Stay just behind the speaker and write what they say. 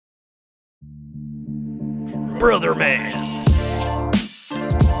brother man.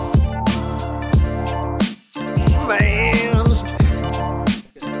 Mans.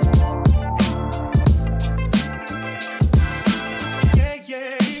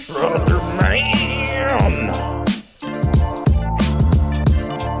 Brother man.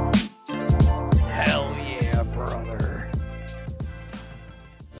 Hell yeah, brother.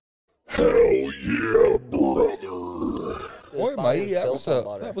 Hell yeah, brother. Boy, mate,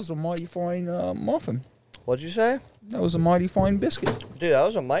 that was a mighty fine muffin. What'd you say? That was a mighty fine biscuit. Dude, that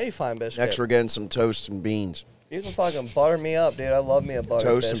was a mighty fine biscuit. Next, we're getting some toast and beans. You can fucking butter me up, dude. I love me a butter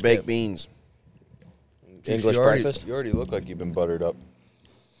Toast biscuit. and baked beans. English breakfast? You already look like you've been buttered up.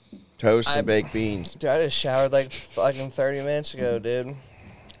 Toast and baked beans. Dude, I just showered like fucking 30 minutes ago, dude.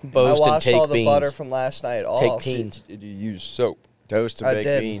 Boast I and washed take all the beans. butter from last night off. Take teens. Did you use soap? Toast and I baked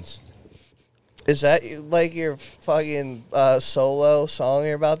did. beans. Is that like your fucking solo song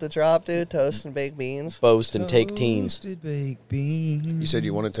you're about to drop, dude? Toast and baked beans? Boast and take teens. Toasted baked beans. You said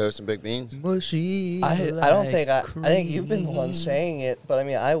you wanted toast and baked beans? Mushy. I don't think I think you've been the one saying it, but I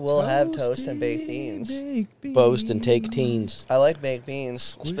mean I will have toast and baked beans. Boast and take teens. I like baked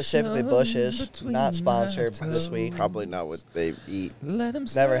beans, specifically Bush's. Not sponsored this week. Probably not what they eat.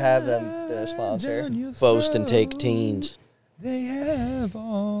 Never have them been a sponsor. Boast and take teens. They have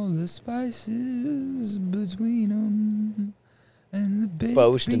all the spices between them, and the baked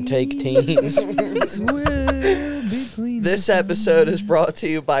Boast and take teens. beans will be clean. This episode is brought to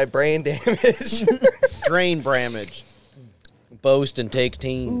you by Brain Damage. Drain bramage. Boast and take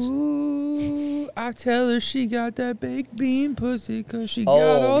teens. Ooh, I tell her she got that baked bean pussy 'cause she got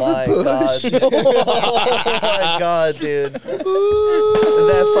Oh all my the god. push. Oh my god, dude.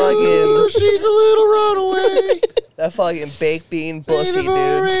 That fucking She's a little runaway. that fucking baked bean bussy,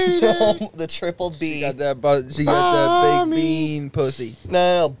 dude. The triple B. She got that baked bean pussy.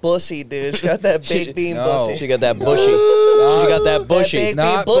 No, bussy, dude. She got that baked bean No. bussy. She got that bushy. She got that bushy. That big-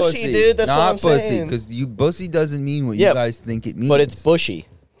 Not bussy, pussy, dude, that's what not I'm pussy, saying. because bussy doesn't mean what Yeah, you guys think it means. But it's bushy.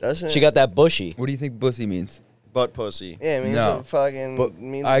 Doesn't it? She got that bushy. What do you think bussy means? Butt pussy. Yeah, it means No. it fucking But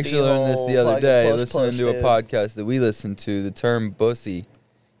means I actually learned this the other fucking day, puss, listening to a dude. podcast that we listened to. The term bussy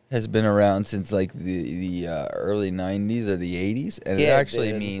has been around since like the early 90s or the 80s, and it Yeah,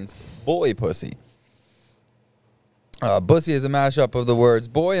 actually dude. means boy pussy. Bussy is a mashup of the words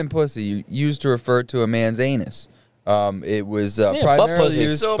boy and pussy used to refer to a man's anus. It was butt primarily pussy.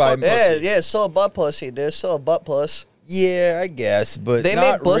 used So by butt Yeah, pussy. yeah, it's still a butt pussy, dude. It's still a butt puss. Yeah, I guess, but They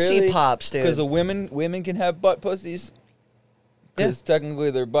not made bussy really, pops, dude. Because women can have butt pussies. Because technically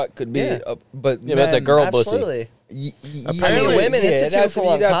their butt could be, Yeah. but Yeah, but that's a men- girl bussy. Absolutely. Apparently- women, it's a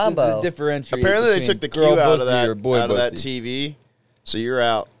two-for-one combo. Differentiate Apparently they between took the girl cue out of pussy that or boy TV. So you're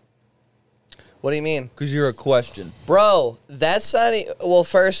out. What do you mean? Because you're a question. Bro, that's not. Well,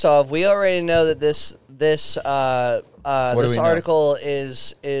 first off, we already know that this do we know? article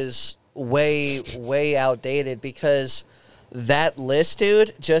is way outdated because that list,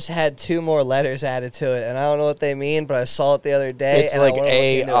 dude, just had 2 more letters added to it, and I don't know what they mean, but I saw it the other day. It's and I like wanna look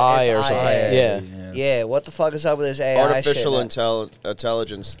into it. AI It's or something. IA. Yeah. Yeah, what the fuck is up with this AI Artificial shit?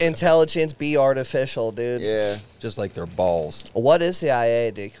 intelligence. Intelligence be artificial, dude. Yeah. Just like their balls. What is the IA,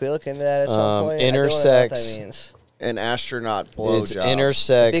 dude? Can we look into that at some point? I don't know what intersex. that means. An astronaut It's blowjob.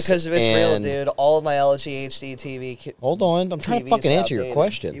 intersex. Because if it's real, and- dude, all of my LG HD TV. Hold on. I'm trying to TV's fucking answer your outdated.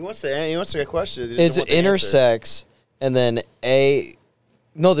 question. He wants to get a question. He It's doesn't want the answer. intersex and then A.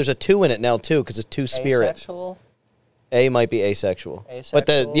 No, there's a 2 in it now, too, because it's 2 spirit. Asexual? A might be asexual. But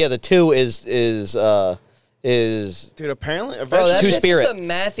Asexual? the 2 is Dude, apparently, Bro, eventually, that Two bitch spirit. is a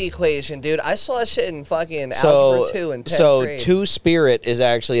math equation, dude. I saw that shit in fucking so Algebra 2 and 10th so grade. 2 spirit is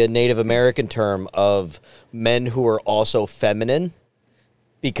actually a Native American term of men who are also feminine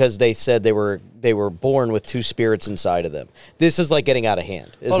because they said they were born with 2 spirits inside of them. This is like getting out of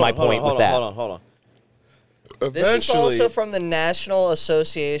hand. Is my point with that. Hold on. This is Eventually, also from the National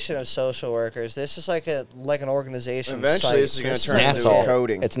Association of Social Workers. This is like an organization. Eventually, site. this is gonna This turn into Nassau.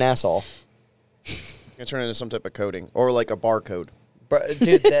 coding. It's Nassau. gonna turn into some type of coding or like a barcode. Bro,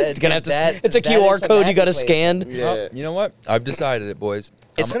 dude, It's gonna have to. It's a QR code you got to scan. Yeah. You know what? I've decided it, boys.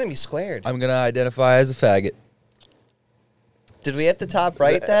 It's going to be squared. I'm gonna identify as a faggot. Did we have to top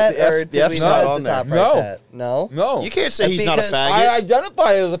right that? the F- Or the did we F's not not have on to there. top right No. that? No? No, You can't say he's not a Because faggot. I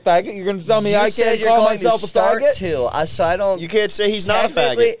identify as a faggot. You're gonna tell me You I said can't you're call going to myself a start faggot? to. So I don't. You can't say he's not a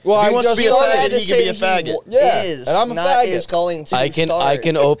Technically- faggot. Well, if I he wants to just be a started faggot, to he can be a say he faggot. Yeah, is, and I'm a not faggot. is going to I start.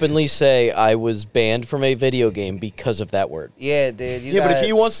 can openly say I was banned from a video game because of that word. Yeah, dude. You Yeah, but got- if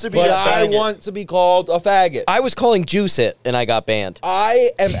he wants to be But a I faggot, want to be called a faggot. I was calling Juice It and I got banned.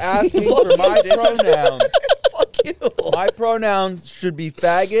 I am asking for my pronoun. Fuck you. My pronouns should be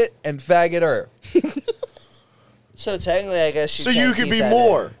faggot and faggoter. So technically, I guess you. So can you could keep be that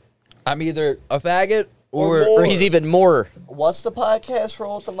more. in. I'm either a faggot Or or more. Or he's even more. What's the podcast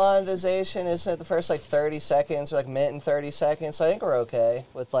rule with the monetization? Isn't it the first like 30 seconds or like minute and 30 seconds? So I think we're okay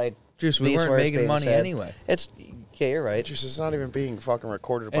with like. Juice, we these weren't words making being money said. anyway. Yeah, you're right. Just it's not even being fucking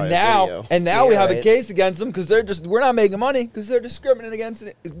recorded by And a now, video. we Yeah, have a right. case against them because we're not making money because they're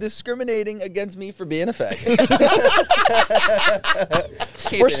discriminating against me for being a faggot.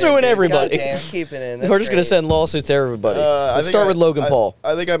 Keep We're it in, suing dude. everybody. Goddamn, keep it in. We're That's just gonna great. send lawsuits to everybody. I Let's think start with Logan Paul.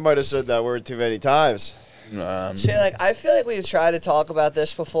 I think I might have said that word too many times. See, like, I feel like we've tried to talk about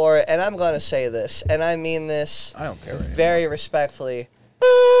this before, and I'm going to say this, and I mean this I don't care anymore. very respectfully.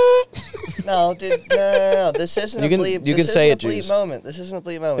 No, dude, no. This isn't You a can- bleep. you this can say isn't it, a bleep Juice. moment. This isn't a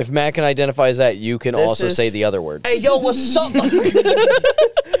bleep moment. If Matt can identify as that, you can This also is- say the other word. Hey, yo, what's up?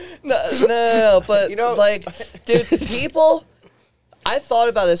 No, but You know- like, dude, people. I thought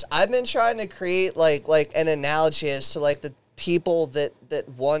about this. I've been trying to create like an analogy as to like the people that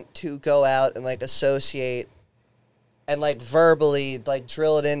want to go out and like associate and like verbally like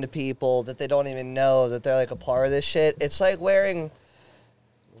drill it into people that they don't even know that they're like a part of this shit. It's like wearing.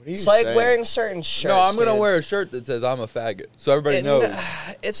 What are you It's like saying? wearing certain shirts. No, I'm gonna dude. wear a shirt that says I'm a faggot, so everybody It- knows.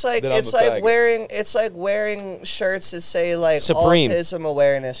 It's like that I'm it's a like faggot. wearing shirts that say like Supreme. autism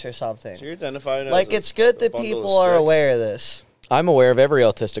awareness or something. So you're identifying as Like a- it's good a that bundle of people are sticks? aware of this. I'm aware of every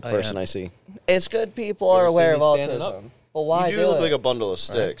autistic I person am. I see. It's good people You are ever aware see of me standing autism. up? But why You do do look it? like a bundle of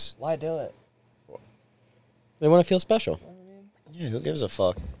sticks. Why do it? They want to feel special. Yeah, who gives a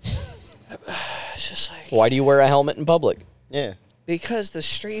fuck? It's just like Why do you wear a helmet in public? Yeah. because the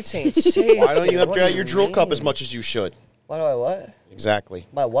streets ain't safe. Why don't you dude. What empty do out your drool cup mean? as much as you should? Why do I what? Exactly.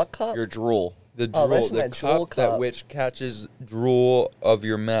 My what cup? Your drool. The Oh, drool, that's the my cup, drool that cup. which catches drool of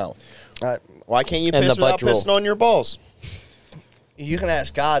your mouth. Why can't you And piss the butt without drool. pissing on your balls? You can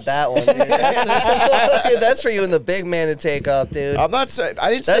ask God that one. Dude. That's for you and the big man to take up, dude. I'm not saying.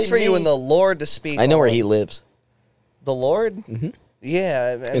 I didn't That's say for you me. and the Lord to speak. I know where on. he lives. The Lord? Mm-hmm.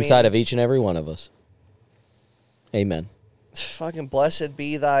 Yeah. I mean, Inside of each and every one of us. Amen. fucking blessed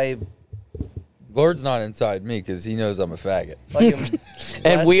be thy Lord's not inside me because he knows I'm a faggot. fucking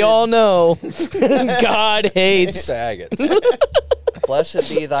And we blessed- all know God hates. Faggots.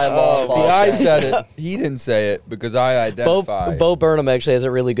 blessed be thy long See, ball I sack. said it. He didn't say it because I identify. Bo Burnham actually has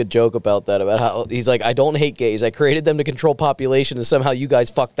a really good joke about that, about how he's like, I don't hate gays. I created them to control population, and somehow you guys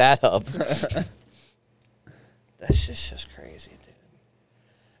fucked that up. That's just crazy, dude.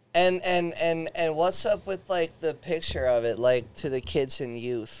 And what's up with like the picture of it, like to the kids and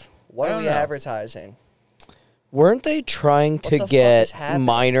youth? What I are don't we know. advertising? Weren't they trying What to the fuck is get happening?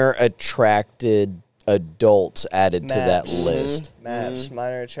 minor attracted adults added to that Maps. list? Maps,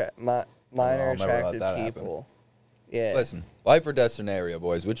 minor I'll never let attracted that happen. people. Yeah. Listen, life or death scenario,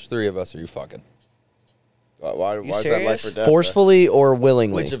 boys. Which three of us are you fucking? Why is that life serious? or death? Forcefully or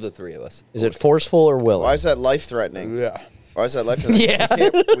willingly? Which of the three of us? Is it forceful or willing? Why is that life threatening? Yeah. Why is that life threatening? Yeah.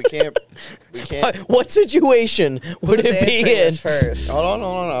 We can't. What situation would Who's it be answering in? this first? Hold on,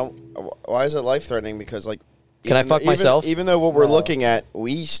 hold on. Why is it life threatening? Because like, Can I fuck myself? Even though what we're No. looking at,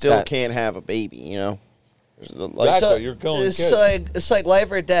 we still That- can't have a baby. You know. Exactly, you're killing it's kids. it's like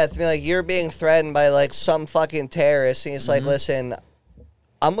life or death. I mean, like you're being threatened by like some fucking terrorist, and it's Mm-hmm. like, listen,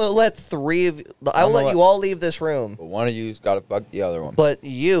 I'm gonna let three of I will gonna let you all leave this room, But one of you's got to fuck the other one. but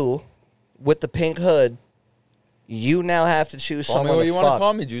you, with the pink hood, you now have to choose Call me someone what to you want to fuck.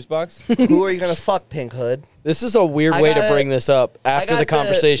 call me, Juicebox. Who are you gonna fuck, pink hood? This is a weird I way to gotta- bring this up after got the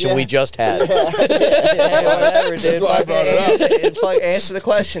conversation we just had. Hey, whatever, dude. why I Fucking brought it up. answer the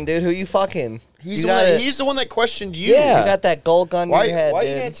question, dude. Who you fucking? He's you the one. gotta- He's the one that questioned you. Yeah. You got that gold gun Why? in your head, Why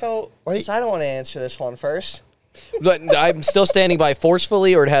dude. you can't tell? Why? 'Cause I don't want to answer this one first. But I'm still standing by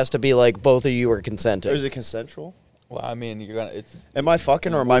forcefully, or it has to be like both of you are consenting. Or is it consensual? Well, I mean, you're gonna. It's Am I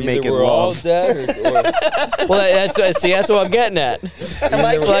fucking or am I either making we're all love? dead or Well, that's what I'm getting at. Am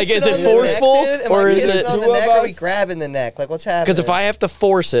I Like, kissing is it on the forceful, neck, dude? Am or I is kissing it on the two of neck, or are we us? grabbing the neck? Like, what's happening? Because if I have to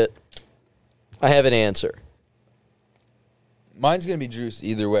force it, I have an answer. mine's gonna be Juice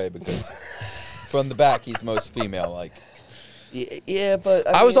either way because from the back he's most female like. yeah, but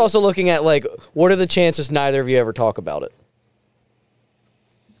I was mean, also looking at like, what are the chances neither of you ever talk about it?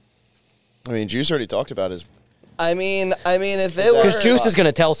 I mean, Juice already talked about his. I mean, if it were, Because Juice is going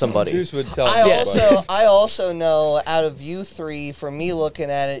to tell somebody. Juice would tell I me. also know out of you three, from me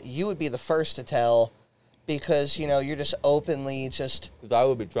looking at it, you would be the first to tell, because you're just openly just. Because I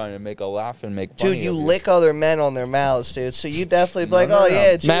would be trying to make a laugh and make fun Dude, of you lick other men on their mouths, dude. So you definitely be like, no, oh no.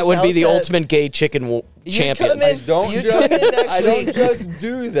 yeah, Juice, Matt would be how's the that?" ultimate gay chicken You champion. come in- I don't You just come in next I don't week. just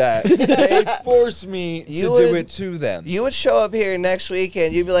do that. They force me to You do would- it to them. You would show up here next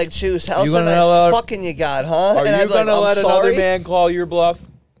weekend. You'd be like, Juice, how's You that gonna nice let- fucking you got, huh? Are and you I'd be like, gonna I'm let sorry? another man call your bluff?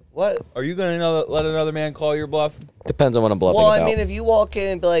 What? Are you gonna let another man call your bluff? Depends on what I'm bluffing Well, about. I mean, if you walk in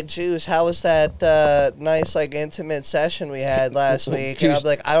and be like, Juice, how was that nice, like, intimate session we had last week? And I'll Juice- be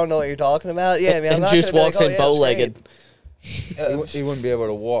like, I don't know what you're talking about. Yeah, I mean, I'm and not Juice gonna be like, walks "Oh, in yeah, it's bow-legged. great." He wouldn't be able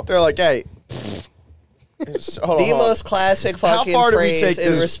to walk. They're like, hey. Hold The on. most classic fucking far do we phrase take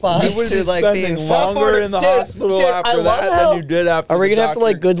in this? response You would to, be like, spending being longer in the Dude, hospital dude, I after love that how- than you did after. Are we the gonna have to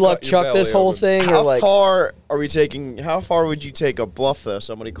doctor like good luck cut your Chuck this belly whole open. thing, or How like far are we taking? How far would you take a bluff though?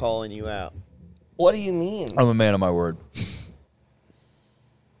 Somebody calling you out. What do you mean? I'm a man of my word.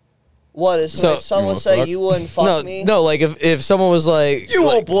 What is So- like someone You wanna say fuck? you wouldn't fuck me? no, like if someone was like You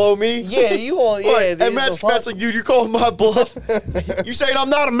won't blow me. Yeah, you won't. Yeah, What? dude, And Matt's the fuck? like, dude, you're calling my bluff. You saying I'm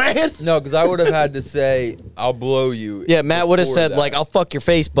not a man? No, because I would have had to say, "I'll blow you." yeah, Matt would have before said that. like I'll fuck your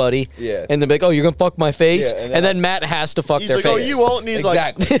face, buddy. Yeah. And then be like, oh, you're gonna fuck my face, Yeah, and and then then Matt has to fuck He's their like, face. oh, you won't. And he's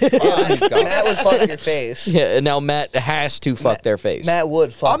exactly. Matt would fuck your face. Yeah, and now Matt has to fuck their face. Matt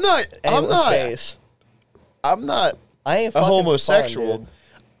would fuck. I'm not- I'm anyone's not. Face. I'm not I ain't a fucking homosexual. Fun, dude.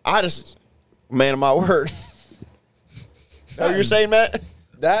 I just man of my word. Is that what you're saying, Matt?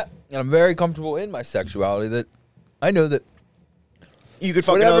 that, and I'm very comfortable in my sexuality. That I know that You could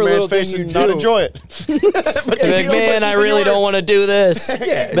fuck Whatever another man's little thing face you and not do. enjoy it. But Be if like, you don't man, put I deep in really your don't heart- want to do this.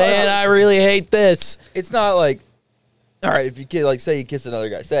 Yeah. Man, I really hate this. it's not like, all right, if you say you kiss another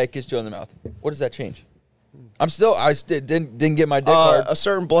guy, say I kissed you on the mouth. What does that change? I didn't get my dick hard. a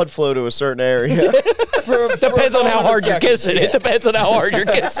certain blood flow to a certain area. Depends on how hard you're kissing. Yeah. It depends on how hard you're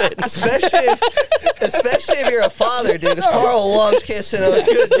kissing. Especially if you're a father, dude. Because Carl loves kissing a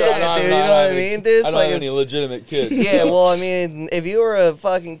good dad, dude. You know what I mean, dude? I It's don't like have any legitimate kids. yeah, well, I mean, if you were a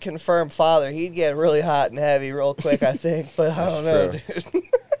fucking confirmed father, he'd get really hot and heavy real quick, I think. But I don't know, dude.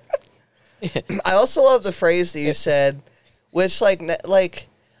 I also love the phrase that you said, which like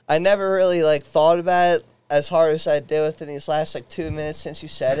I never really like thought about it as hard as I did within these last like 2 minutes since you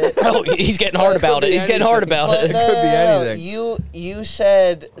said it. Oh, he's getting hard about it. He's getting hard about But it. It could be anything. You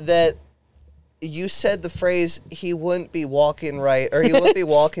said that. You said the phrase he wouldn't be walking right or he wouldn't be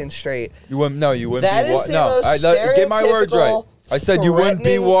walking straight. You wouldn't. No, you wouldn't. That be is the no, most get my words right. stereotypical, I said you wouldn't be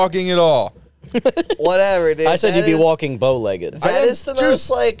threatening- walking at all. Whatever, dude. I said That you'd be is- walking bow-legged. I That didn't- is the Juice, most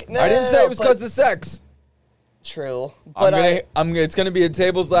like. No, I didn't no, say no, it was but- because of sex. True, but It's gonna be a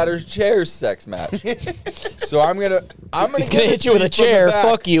tables, ladders, chairs sex match. So I'm gonna He's gonna hit you with a chair,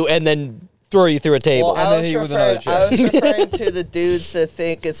 fuck you, and then throw you through a table. Well, And I then was, he with another I was chair. referring to the dudes that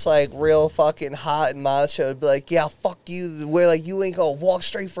think it's like real fucking hot and macho to be like, yeah, fuck you. Where like you ain't gonna walk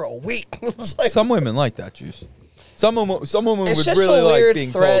straight for a week. It's like Some women like that, Juice. Some women it's would just really a like weird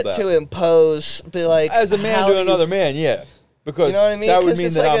being threat told that. to impose. Be like, As a man how to do you another man, yeah. Because You know what I mean? that would Because mean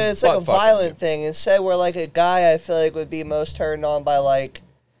it's that like I'm it's like a butt-fucking violent you. thing. Instead, where like a guy, I feel like would be most turned on by like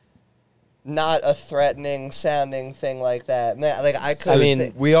not a threatening sounding thing like that. Like I could. I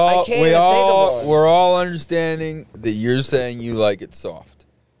mean, We're all understanding that you're saying you like it soft.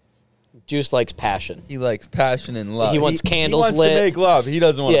 Juice likes passion. He likes passion and love. He wants candles He wants lit. to make love. He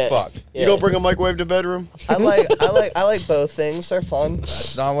doesn't want Yeah. to fuck. Yeah. You don't bring a microwave to bedroom? I like both things. They're fun.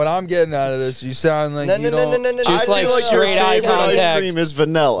 That's not what I'm getting out of this. You sound like No, you no, no, don't. no, no, no. Juice I likes feel like your straight eye favorite ice contact. cream is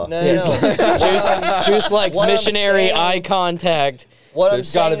vanilla. Juice likes What I'm missionary saying- eye contact. What I'm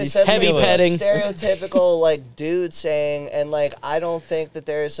There's gotta saying be is that's heavy like a petting. stereotypical like dude saying, and like I don't think that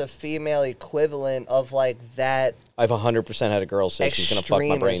there's a female equivalent of like that. I've 100% had a girl say she's gonna fuck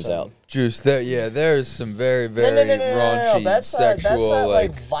my brains Extremism. out. Juice. There's some very, No, very no, raunchy That's sexual not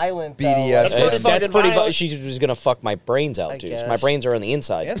like like. violent. Though. BDSM. Like, That's That's, fucking pretty. violent. She was gonna fuck my brains out, I Juice. guess. My brains are on the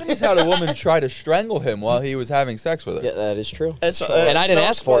inside. Anthony's had a woman try to strangle him while he was having sex with her. Yeah, that is true. It's, And I didn't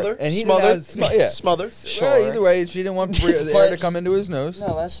ask for it. And he Smother. didn't have- yeah. Smother. Well, either way, she didn't want the air But- to come into his nose.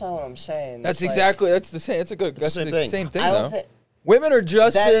 no, that's not what I'm saying. That's It's like- exactly. That's the same. It's a good. That's same the thing. same thing, I don't though. think Women are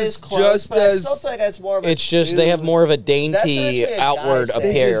just that as is close, but I still as. think that's more of a. It's just they have dude- more of a That's dainty actually a outward guy's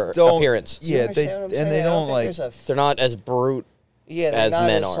thing. They just don't- appearance. Do you Yeah, understand they what I'm and saying? they I don't think like. there's a They're not as brute. Yeah, they're as not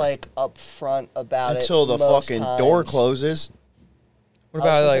men as are. like upfront about Until it. the most fucking door times. closes. What I was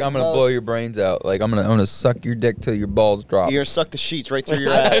about gonna like say I'm gonna most- blow your brains out? Like I'm gonna suck your dick till your balls drop. You're gonna suck the sheets right through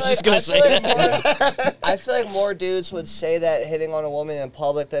your I was ass. just gonna say that. I feel like more dudes would say that hitting on a woman in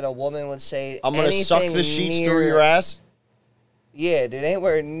public than a woman would say. I'm gonna suck anything the sheets near- through your ass. Yeah, dude,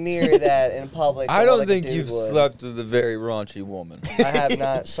 anywhere near that in public. I than don't what, like, a think dude you've would. slept with a very raunchy woman. I have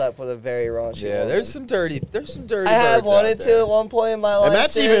not slept with a very raunchy Yeah, woman. there's some dirty. I have birds wanted out to there. at one point in my life.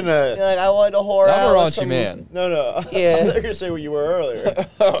 that's dude. even a- You know, like I wanted to whore out. I'm a with raunchy some- man. No. Yeah. I thought you were gonna say what you were earlier.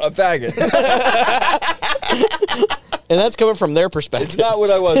 A faggot. And that's coming from their It's perspective. not what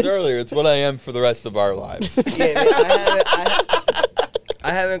I was earlier. It's what I am for the rest of our lives. Yeah, dude,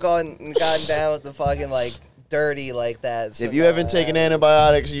 I haven't gotten down with the fucking like dirty like that. so If you no, haven't I taken haven't.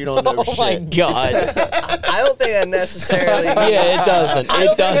 antibiotics, you don't know Oh shit. my god. I don't think that necessarily. Yeah, it doesn't. I It don't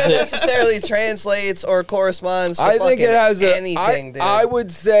think doesn't. necessarily translates or corresponds to I think it fucking has a. anything, dude. I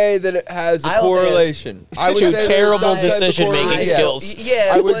would say that it has a I don't think it's- correlation. I would To say there's terrible some type of decision-making correlation. skills.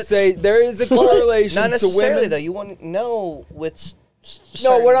 Yeah, I would but say there is a correlation not to necessarily women. though. You wouldn't know with.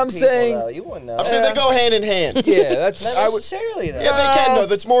 No, what certain I'm people, saying- though. You wouldn't know. I'm saying they go hand in hand. Yeah, that's. Not I would. necessarily though. Yeah, they can though.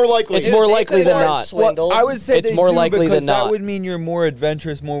 That's more likely. It's more They likely could than have not. swindled. Well, I would say It's they more do likely because than that not. would mean you're more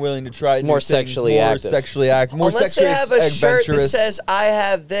adventurous, more willing to try new More things, sexually more active. sexually active, more Unless they sexually have a shirt that adventurous. says "I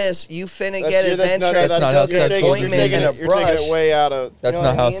have this," you finna That's- get yeah, that's adventurous. that's not go how get sexual you're ointment taking and a it, you're taking brush. it way out of. That's know not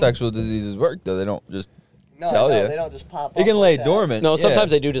what I how mean? sexual diseases work, though. They don't just No, tell no, you. they don't just pop up. They can like lay that. dormant. No,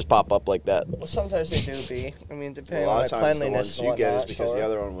 sometimes yeah. they do just pop up like that. Well, sometimes they do be. I mean, A depending lot on of the times the cleanliness ones and you get is whatnot, because sure. the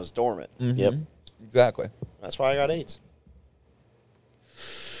other one was dormant. Yep. Exactly. That's why I got AIDS.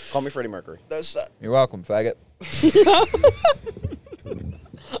 Call me Freddie Mercury. That's not. You're welcome, faggot.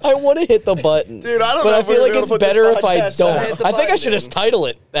 I want to hit the button. Dude, I don't but know I if we're feel gonna like be able it's to put this better if I podcast don't. out. Hit the I think I button, should just dude. title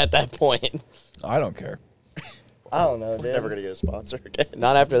it at that point. I don't care. I don't know, dude. Never gonna get a sponsor again.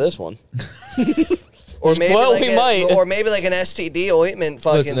 Not after this one. Or maybe Well, like we might. Or maybe like an STD ointment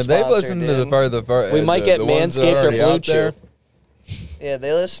fucking Listen, if they've sponsor, listened to dude. the further, We might get the ones that are Manscaped or already Blue out there, Chew. Yeah,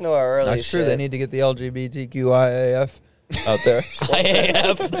 they listen to our early I'm shit. sure they need to get the LGBTQIAF out there.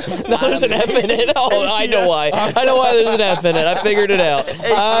 IAF. No, there's an F in it. Oh, I know why. I know why there's an F in it. I figured it out.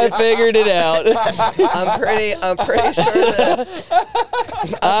 I figued it out. I'm pretty sure that.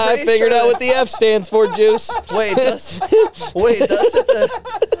 I pretty figured sure out that- what the F stands for, Juice.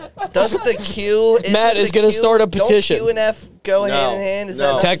 Doesn't the Q? isn't Matt the is gonna Q- start a don't petition. Q and F go No, hand in hand? Is no.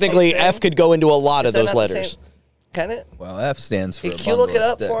 that not the same Technically, thing? F could go into a lot Is of that those not the letters. same- Can it? Well, F stands for. Hey, a Q, look bundle it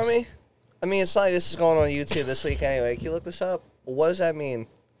of up sticks. for me. I mean, it's not like this is going on YouTube this week anyway. Can you look this up? What does that mean?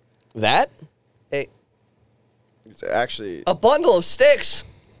 That? Hey, It's actually a bundle of sticks.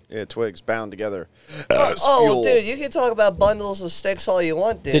 twigs bound together. Oh, fuel. dude, you can talk about bundles of sticks all you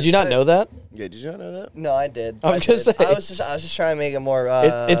want, dude. Did you not know that? Yeah, did you not know that? No, I did. I'm I just did. saying. I was just trying to make it more.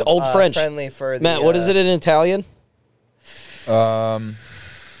 It's old French. friendly for the, Matt, what is it in Italian?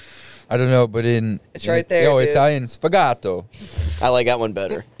 I don't know, but in It's right there, Yo, dude. Italian, sfagato. I like that one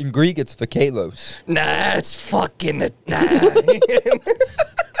better. In Greek, it's fakalos. Nah, it's fucking Italian.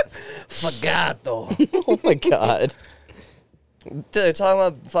 Fagato. Oh my god. Dude, talking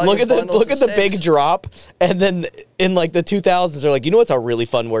about fucking Look at bundles of the big sticks. drop, and then in like the 2000s, they're like, you know what's a really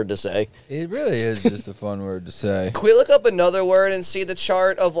fun word to say? It really is just a fun word to say. Can we look up another word and see the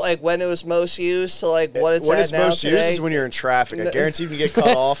chart of like when it was most used to like what it's when at it's now most today? used is when you're in traffic. I guarantee if you get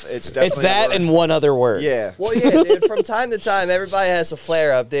cut off, it's definitely It's that a word. and one other word. Yeah. Well, yeah, dude. From time to time, everybody has a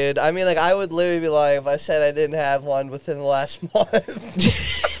flare up, dude. I mean, like, I would literally be like, if I said I didn't have one within the last month.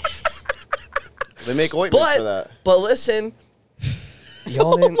 They make ointments for that. But listen,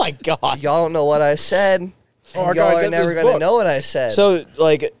 y'all Oh didn't, my god. y'all don't know what I said. Oh, I y'all gotta are get never this gonna book. know what I said. So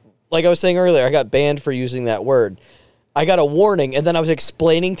like I was saying earlier, I got banned for using that word. I got a warning, and then I was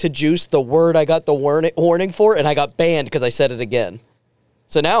explaining to Juice the word I got the warning for, and I got banned because I said it again.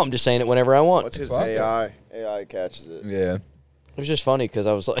 So now I'm just saying it whenever I want. What's his Fuck it. AI? AI catches it. Yeah. It was just funny because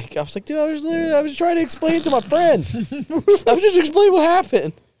I was like, dude, I was trying to explain it to my friend. I was just explaining what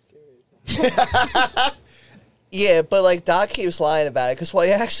happened. yeah, but like Doc keeps lying about it because what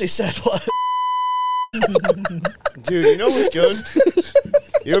he actually said was, Dude, you know what's good?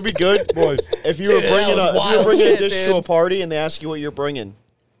 You know what'd be good? If you were Dude, that bringing was a wild dish shit, to dude. a party and they ask you what you're bringing.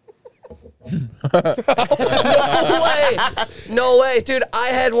 no way, dude. I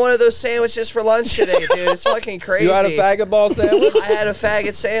had one of those sandwiches for lunch today, dude. It's fucking crazy. You had a faggot ball sandwich? I had a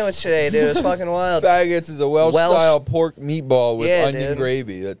faggot sandwich today, dude. It was fucking wild. Faggots is a Welsh-style pork meatball with Yeah, onion dude.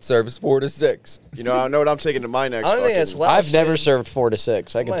 gravy that serves 4 to 6. You know, I know what I'm taking to my next. I don't think fucking- it's Welsh. I've never dude. served 4 to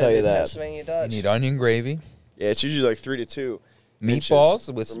 6. I can Might tell have you been that. Pennsylvania You Dutch. need onion gravy, Yeah, it's usually like 3 to 2. meatballs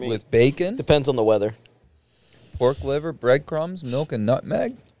inches for me. with bacon, Depends on the weather. pork liver, breadcrumbs, milk, and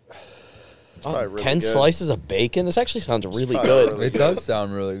nutmeg. probably really 10 good. slices of bacon? This actually sounds really probably good. really It does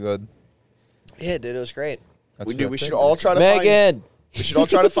sound really good. Yeah, dude, it was great. That's We what do. I We should figured. all try to find. Megan! We should all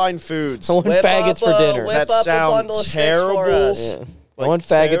try to find foods. I want Whip faggots up for a- dinner. whip That up a sounds bundle of sticks for terrible. us. Yeah. I want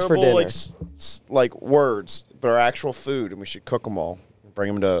faggots for terrible, dinner. Like, like words, but are actual food, and we should cook them all.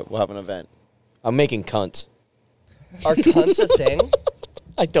 Bring them to. We'll have an event. I'm making cunts. Are cunts a thing?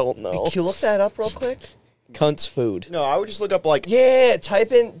 I don't know. Can you look that up real quick? Cunts food. No, I would just look up like Yeah,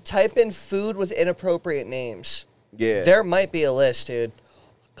 type in food with inappropriate names. yeah. There might be a list, dude.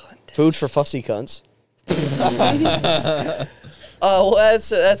 Food for fussy cunts. Oh, well,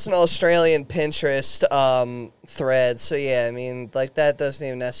 that's an Australian Pinterest thread. So yeah, I mean, like that doesn't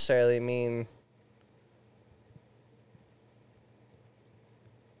even necessarily mean.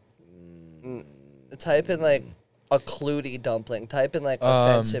 Type in like a Clutie dumpling. Type in like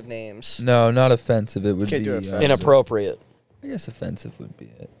offensive names. No, not offensive. It would Can't be do offensive. Inappropriate. I guess offensive would be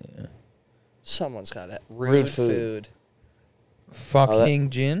it. Yeah. Someone's got it. Rude Rude food. food. Fucking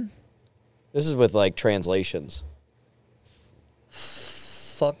gin. This is with like translations.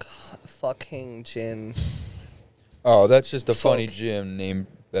 Fucking gin. Oh, that's just a Fuck. funny gym name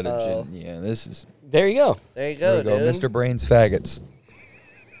that a Oh. gin. Yeah, this is. There you go. There you There go, we go, dude. Mr. Brain's faggots.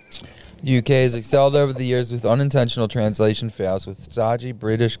 UK has excelled over the years with unintentional translation fails, with stodgy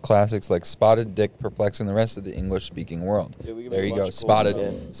British classics like Spotted Dick perplexing the rest of the English-speaking world. Yeah, we can There make you a go, bunch of cool Spotted.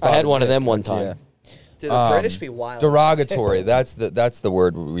 stuff. I Spotted had one of Dick, them one that's- time. Dude, the British be wild. Derogatory. That's the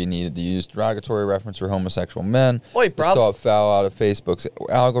word we needed to use. Derogatory reference for homosexual men. Oi, It bruv. saw it foul out of Facebook's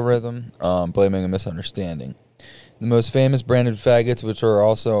algorithm, blaming a misunderstanding. The most famous branded faggots, which are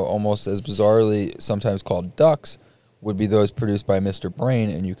also almost as bizarrely sometimes called ducks, would be those produced by Mr. Brain,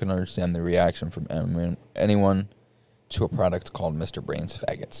 and you can understand the reaction from anyone to a product called Mr. Brain's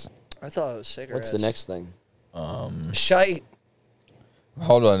faggots. I thought it was cigarettes. What's the next thing? Shite.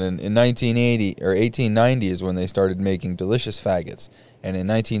 Hold on, in 1980 or 1890 is when they started making delicious faggots, and in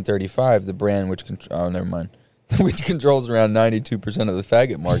 1935 the brand which which controls around 92% of the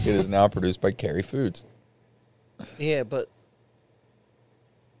faggot market is now produced by Kerry Foods. Yeah, but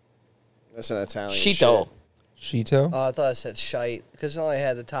That's an Italian. Shito. Shito? I thought I said shite because it only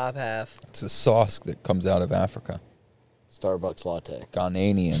had the top half. It's a sauce that comes out of Africa. Starbucks latte.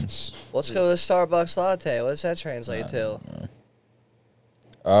 Ghanaians. Let's go with a Starbucks latte. What does that translate to?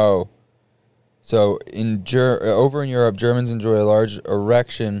 Oh, so over in Europe, Germans enjoy a large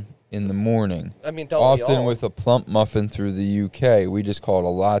erection in the morning, I mean, don't we often all? with a plump muffin. Through the UK, we just call it a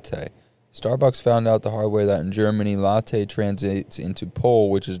latte. Starbucks found out the hard way that in Germany, latte translates into pole,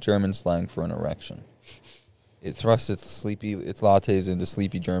 which is German slang for an erection. It thrusts its lattes into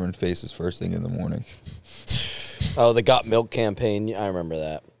sleepy German faces first thing in the morning. Oh, the Got Milk campaign. I remember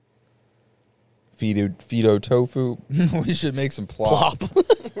that. Fido tofu. We should make some plop.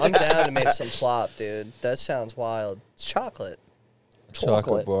 I'm down to make some plop, dude. That sounds wild. It's chocolate.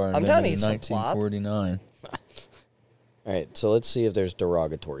 Chocolate bar. I'm invented down to in eat some plop. 1949. All right, so let's see if there's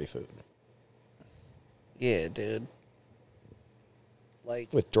derogatory food Yeah, dude.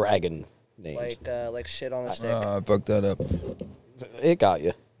 Like, with dragon names. like shit on a stick. I fucked that up. It got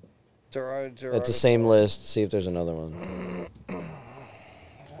you. Derogatory. It's the same list. See if there's another one.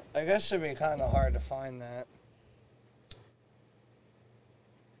 I guess it'd be kind of hard to find that.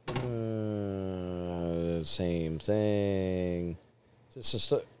 Same thing. It's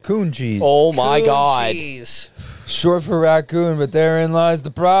just Coon cheese. oh my Coon god. cheese. Short for raccoon, but therein lies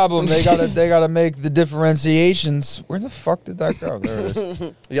the problem. They gotta make the differentiations. Where the fuck did that go? There it is.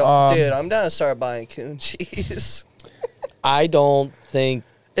 Yo, dude, I'm down to start buying coon cheese. I don't think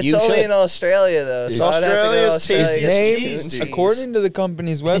It's you only should. in Australia, though. So I'd have to go to Australia's Australia to tasty. get some Named coon cheese. according to the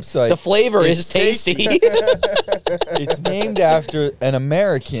company's website. The flavor it's is tasty. It's named after an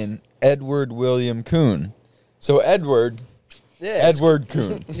American, Edward William Coon. So Edward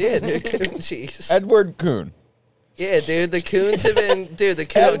Coon. Yeah, dude, coon cheese. Edward Coon. Yeah, dude, the coons have been, dude, the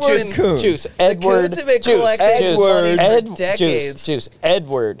coons have Edward been, Coon. Juice. the Edward. coons have been Juice. collecting money for Ed, decades. Juice.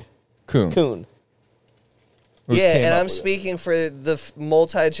 Edward Coon. Coon. Who Yeah, came and up I'm with it. speaking for the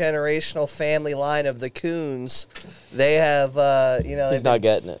multi-generational family line of the Coons. They have, He's they've not been-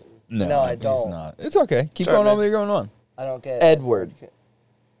 getting it. No, I he's don't. not. It's okay. Keep Sorry, going on man. where you're going on. I don't get Edward.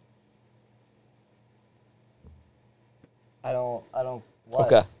 I don't.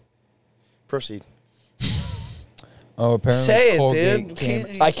 What? Okay. Proceed. Oh, apparently Say it, Colgate dude.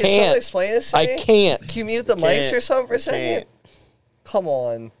 came. I Can someone can't. explain this to I me? can't. Can you mute the mics Can't. or something for a second? Can't. Come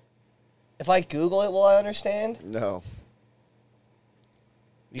on. If I Google it, will I understand? No.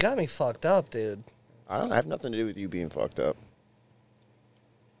 You got me fucked up, dude. I have nothing to do with you being fucked up.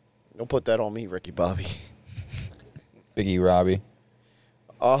 Don't put that on me, Ricky Bobby. Biggie Robbie.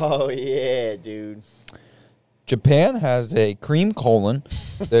 Oh, yeah, dude. Japan has a cream colon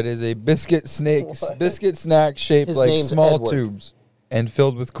that is a biscuit snack shaped His like name's small Edward. tubes and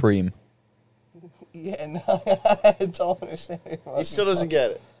filled with cream. Yeah, no, I don't understand. He still doesn't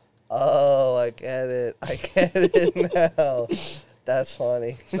get it. Oh, I get it. I get it now. That's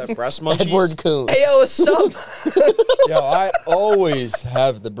funny. That breast munchies. Edward Coon. Hey, yo, what's up? Yo, I always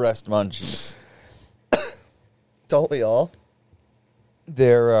have the breast munchies. Don't we all?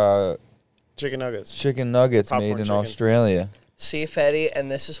 They're Chicken nuggets. chicken nuggets Popcorn made in chicken. Australia. See, Fetty, and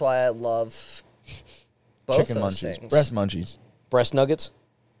this is why I love both Chicken those munchies. things. Breast munchies. Breast nuggets.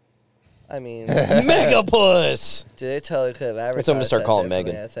 I mean, Megapus. dude, they totally could have advertised That's what I'm gonna start that calling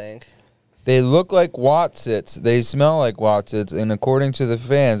differently, Megan. I think. They look like Wotsits. They smell like Wotsits, and according to the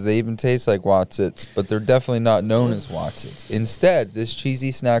fans, they even taste like Wotsits, but they're definitely not known as Wotsits. Instead, this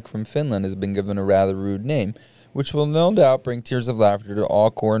cheesy snack from Finland has been given a rather rude name, which will no doubt bring tears of laughter to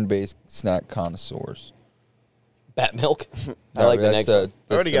all corn-based snack connoisseurs. Bat milk. I like the next one.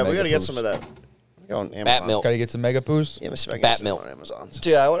 We gotta get some of that. Go on Amazon. Bat milk. Gotta get some Mega Poos. Yeah, let's see if I can Bat get some milk. on Amazon.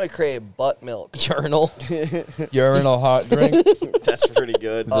 Dude, I want to create butt milk. Journal. Urinal hot drink. That's pretty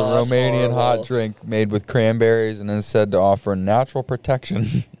good. It's a Oh, that's Romanian hot horrible. drink made with cranberries and is said to offer natural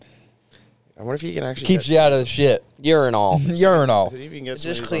protection. I wonder if you can actually Keeps get you out some of the shit. Urinal. Urinal. See if you can get It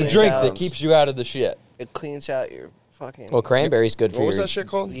some of just these cleans on The drink out. that Amazon. keeps you out of the shit. It cleans out your fucking. Well, cranberry's good for What was your that shit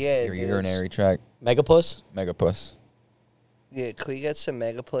called? Yeah, Your dude. urinary tract. Megapus. Megapus. Yeah, could we get some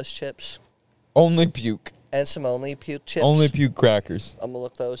Megapus chips Only puke. and some Only Puke chips? Only puke crackers. I'm gonna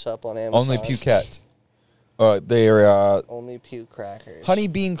look those up on Amazon. Only pukettes. They are Only Puke crackers. honey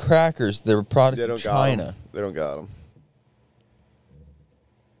bean crackers. They're a product They of don't got China. them. They don't got them.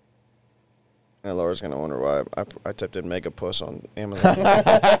 And Laura's gonna wonder why I typed in Mega Puss on Amazon.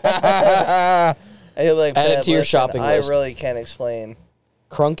 And you're like, Add it "Babe, to your listen, shopping I list." really can't explain.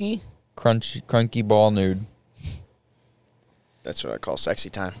 Crunky. Crunky ball nude. That's what I call sexy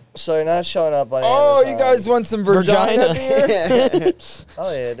time. So you're not showing up on Oh, Amazon. you guys want some Virgina, beer?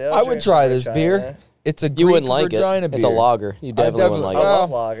 Oh yeah, dude. I would try this beer. It's a Greek You wouldn't like Virgina it. beer. It's a lager. You definitely wouldn't definitely- like I it.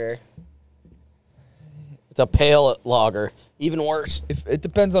 love lager. It's a pale lager. Even worse. If it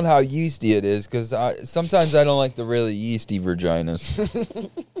depends on how yeasty it is, because sometimes I don't like the really yeasty Virginas.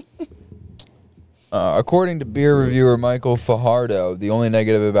 According to beer reviewer Michael Fajardo, the only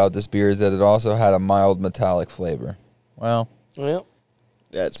negative about this beer is that it also had a mild metallic flavor. Well, Well,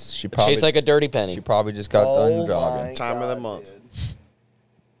 That's she probably tastes like a dirty penny. she probably just got Oh done my jogging. time of the God, month. dude.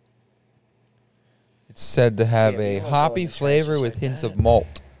 It's said to have Yeah, we a don't go hoppy in the flavor trenches with like hints that. of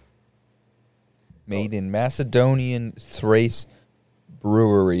malt. Made in Macedonian Thrace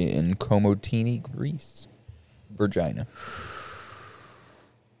Brewery in Komotini, Greece. Virginia.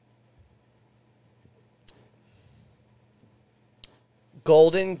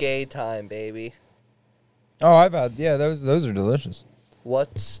 Golden gay time, baby. Oh, I've had those are delicious.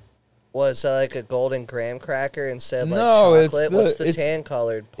 Was that like a golden graham cracker instead of like No, it's chocolate? the- What's the it's- tan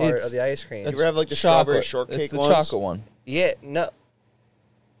colored part it's- of the ice cream? You ever have like the strawberry Chocolate. shortcake It's the ones? chocolate one. Yeah, no,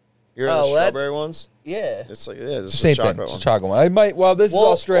 You ever have the Oh, that- strawberry ones? yeah. It's like this is Same a thing. chocolate It's a one. chocolate one. I might. Well, this is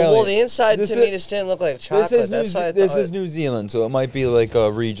Australia. Well, the inside This to is- me just didn't look like chocolate. This is That's why I this thought- is New Zealand, so it might be like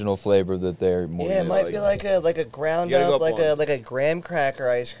a regional flavor that they're more. Yeah, it used might to. be like a ground You gotta go up up one. like a graham cracker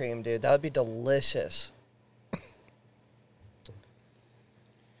ice cream, dude. That would be delicious.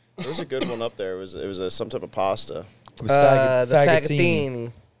 There was a good one up there. It was some type of pasta. It was The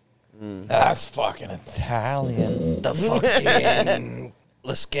fagottini. fagottini. That's fucking Italian. The fucking.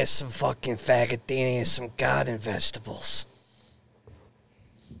 Let's get some fucking fagottini and some garden vegetables.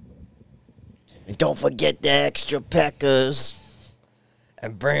 And don't forget the extra peckers.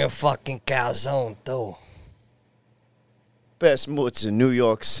 And bring a fucking calzone, too. Best moods in New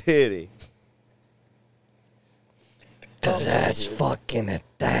York City. Because that's fucking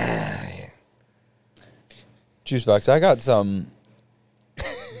Italian. Juice box. I got some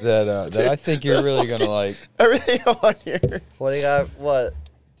that I think you're really gonna like. Everything on here. What do you got? What?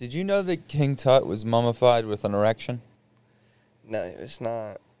 Did you know that King Tut was mummified with an erection? No, it's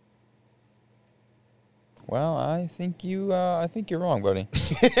not. Well, I think you're wrong, buddy.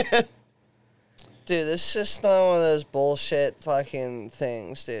 Dude, this is just not one of those bullshit fucking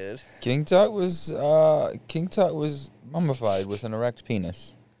things, dude. King Tut was mummified with an erect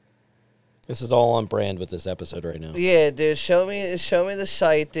penis. This is all on brand with this episode right now. Yeah, dude, show me the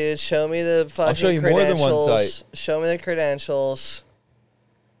site, dude. Show me the fucking show you more than credentials. one site. Show me the credentials.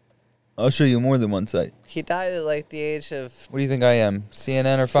 I'll show you more than one site. He died at like the age of What do you think I am?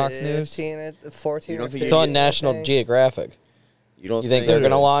 CNN or Fox News? 14 You or don't 15. think It's on I National think. Geographic. You don't You think they're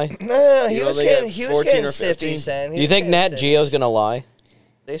gonna lie? No, You he don't was think getting at he was 14 getting or 15? stiffies then. He You was think getting Nat Geo's stiffies. gonna lie?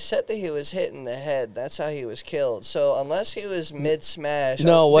 They said that he was hit in the head. That's how he was killed. So unless he was mid smash,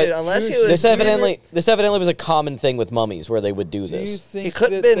 No, what? Dude, unless he Juice- was This evidently was a common thing with mummies where they would do Do you this. think he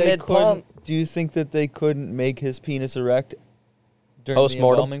couldn't that have been they mid plump. Do you think that they couldn't make his penis erect during the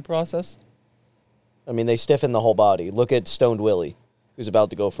Post-mortem? embalming process? I mean, they stiffen the whole body. Look at Stoned Willie, who's about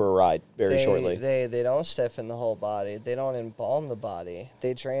to go for a ride very shortly. They don't stiffen the whole body. They don't embalm the body.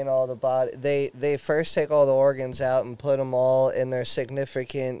 They drain all the body. They first take all the organs out and put them all in their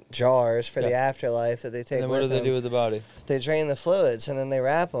significant jars for the afterlife that they take And then with what do they them. do with the body? They drain the fluids and then they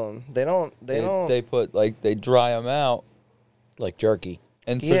wrap them. They don't. They put they dry them out Like jerky.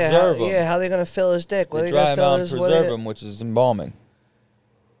 and Yeah, preserve them. how they gonna fill his dick? What They they dry gonna them fill out and his? preserve them, which is embalming.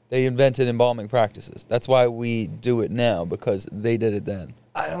 They invented embalming practices. That's why we do it now, because they did it then.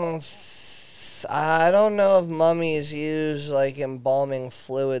 I don't know if mummies use like embalming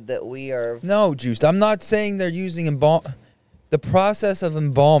fluid that we are. No, Juice. I'm not saying they're using embalm. The process of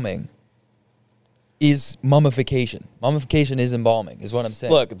embalming is mummification. Mummification is embalming, is what I'm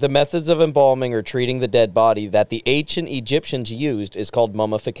saying. Look, the methods of embalming or treating the dead body that the ancient Egyptians used is called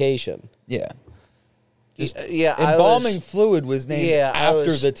mummification. Yeah. Yeah, Embalming fluid was named Yeah, I after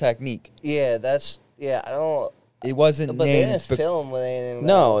was- the technique. Yeah, that's I don't. It wasn't But they named. didn't film with anything.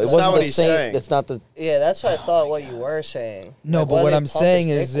 No, it That's wasn't not what the he's same. saying. It's not the. Yeah, that's what I thought. What you were saying. No, Like, but what what did I'm they pump saying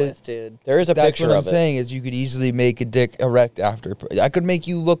his is dick that- with, dude. There is a That's picture what I'm of it. saying is you could easily make a dick erect after. I could make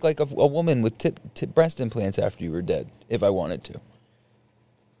you look like a woman with tip breast implants after you were dead if I wanted to.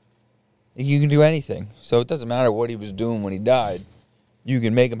 You can do anything, so it doesn't matter what he was doing when he died. You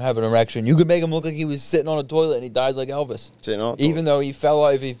can make him have an erection. You can make him look like he was sitting on a toilet and he died like Elvis. Even though he fell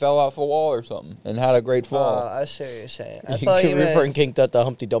off off a wall or something and had a great fall. I see what you're saying. I You thought you keep meant. referring King Tut to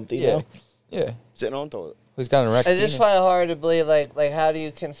Humpty Dumpty yeah, now. yeah. Sitting on the toilet. He's got an I erection. just find it hard to believe, like how do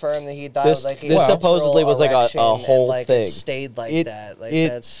you confirm that he died? This- with, like, a this natural supposedly was like a erection whole and, like, thing. It stayed like It- that. Like it-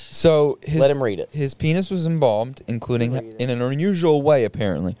 that's. So Let him read it. His penis was embalmed, including Read it. in an unusual way,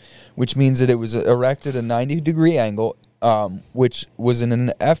 apparently, which means that it was erected at a 90-degree angle, which was in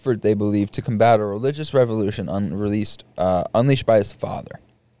an effort, they believe, to combat a religious revolution unleashed by his father.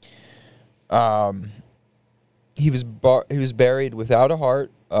 He was buried without a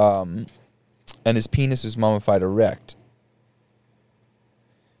heart, and his penis was mummified erect.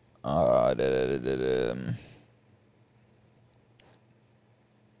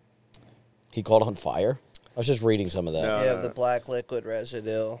 He caught on fire. I was just reading some of that. No. You have the black liquid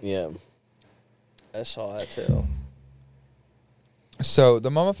residue. Yeah. I saw it too. So,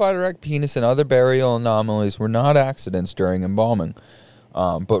 the mummified erect penis and other burial anomalies were not accidents during embalming,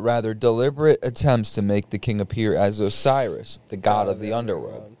 but rather deliberate attempts to make the king appear as Osiris, the god of the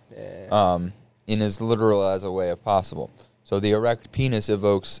underworld, Yeah. in as literal as a way of possible. So, the erect penis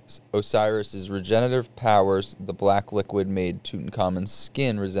evokes Osiris's regenerative powers. The black liquid made Tutankhamun's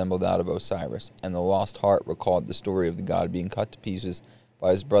skin resemble that of Osiris, and the lost heart recalled the story of the god being cut to pieces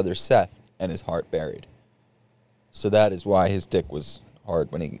by his brother Seth and his heart buried. So that is why his dick was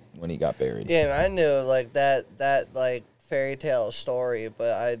hard when he got buried. Yeah, I knew like that like fairy tale story,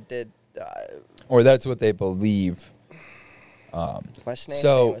 but I did. Or that's what they believe. My snake's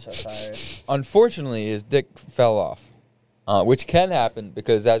So- name was Osiris. Unfortunately, his dick fell off, which can happen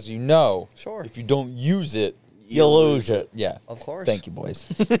because, as you know, Sure. if you don't use it, You'll lose it. yeah. Of course. Thank you, boys.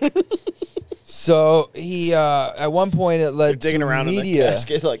 So he, at one point, it They're led digging to around in the media.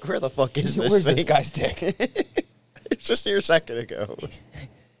 casket, like, where the fuck is this Where's thing? this guy's dick? It's just here a second ago.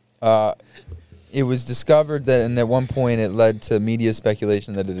 It was discovered that, and at one point, it led to media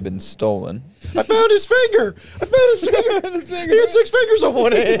speculation that it had been stolen. I found his finger. I found his finger. He had 6 fingers on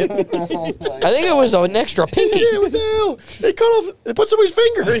one hand. I think it was an extra pinky. Yeah, what the hell? They cut off. They put somebody's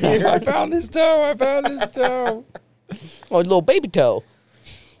finger in here. I found his toe. I found his toe. Oh, a little baby toe.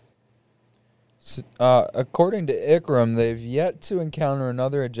 According to Ikram, they've yet to encounter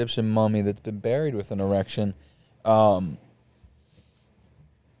another Egyptian mummy that's been buried with an erection.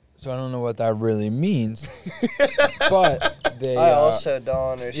 So I don't know what that really means. But they. I also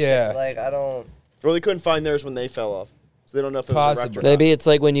don't understand. yeah. Like I don't. Well, they couldn't find theirs when they fell off, so they don't know if it was Possibly. erect or not. Maybe it's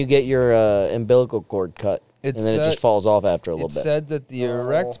like when you get your umbilical cord cut, It and then it said- just falls off after a little It bit. said that the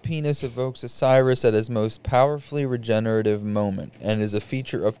erect penis evokes Osiris at his most powerfully regenerative moment and is a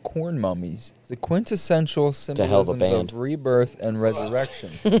feature of corn mummies, the quintessential To hell of a symbolisms band. of rebirth and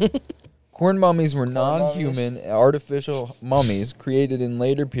resurrection. Corn mummies were non-human, artificial mummies created in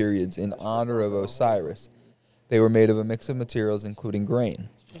later periods in honor of Osiris. They were made of a mix of materials, including grain.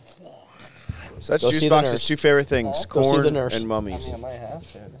 So that's Go see the Juicebox's nurse. 2 favorite things: Go see the corn nurse. and I mummies. mean, I might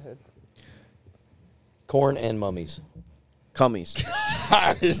have to. Corn and mummies. Cummies.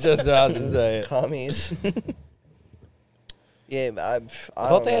 I was just about to say it. Commies. Yeah, I thought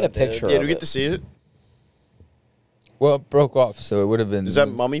don't they had know, a picture dude. Yeah, of do we get it. to see it? Well, it broke off, so it would have been. Is that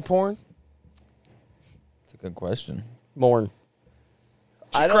mummy porn? That's a good question. Morn.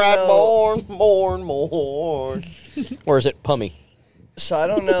 I don't Cried know. mourn. Or is it Pummy? So I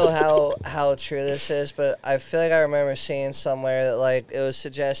don't know how true this is, but I feel like I remember seeing somewhere that like it was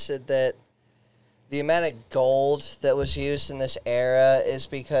suggested that the amount of gold that was used in this era is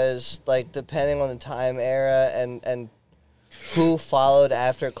because like depending on the time era and who followed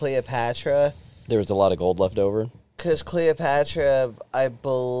after Cleopatra, There was a lot of gold left over. because Cleopatra, I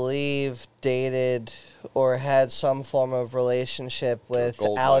believe, dated or had some form of relationship with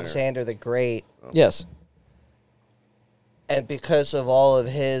gold miner. Alexander the Great. Yes. And because of all of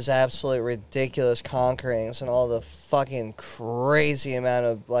his absolute ridiculous conquerings and all the fucking crazy amount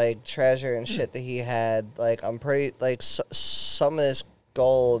of like treasure and shit that he had, like I'm pretty like some of this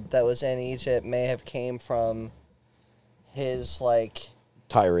gold that was in Egypt may have came from his like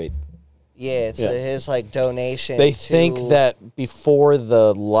Tirade. it's Yeah. his like donation. They to, think that before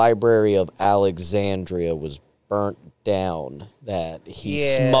the Library of Alexandria was burnt down, that he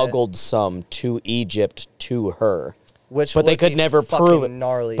Yeah. smuggled some to Egypt to her. which But they would could be never fucking prove it.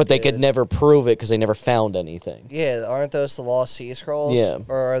 gnarly, But they could dude. never prove it because they never found anything. Yeah, aren't those the Lost Sea Scrolls? Yeah.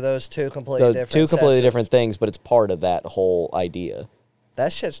 Or are those two completely Those different? two completely sets of- different things, but it's part of that whole idea.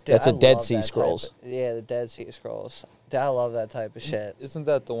 That shit's. That's I a Dead love Sea that type Scrolls. of- yeah, the Dead Sea Scrolls. I love that type of shit. Isn't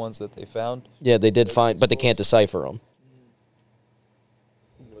that the ones that they found? Yeah, they did Dead find, Sea but they Scrolls? can't decipher them.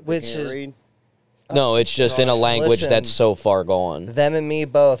 Which Can't is read. No, it's just in a language Listen. that's so far gone them and me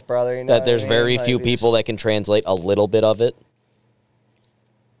both, brother. You know that what there's I mean? very Like, few we people just- that can translate a little bit of it.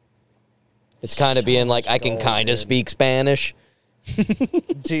 It's kind of So being like, much I can gold, kind of dude. speak Spanish.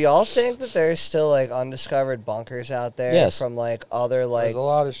 Do y'all think that there's still like undiscovered bunkers out there Yes. from like other like? There's a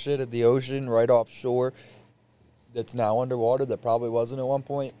lot of shit at the ocean right offshore that's now underwater that probably wasn't at one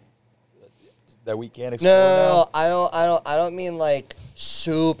point that we can't explore No, now. I don't mean like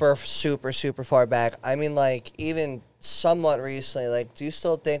super far back. I mean like even somewhat recently. Like, do you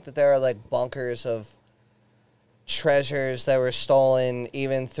still think that there are like bunkers of treasures that were stolen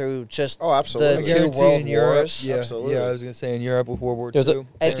even through just Oh, absolutely. I the two guarantee world in Europe, wars? yeah, Absolutely. yeah, I was gonna say in Europe with World War There's a- II.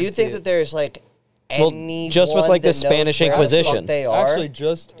 And do you think guarantee that it. there's like Well, any just with, like, the Spanish Inquisition. they are? Actually,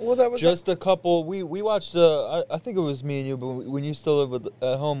 just Well, that was just a couple. We watched. I think it was me and you, but when you still live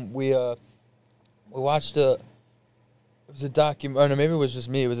at home, we watched a. It was a documentary. No, maybe it was just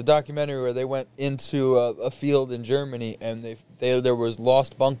me. It was a documentary where they went into a field in Germany, and there was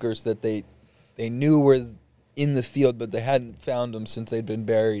lost bunkers that they knew were in the field, but they hadn't found them since they'd been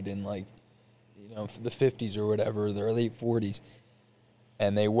buried in like, the 50s or whatever, the late 40s.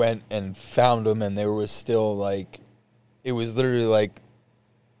 And they went and found them, and there was still like, it was literally like,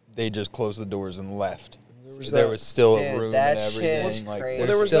 they just closed the doors and left. There was still Dude, a room that and shit everything. is like, crazy. there's Well,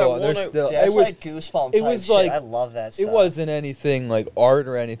 there was still, that there's one- still, That's it was, like goosebump it type was shit. like- I love that stuff. it wasn't anything like art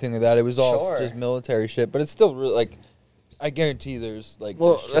or anything like that. It was all Sure. just military shit. But it's still really, like, I guarantee there's like,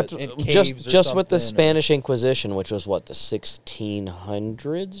 Well, shit that's in caves or just with the something, or- Spanish Inquisition, which was what, the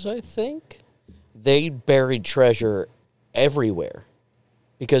 1600s, I think. They buried treasure everywhere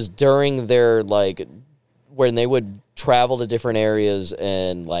because during their like when they would travel to different areas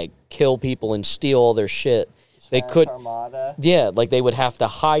and like kill people and steal all their shit, they Spanish could Armada. like they would have to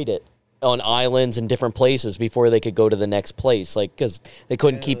hide it on islands and different places before they could go to the next place, like because they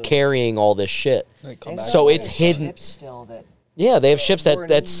couldn't keep carrying all this shit. Like, come And back. So there's it's hidden. ships still that Yeah, they have ships were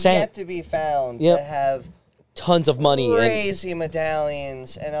that sank yet to be found Yep. that have tons of money and crazy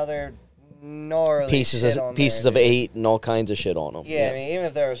medallions and other gnarly pieces shit on pieces there, of dude. 8 and all kinds of shit on them. Yeah, I mean, even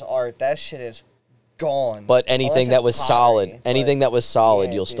if there was art, that shit is gone. But Unless anything that it's was pottery, solid, but- anything that was solid,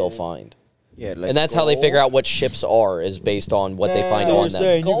 yeah, you'll still dude. find. Yeah, like And that's how they gold. figure out what ships are, is based on what they No, find no, So on you're them.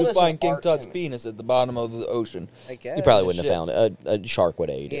 saying you Gold could is an find King art Tut's to me. penis at the bottom of the ocean. I guess. You probably wouldn't Shit. have found it. A shark would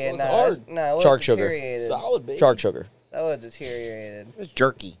have ate Yeah, it. was no, hard. no, it Shark sugar. deteriorated. Solid, baby. Shark sugar. That would have deteriorated. It's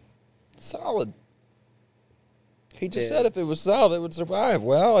jerky. Solid. He just Dude. said if it was solid, it would survive.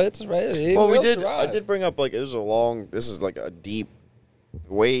 Well, it's right. It Well, we will did. survive. I did bring up like this is like a deep,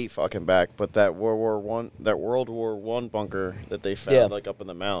 way fucking back. But that World War One bunker that they found Yeah. like up in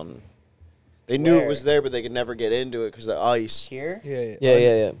the mountain, they knew Where? it was there, but they could never get into it because the ice. Here? Yeah,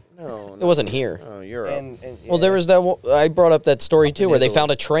 Yeah. No, It wasn't here. Oh, Europe. And Well, there was that. I brought up that story too, in where they Italy.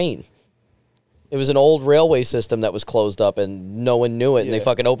 found a train. It was an old railway system that was closed up, and no one knew it. And they Yeah.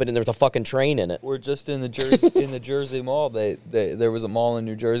 fucking opened it, and there was a fucking train in it. We're just in the Jersey Mall. There was a mall in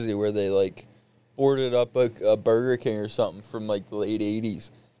New Jersey where they like boarded up a Burger King or something from like the late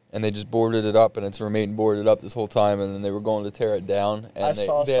 '80s, and they just boarded it up, and it's remained boarded up this whole time. And then they were going to tear it down, I and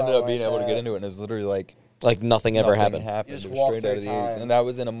saw they ended up something being like able to get that. into it. And it was literally like Like nothing ever nothing happened. You just It was walk straight out of the through 80s, time. and that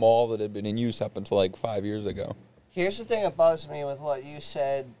was in a mall that had been in use up until like 5 years ago. Here's the thing that bugs me with what you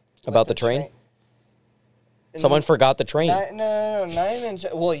said with About the train? Someone forgot the train. No, not even.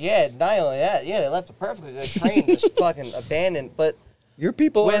 Well, yeah, not only that. Yeah, they left a perfectly good train just fucking abandoned. But Your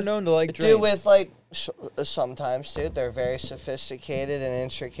people are with, known to like dude, trains. with like sometimes, dude, they're very sophisticated and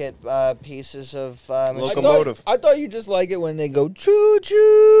intricate pieces of. Locomotive. I thought you just like it when they go choo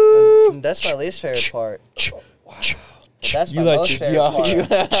choo. That's my least favorite part. That's my You like most to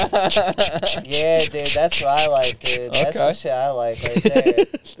favorite part. Yeah, dude, that's what I like, dude. That's the Okay. shit I like right there.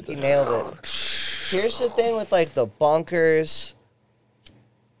 He nailed it. Here's the thing with like the bunkers,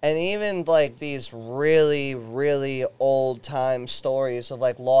 and even like these really, really old time stories of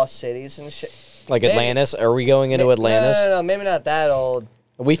like lost cities and shit. Like Maybe- Atlantis. Are we going into Atlantis? No, maybe not that old.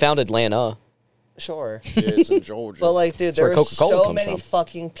 We found Atlanta. Sure. Yeah, it's in Georgia. But like, dude, That's where there were Coca-Cola so comes many from.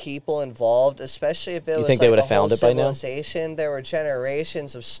 fucking people involved, especially if it was think they like would've a whole found it by now? civilization. There were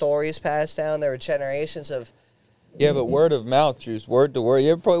generations of stories passed down. There were generations of. Yeah, but word of mouth, Juice. Word to word.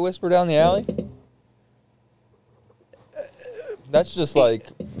 You ever play Whisper Down the Alley? That's just like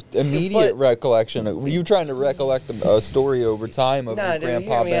immediate But- recollection. Were you trying to recollect a story over time of Nah, your dude,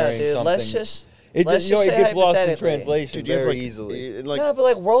 grandpa hear me out, burying dude. something? Let's just. It let's just, you know, just it say gets lost in hypothetically. translation Dude, you have very like, easily. like No, but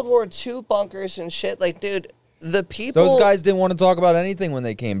like World War II bunkers and shit. Like, dude, the people. Those guys didn't want to talk about anything when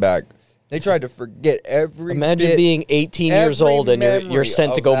they came back. They tried to forget every. Imagine bit- being 18 years every old and you're memory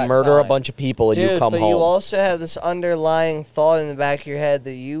sent to of go that murder a time. bunch of people and Dude, you come but home. you also have this underlying thought in the back of your head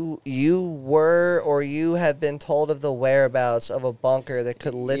that you were or you have been told of the whereabouts of a bunker that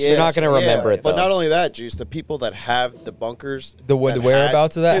could literally. You're not gonna remember it, But though. not only that, Juice, the people that have the bunkers. The that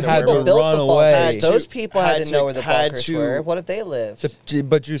whereabouts of that Dude, had people to built run the away. bunkers. Those people had Had to know to- where the had bunkers to- were. What if they lived?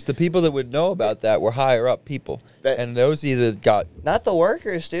 But just the people that would know about that were higher up people, That- and those either got. Not the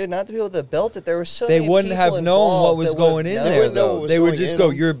workers, dude. Not the people that built it. There were so They many wouldn't people have known what involved was that would've going in known. They there, wouldn't know though. what was They would going just in go,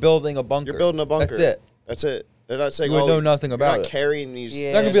 them. "You're building a bunker." You're building a bunker. That's it. That's it. They're not saying, You would oh, know nothing about you're not it. carrying these.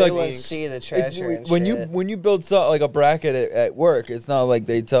 Yeah, Not gonna be they like- wouldn't see the It's- treasure and when shit. you build something like a bracket at work, it's not like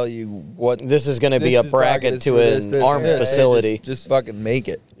they tell you what This is going to be this a is bracket is to for this, an this, armed and this. facility. Just fucking make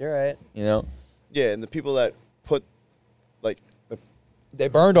it. You're right. You know, Yeah, and the people that put, like, the they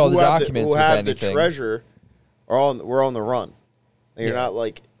burned all the who have documents. who with have anything. the treasure, we're on the run. And you're Yeah. not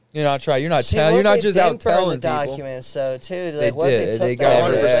like. You're not trying. You're not See, telling. what You're if not they just didn't out burn telling the people. documents, though, too. They Like, what if did. they They took got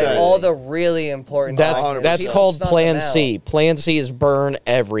out 100%. all the really important That's documents? that's People called snuck Plan them out. C. Plan C is burn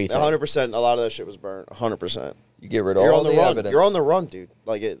everything. 100%. A lot of that shit was burned. 100%. You get rid of You're all on the the run. evidence. You're on the run, dude.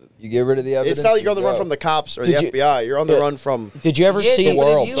 Like it. You get rid of the evidence. It's not like you're on and the run go. from the cops or Did the you- FBI. You're on the run from. Did you ever Yeah, see dude, but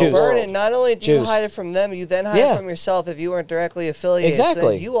world, if you Juice. burn it, not only do you Juice. hide it from them, you then hide Yeah. it from yourself if you weren't directly affiliated. Exactly. So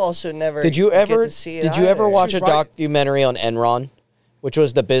then you also never Did you get ever to see it did you ever either. watch She's a right. documentary on Enron, which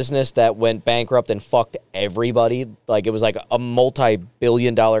was the business that went bankrupt and fucked everybody? Like it was like a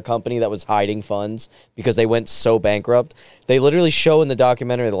multi-billion-dollar company that was hiding funds because they went so bankrupt. They literally show in the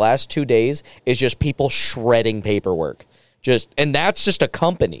documentary the last 2 days is just people shredding paperwork. And that's just a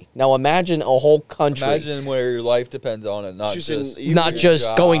company. Now imagine a whole country. Imagine where your life depends on it, not Just just in- not your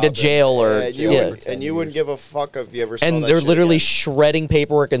just going to job jail or and you, yeah. wouldn't, and you wouldn't give a fuck if you ever saw And that they're shit literally again. shredding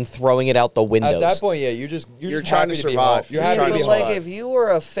paperwork and throwing it out the windows. At that point, yeah, you're just You're just trying happy to be survive. home. You're You're happy trying to to be But home. like, if you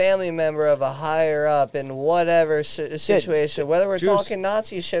were a family member of a higher up in whatever situation, whether we're Juice, talking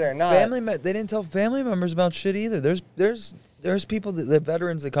Nazi shit or not, They didn't tell family members about shit either. There's people the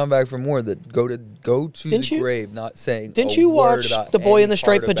veterans that come back from war that go to Didn't the you- grave not saying. Didn't a you word watch about The Boy any in the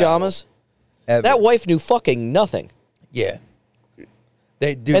Striped part of battle, Pajamas? ever. That wife knew fucking nothing. Yeah.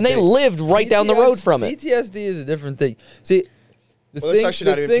 They do. And they lived right down the road from it. PTSD is a different thing. See, the Well, that's thing, actually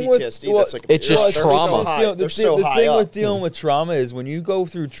the not even thing with- PTSD. well, That's like It's just they're trauma. So high. Deal- They're the so thing high up. with dealing with trauma is when you go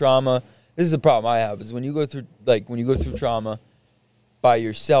through trauma. This is the problem I have is when you go through trauma by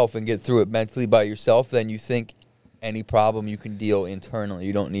yourself and get through it mentally by yourself, then you think any problem you can deal internally.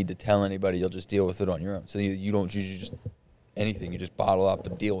 You don't need to tell anybody. You'll just deal with it on your own. So you don't usually just anything. You just bottle up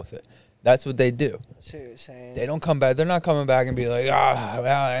and deal with it. That's what they do. See what you're saying? They don't come back. They're not coming back and be like,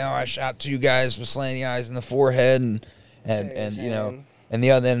 I shot 2 guys with slanty eyes in the forehead and and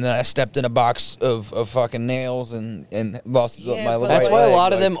the other, and then I stepped in a box of fucking nails and lost Yeah, my but That's right why a leg.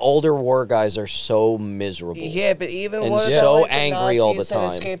 lot of Like, them older war guys are so miserable. Yeah, but even And what about so like, the angry Nazis all the that time.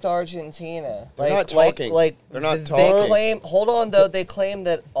 escaped Argentina? They're like, not talking. Like, They're not They talking. claim. Hold on, though. They claim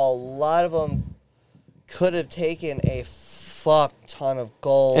that a lot of them could have taken a fuck ton of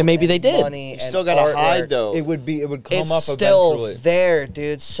gold, And maybe they did. Money, You and still gotta artwork. hide though. It would come It's up still eventually. there,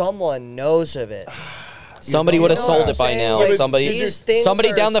 dude. Someone knows of it. Somebody You would have know sold what it I'm by saying? now. Like, somebody these things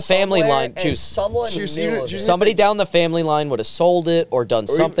somebody are down the family somewhere, line, and juice. someone Juice, knew even- of it. juice- Somebody down the family line would have sold it or done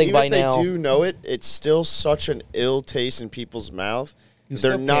Or something even by if they now. do know it, it's still such an ill taste in people's mouth. You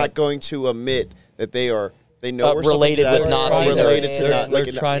They're still not can't- going to admit that they are They know we're related something with that- Nazis or- Related to They're- not, They're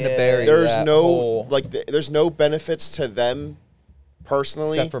like trying to yeah. bury there's that no whole, there's no benefits to them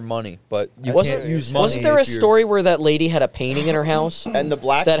personally. except for money, but you Wasn't can't use money. wasn't there a if you're- story where that lady had a painting in her house? And the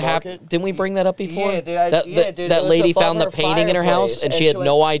black that market. happened. Didn't we bring that up before? Yeah, dude, that dude, it that was lady above found the her painting in her house, fireplace, and she had went-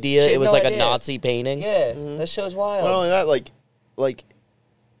 no idea she had it was no like idea. a Nazi painting. Yeah, that show's wild. Not only that, like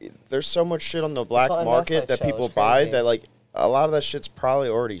there's so much shit on the black on a market Netflix that show, people it's buy crazy. that like a lot of that shit's probably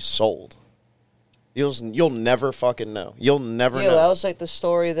already sold. You'll never fucking know. You'll never Yeah, know. that was like the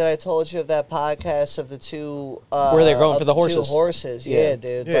story that I told you of that podcast of the two. Where they're going of for the two horses. horses, Yeah. yeah,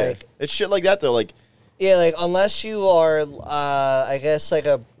 dude. yeah, Like, it's shit like that though. Like yeah, like unless you are, I guess like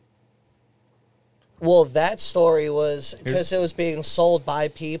a. Well, that story was because it was being sold by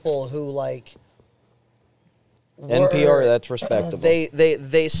people who like. NPR, were- that's respectable.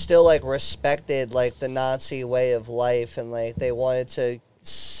 They still like respected like the Nazi way of life and like they wanted to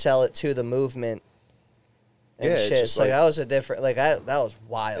sell it to the movement and Yeah, it's shit. just So like- that was a different that was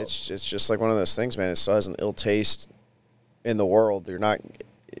wild. it's just like one of those things, man. It still has an ill taste in the world. You're not.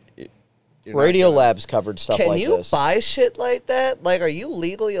 You're not Radio gonna- Labs covered stuff Can like you this. buy shit like that? Like, are you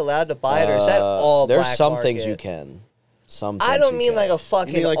legally allowed to buy it, or is that all There's black some market? things you can. Some. I things don't you mean can. like a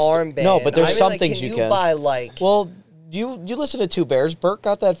fucking mean like armband. No, but there's I mean, some like, things can you you can. buy like Well, you listen to Two Bears. Bert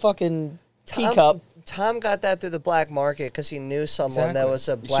got that fucking teacup. Tom got that through the black market because he knew someone that Exactly. was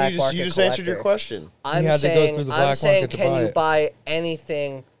a So black market you just collector. answered your question. I'm He had to go saying, through the I'm black saying, market to can buy you it. buy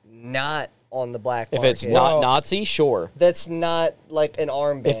anything not on the black If market? it's not Well- Nazi, sure. that's not like an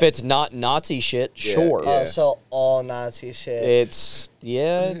armband. If it's not Nazi shit, Yeah, sure. yeah. Oh, so all Nazi shit. It's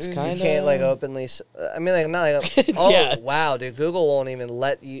it's kind of. You can't like openly. I mean, like not like. Oh Yeah. wow, dude! Google won't even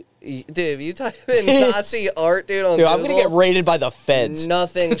let you. Dude, if you type in Nazi art, dude, on Dude, Google, I'm gonna get raided by the feds.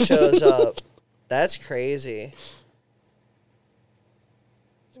 nothing shows up. That's crazy.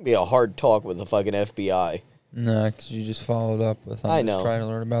 It's gonna be a hard talk with the fucking FBI. No, because you just followed up with. I I'm know. just trying to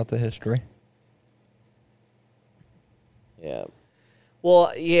learn about the history. Yeah.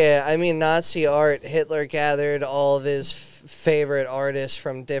 Well, yeah, I mean, Nazi art. Hitler gathered all of his favorite artists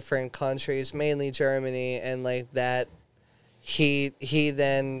from different countries, mainly Germany, and like that. He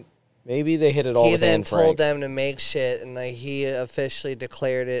then Maybe they hit it all he with then Anne told Frank. them to make shit, and like he officially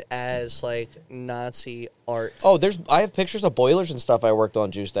declared it as like Nazi art. Oh, I have pictures of boilers and stuff I worked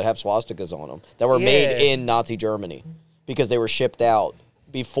on, Juice, that have swastikas on them that were made Yeah. in Nazi Germany because they were shipped out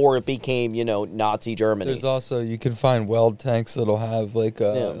before it became, Nazi Germany. There's also you can find weld tanks that'll have like Yeah.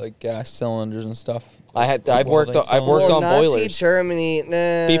 like gas cylinders and stuff. I've worked welding I've worked cylinder. on Nazi boilers Germany.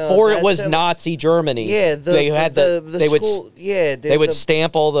 No, before it that's was a- Nazi Germany. Yeah, they had they would school, yeah, dude, they would the-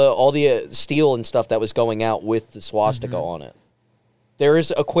 stamp all the steel and stuff that was going out with the swastika on it. There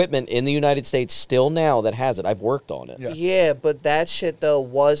is equipment in the United States still now that has it. I've worked on it. Yeah. Yeah, but that shit though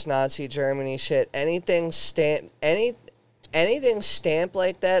was Nazi Germany shit. Anything stamped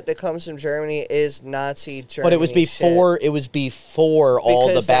like that comes from Germany is Nazi Germany. But it was before all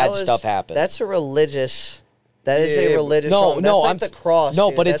the Because that bad was- stuff happened. That's a religious. That is Yeah, a religious. no, wrong. no, that's like I'm the cross. No,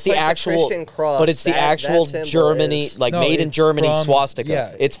 dude. but it's That's the like actual. Christian cross. But it's the That actual symbol Germany, is- like No, made in it's Germany from- swastika.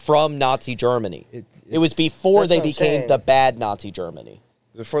 yeah. It's from Nazi Germany. It was It's- before That's they what I'm became saying. the bad Nazi Germany.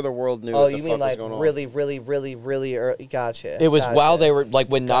 Before the world knew Oh, what the you fuck mean was like going on. really, really, really, really early? Gotcha. It was gotcha. while they were like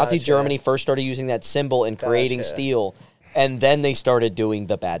when Nazi Gotcha. Germany first started using that symbol and creating Gotcha. steel, and then they started doing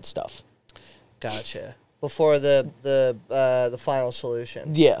the bad stuff. Gotcha. Before the final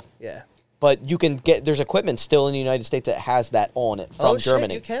solution. Yeah, Yeah. but you can there's equipment still in the United States that has that on it from Oh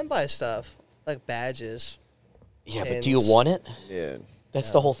Germany. shit! You can buy stuff like badges. Yeah, but do you pins. want it? Yeah.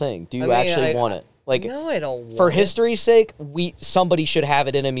 That's the whole thing. Do you I mean, actually want it? Like no, I don't. Want for it. history's sake, somebody should have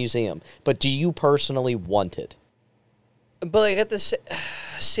it in a museum. But do you personally want it? But like at the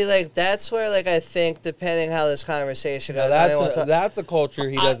see, like that's where like I think depending how this conversation goes. No, I don't wanna talk- that's a culture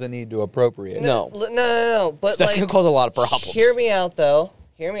he doesn't need to appropriate. No. no. But That's like, gonna cause a lot of problems. hear me out though.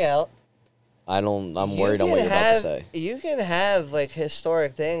 Hear me out. I'm You worried on what can you're about to say. You can have like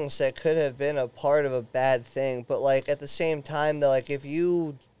historic things that could have been a part of a bad thing, but like at the same time, though, like if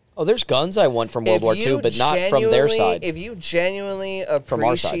you Oh, there's guns I want from World if War you II, but not from their genuinely- side. If you genuinely From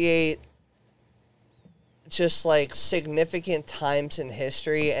our side. appreciate just like significant times in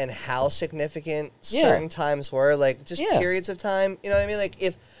history and how significant Yeah. certain times were, like just Yeah. periods of time, you know what I mean? Like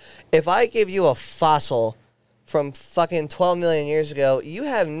if I give you a fossil from fucking 12 million years ago, you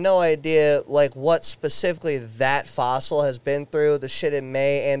have no idea like what specifically that fossil has been through, the shit it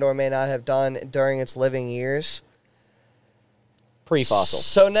may and or may not have done during its living years. Pre-fossil.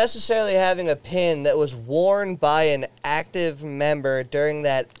 So necessarily having a pin that was worn by an active member during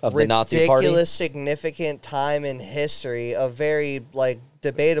that Of the Nazi party? ridiculous, significant time in history, a very like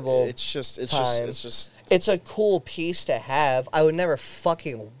debatable. It's just It's a cool piece to have. I would never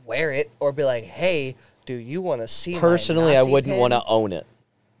fucking wear it or be like, "Hey, do you want to see?" Personally, my I Nazi wouldn't pin? want to own it.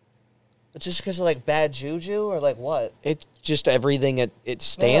 Just because of like bad juju or like what? It's just everything it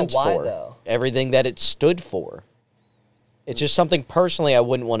stands why, for. though? Everything that it stood for. It's just something personally I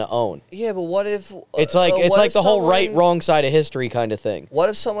wouldn't want to own. Yeah, but what if It's like what if the whole right someone- wrong side of history kind of thing. What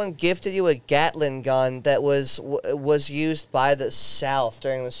if someone gifted you a Gatling gun that was used by the South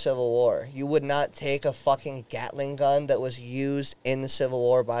during the Civil War? You would not take a fucking Gatling gun that was used in the Civil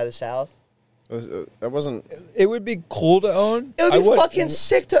War by the South? that wasn't. It would be cool to own. It would I be fucking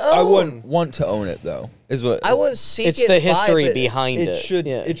sick to own. I wouldn't want to own it though. Is what I wouldn't seek It's it. the buy, history but- behind it. It should.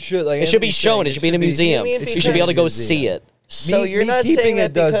 Yeah. It should. Like It should be Anthony's shown. saying, It should be in a museum. You mean You should be able to go because- see it. So Me- you're me not keeping saying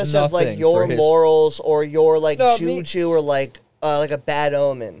that it does because of like nothing your for his- morals or your like No, me- juju or like a bad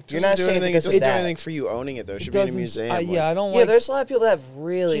omen. You're Doesn't not do saying anything. It because doesn't of do that. anything for you owning it though. It should be in a Doesn't- museum. yeah, I don't Yeah, like. there's a lot of people that have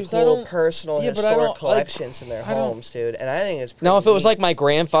really Jeez, I cool don't- personal yeah, but I historic don't like- collections in their I don't- homes, dude, and I think it's Now, if pretty it was neat. like my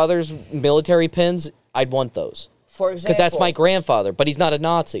grandfather's military pins, I'd want those. For example, Because that's my grandfather, but he's not a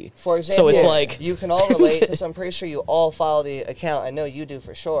Nazi. For example, so it's like you can all relate because I'm pretty sure you all follow the account. I know you do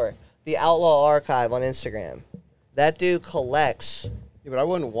for sure. The Outlaw Archive on Instagram. That dude collects Yeah, but I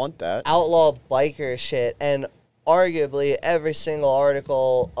wouldn't want that. outlaw biker shit, and arguably every single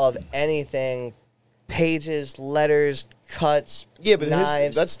article of anything, pages, letters, cuts, Yeah, but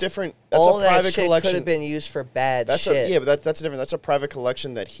knives, that's different. That's all a that private shit collection. could have been used for bad That's shit. yeah, but that's different. That's a private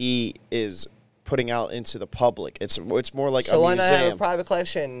collection that he is putting out into the public. It's more like so a why not have a museum. private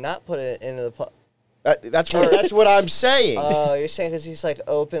collection and not put it into the That's what I'm saying. Oh, you're saying because he's like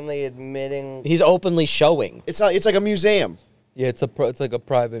openly admitting. he's openly showing. It's not. It's like a museum. Yeah, it's like a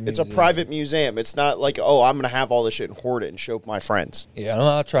private. It's a museum. private museum. It's not like, oh, I'm gonna have all this shit and hoard it and show my friends. Yeah, I'm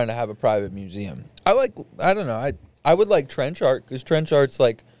not trying to have a private museum. I don't know. I would like trench art because trench art's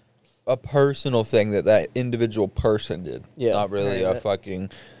like a personal thing that individual person did. Yeah. Not really Right. a fucking,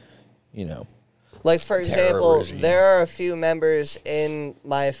 Like, for Terror example, regime. there are a few members in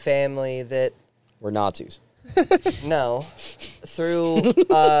my family that, We're Nazis. no, through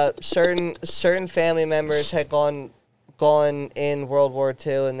certain family members had gone in World War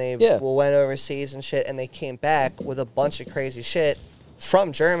II and they Yeah. went overseas and shit, and they came back with a bunch of crazy shit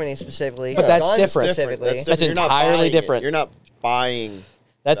from Germany specifically. But that's guns different. Specifically. That's You're not entirely buying it. different. You're not buying.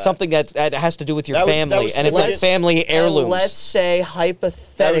 That's something that has to do with your That was- family, that was and it's like significant. family And heirlooms. let's say That was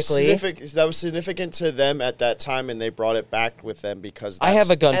hypothetically, significant. That was significant to them at that time, and they brought it back with them because I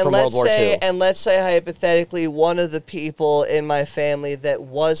have a gun and from World let's War say, II. and let's say hypothetically, one of the people in my family that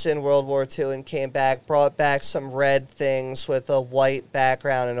was in World War II and came back brought back some red things with a white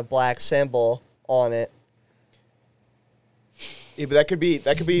background and a black symbol on it. Yeah, but that could be.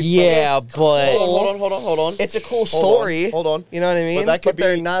 Yeah, but Hold on. It's a cool Hold on, story. hold on. You know what I mean? But that could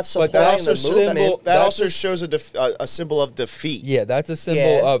they're be- not but supporting that also the movement. That That's also a- shows a symbol of defeat. yeah, that's a symbol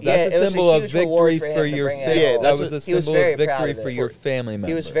Yeah, of yeah, that's it a was a symbol of huge reward victory for for him to your bring it family. Yeah, that that's was a- a he was symbol very of proud victory of it. for your family member.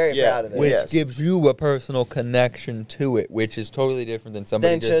 He was very Yeah, proud of it. which Yes. gives you a personal connection to it, which is totally different than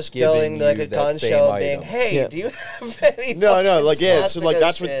somebody Than just giving going to like you a that gun same show and being, item. hey, Yeah. do you have any No, fucking like yeah. So like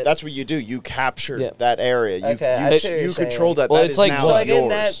swastika that's shit? what you do. You capture Yeah. that area. You Okay, I see what you you're control saying. that. Well, That it's is like- now So So again, yours.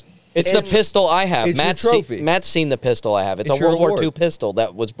 that It's the in- pistol I have. It's your Matt's trophy. Matt's seen the pistol I have. It's It's a your World War award. II pistol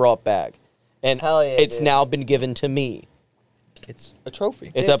that was brought back, and Hell yeah, it's dude. now been given to me. It's a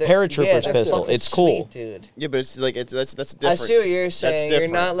trophy. It's Dude, a they're- paratrooper's yeah, they're pistol. fucking It's cool. sweet, dude. Yeah, but it's like that's I different. see what you're That's saying. You're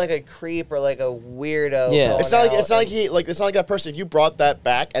different. not like a creep or like a weirdo. Yeah. going It's not like out it's not like and- he like it's not like that person. If you brought that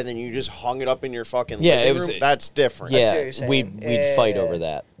back and then you just hung it up in your fucking Yeah, living it was- room, that's different. see what Yeah, you're saying. we'd fight Yeah. over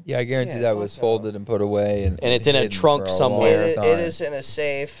that. Yeah, I guarantee Yeah, that fuck was no. folded and put away, and it's in a hidden trunk for a somewhere. long It time. is in a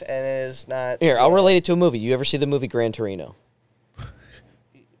safe and it is not. Here, I'll relate it to a movie. You ever see the movie Gran Torino?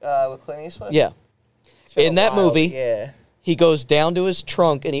 With Clint Eastwood. Yeah. It's been In a that while, movie, yeah. He goes down to his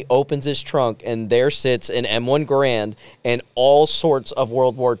trunk and he opens his trunk, and there sits an M1 Garand and all sorts of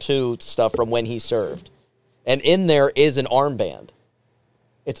World War II stuff from when he served. And in there is an armband.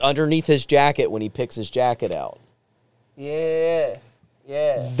 It's underneath his jacket when he picks his jacket out. Yeah.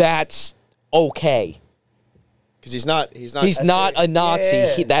 Yeah. That's okay. because he's not He's not a Nazi.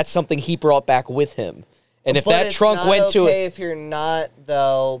 Yeah. That's something he brought back with him. And if But that it's trunk not went to okay if you're not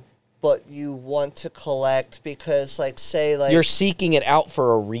though, but you want to collect because, like, say, like you're seeking it out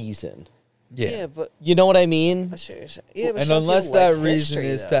for a reason. Yeah. but You know what I mean? I see what you're saying. Yeah, but And some unless people that like reason history,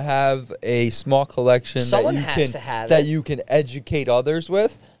 is though. to have a small collection Someone that you has can to have that it. you can educate others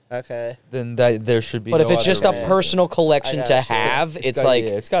with, Okay. then that there should be. But no if it's other just a reason. personal collection I to gotcha. have, it's gotta- like yeah,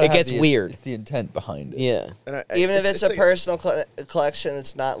 it's gotta it have gets the- weird. It's the intent behind it. Yeah. And Even if it's a like- personal collection,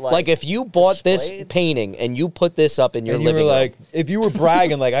 it's not like. Like if you bought this displayed? painting and you put this up in your And you were living room, like, if you were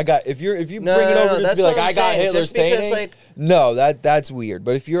bragging, like I got, if you No, bring it no, over no, just to that's be like, what I'm I got saying. Hitler's Just because, painting. like- No, that's weird.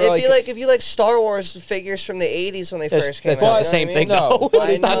 But if you're It'd like, be like if you like Star Wars figures from the 80s when they That's- first came that's out. not you the know same what I mean? thing, though. No,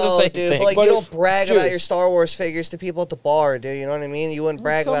 It's I not the know, same dude, thing. But like But you it- don't brag about your just- Star Wars figures to people at the bar, dude. You know what I mean? You wouldn't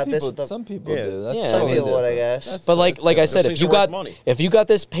brag some about people, this. At the, some people Yeah, do. That's yeah, some totally people would, I different. guess. That's- But like that's I different. said, Those if things you are got worth money. if you got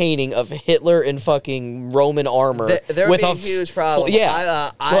this painting of Hitler in fucking Roman armor There would with be a a huge problem.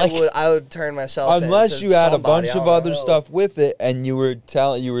 yeah, I would turn myself unless into you had a somebody, bunch I of don't other know. stuff with it, and you were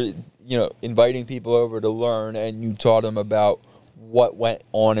inviting people over to learn, and you taught them about what went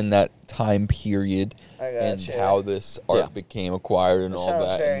on in that time period I and gotcha. how this art Yeah. became acquired and It all sounds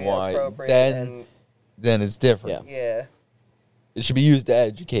that very and why. inappropriate Then it's different. Yeah. yeah. It should be used to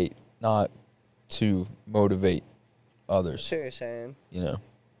educate, not to motivate others. Sure, you're saying. You know,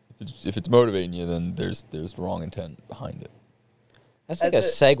 if it's motivating you, then there's wrong intent behind it. That's like At a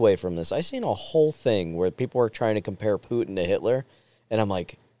the- segue from this. I seen a whole thing where people were trying to compare Putin to Hitler, and I'm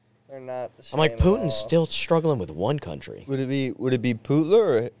like, They're not the same. I'm like, at Putin's all. still struggling with one country. Would it be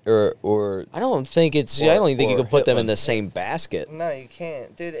Putler or I don't think it's. I don't even think you Or can put them Hitler. in the same basket. No, you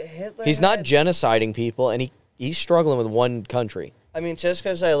can't, dude. Hitler. He's not had- genociding people, and he's struggling with one country. I mean, just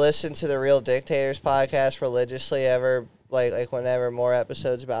because I listen to the Real Dictators podcast religiously, like whenever more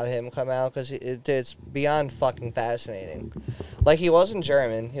episodes about him come out, because it's beyond fucking fascinating. Like he wasn't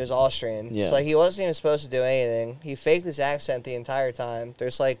German, he was Austrian. Yeah. So like he wasn't even supposed to do anything. He faked his accent the entire time.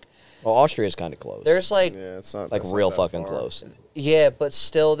 Well, Austria's kind of close. There's like Yeah, it's not like that's not real that fucking far. close. yeah, but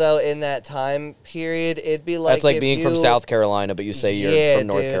still though in that time period, it'd be like That's like if being from you- South Carolina, but you say you're Yeah, from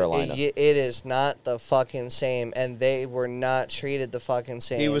North dude, Carolina. It is not the fucking same, and they were not treated the fucking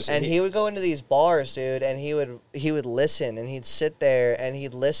same. He would go into these bars, dude, and he would listen, and he'd sit there, and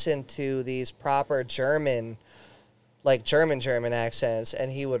he'd listen to these proper German accents,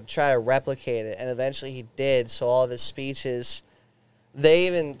 and he would try to replicate it, and eventually he did. So all of his speeches, they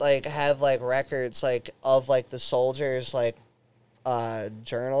even like have like records like of like the soldiers like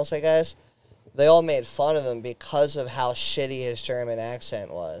journals, I guess. They all made fun of him because of how shitty his German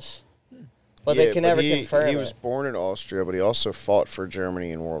accent was. But they can never confirm He was it. born in Austria, but he also fought for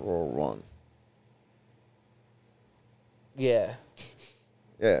Germany in World War One. Yeah.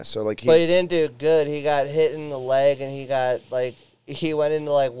 Yeah, so like But he didn't do good. He got hit in the leg, and he went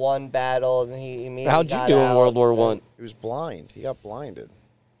into like one battle, and he immediately How'd you got do in out, World War and- One? he was blind. He got blinded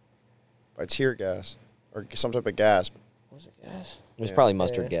by tear gas or some type of gas. Was it gas? It was Yeah. probably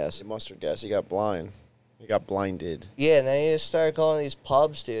mustard Yeah. gas. Mustard gas. He got blind. He got blinded. Yeah, and then he just started going to these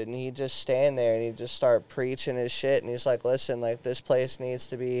pubs, dude, and he'd just stand there and he'd just start preaching his shit, and he's like, listen, like, this place needs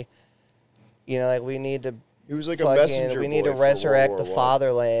to be, like, we need to He was like a messenger fucking, we boy need to for resurrect World the War I.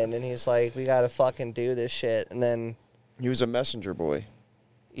 fatherland, and he's like, we gotta fucking do this shit, and then, He was a messenger boy.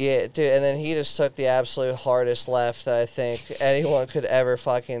 yeah, dude, and then he just took the absolute hardest left that I think anyone could ever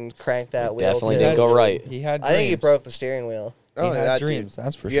fucking crank that wheel definitely to. didn't go right. He had. I think he dreams. broke the steering wheel. He Not only had that, dude, dreams.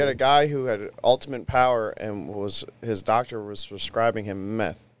 That's for you sure. had a guy who had ultimate power and his doctor was prescribing him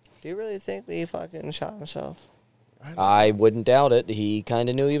meth. Do you really think that he fucking shot himself? I wouldn't doubt it. He kind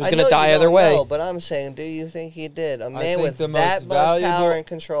of knew he was I going know to you die don't either way. know, but I'm saying, do you think he did? A I man think with the that most much power valuable- and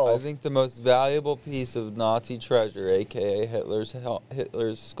control. I think the most valuable piece of Nazi treasure, aka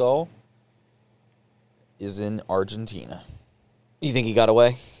Hitler's skull, is in Argentina. You think he got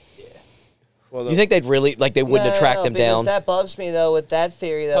away? Well, You think they'd really they wouldn't have tracked him because down? That bugs me though with that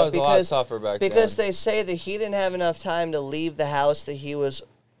theory though, It was a lot tougher back because then. they say that he didn't have enough time to leave the house that he was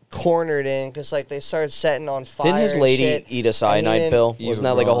cornered in, because like they started setting on fire. Didn't his and lady shit, eat a and he cyanide didn't- pill? You Wasn't were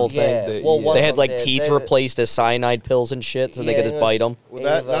that like a whole wrong. thing? Yeah, They- well, yeah. one They of had them like did. teeth They- replaced as cyanide pills and shit, so they Yeah, could it just was- bite them. Well,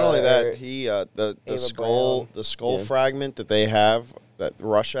 that not only Ava that, or he the Ava skull Brown. Yeah. fragment that they have that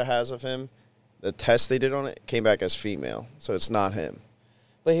Russia has of him, the test they did on it came back as female, so it's not him.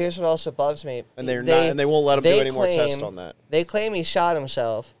 But here's what also bugs me. And they won't let him do any more tests claim- on that. They claim he shot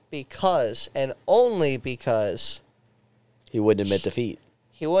himself because, and only because, He wouldn't admit defeat.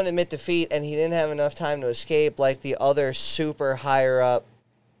 he wouldn't admit defeat, and he didn't have enough time to escape like the other super higher up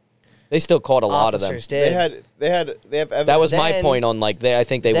They still caught a lot of them. officers did. They have evidence. That was my Then- point on I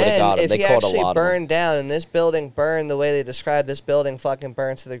think they would have Then, got him. if They he caught a actually lot of them. burned down and this building burned the way they described this building fucking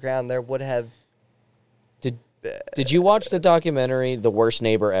burned to the ground, there would have. Did you watch the documentary The Worst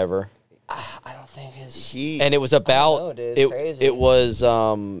Neighbor Ever? I don't think his. And it was about know, dude, it's crazy.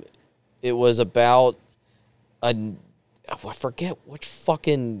 it was about I forget which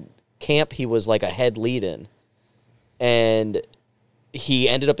fucking camp he was like a head lead in, and he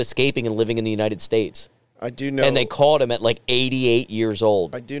ended up escaping and living in the United States. I do know. And they caught him at like 88 years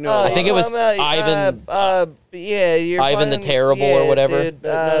old. I do know. I think it was Ivan. Yeah, you're Ivan the finding- Terrible yeah, or whatever. Dude,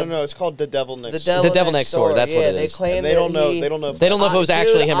 no. It's called The Devil Next Door. The Devil Next Door, that's yeah, what it they is. claim And they that don't know. he- They don't know. If They don't know if it was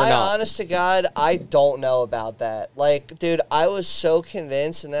actually him or not. Honest to God, I don't know about that. Like, dude, I was so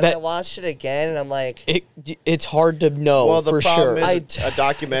convinced, and then That- I watched it again, and I'm like, It's hard to know Well, the for problem sure. is a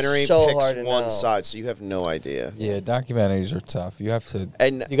documentary it's so picks hard to one know. side, so you have no idea. Yeah, documentaries are tough. You have to.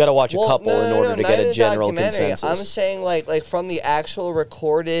 And You got to watch a couple in order to not get in a the general documentary. consensus. I'm saying like from the actual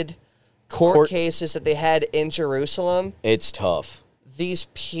recorded court cases that they had in Jerusalem. It's tough. These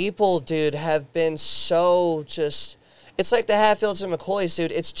people, dude, have been so just. It's like the Hatfields and McCoys,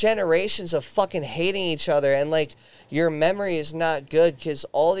 dude. It's generations of fucking hating each other, and like your memory is not good because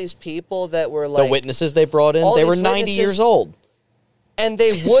all these people that were like The witnesses they brought in, all they were these 90 witnesses- years old. and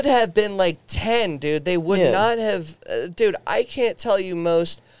they would have been like 10, dude. They would Yeah. not have, dude. I can't tell you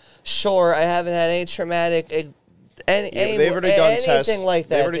most. Sure, I haven't had any traumatic, they've already done anything tests. like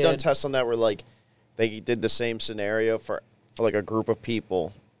that. They've already done dude. tests on that where like they did the same scenario for like a group of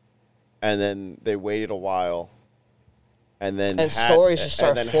people, and then they waited a while, and then And stories just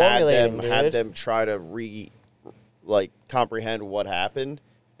start and then formulating, had dude. them try to comprehend what happened,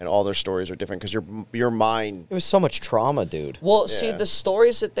 and all their stories are different because your mind. It was so much trauma, dude. Well, see, Yeah. the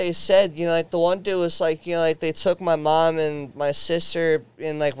stories that they said, like the one dude was like, like they took my mom and my sister,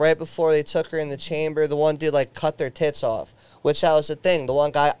 and like right before they took her in the chamber, the one dude like cut their tits off, which that was the thing. The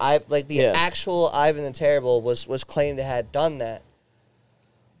one guy, the actual Ivan the Terrible was claimed to have done that.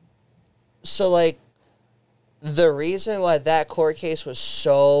 So like, the reason why that court case was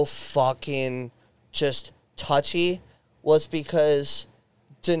so fucking just touchy was because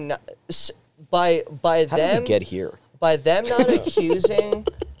by How them did we get here? by them not accusing,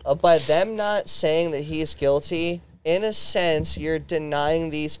 by them not saying that he's guilty, in a sense, you're denying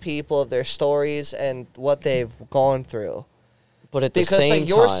these people of their stories and what they've gone through. But at the Because same like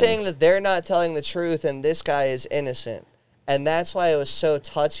you're time, saying that they're not telling the truth and this guy is innocent. And that's why it was so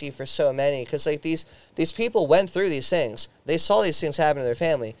touchy for so many. Because like these people went through these things. They saw these things happen to their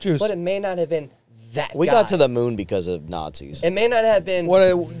family. Juice. But it may not have been that we guy. got to the moon because of Nazis. It may not have been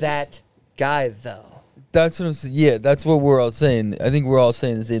that guy, though. That's what I'm saying. Yeah, that's what we're all saying. I think we're all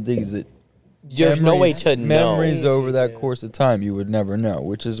saying the same thing. Is that There's no way to know. memories over that course of time you would never know,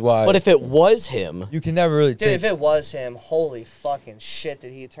 which is why. But if it was him, you can never really Dude, take. if it was him, holy fucking shit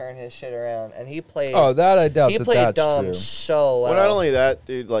did he turn his shit around. And he played Oh, that I doubt he that played that's dumb true. so well. Well, not only that,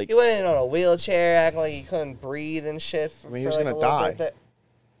 dude. Like, he went in on a wheelchair, acting like he couldn't breathe and shit. For, I mean, he for was like gonna a little die. bit there.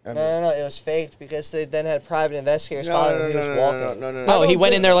 I No, it was faked because they then had private investigators following him. He was walking. no, he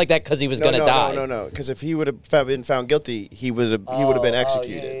went in there like that because he was going to die. No. Because if he would have been found guilty, he would have been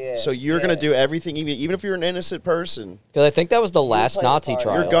executed. yeah. So you're gonna do everything, even if you're an innocent person. Because I think that was the last played the Nazi part.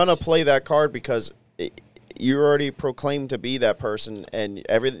 trial. You're gonna play that card because you're already proclaimed to be that person, and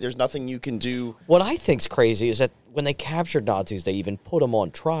there's nothing you can do. What I think's crazy is that when they captured Nazis, they even put them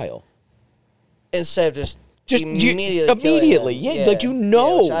on trial. Instead of just Immediately, killing him. yeah, like you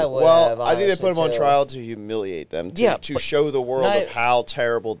know. which I would Well, have, I think they put him on honestly, too. trial to humiliate them, Yeah, to but- show the world Not- of how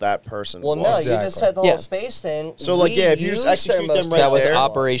terrible that person Well, was. no, you just Exactly. said the whole Yeah. space thing. So, like, We yeah, if you just used their execute them most right That was there.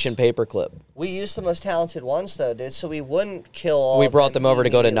 talented Operation Paperclip. We used the most talented ones, though, dude. So we wouldn't kill all. We of brought them over to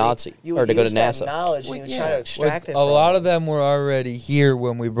go to immediately. Nazi, You or would to go to use that NASA. knowledge and you would try to extract it. A lot of them were already here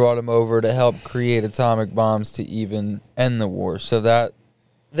when we brought them over to help create atomic bombs to even end the war. So that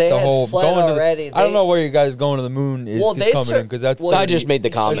they the had whole fled going to already. the, I don't know where you guys going to the moon is, Well, is they coming in because that's well, I just made the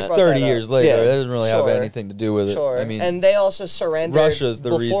it's comment. brought 30 that up. years later. Yeah. It doesn't really have Sure. anything to do with it. Sure, I mean, and they also surrendered. Russia's the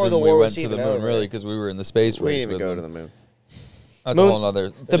before reason the we war went was to the even moon, over. really, because we were in the space We race. didn't even with go them. to the moon. That's Moon- a whole other.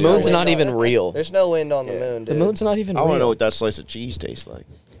 The no moon's wind not on even it. real. There's no wind on the moon, The dude. moon's not even I want to know real. what that slice of cheese tastes like.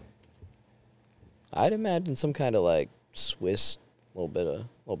 I'd imagine some kind of like Swiss, little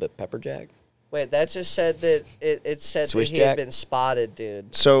bit pepper jack. Wait, that just said that it said Swiss that he had Jack? been spotted,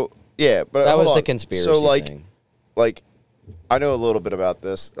 dude. So yeah, but That hold was the on. conspiracy So like, thing. like, I know a little bit about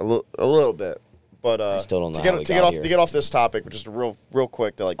this, a little bit, but I still don't know to get how we to got get off here. to get off this topic, but just real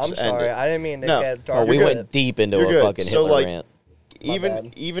quick to like I'm just end sorry, it. I didn't mean to No. get Oh, dark. we You're went good. deep into You're a good. fucking So, Hitler like, rant.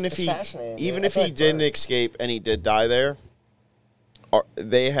 bad. even if It's he fascinating, dude. even I if feel he like didn't Bert. escape and he did die there,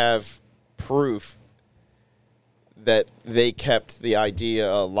 they have proof that they kept the idea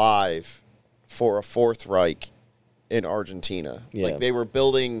alive for a Fourth Reich in Argentina. Yeah. Like they were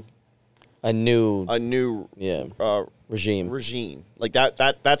building A new a new regime. regime. Like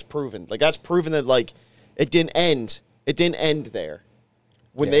that's proven. Like that's proven that like it didn't end there.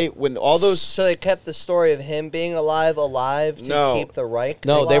 when all those So they kept the story of him being alive to No. keep the Reich.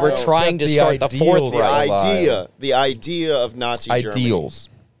 No, they were alive? trying to The start the fourth ideals. Reich. the idea of Nazi Germany. Ideals.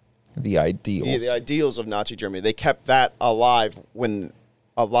 The ideals. The ideals of Nazi Germany. They kept that alive when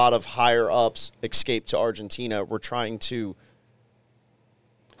a lot of higher ups escaped to Argentina. Were trying to.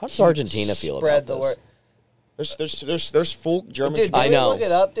 How does Argentina feel Spread about the this? word. There's full German. Dude, people. I did we know. look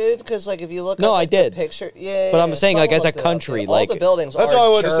it up, dude? Because like if you look, No, up, I like, did. The picture, yeah. But I'm saying, like, someone as a looked it up, country, dude. like- all the buildings. That's are all I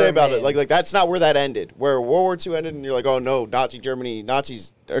wanted to say about it. German. Like that's not where that ended. Where World War II ended, and you're like, oh no, Nazi Germany,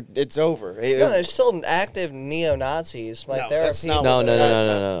 Nazis, it's over. No, there's still active neo Nazis. Like No, there are that's people. not No, what no, they're no, at.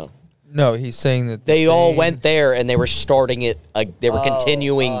 no, no, no. No, he's saying that They all same- went there and they were starting it. They were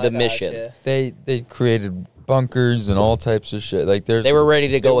continuing I the gotcha. mission. They created bunkers and all types of shit. Like there's They were ready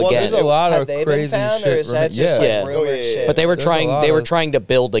to go There wasn't again. There's a lot Have of they been crazy found, shit. or is that just yeah, like Yeah. rumor Oh, yeah, yeah, shit? But they were There's a trying. lot They were of- trying to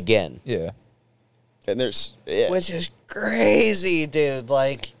build again. yeah. And there's yeah. Which is crazy, dude.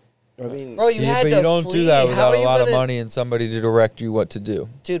 Like, I mean, bro, you Yeah, had but to you don't flee. do that How without are a you lot of gonna- money and somebody to direct you what to do.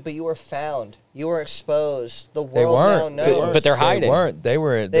 dude. But you were found. You were exposed. The They world weren't. now They knows. But they're hiding. They weren't. They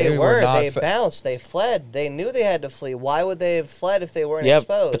were. They were were. not. They bounced. They fled. They knew they had to flee. Why would they have fled if they weren't Yeah,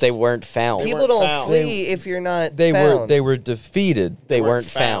 exposed? but they weren't found. People weren't don't found. flee if you're not They found. were. They were defeated. They weren't weren't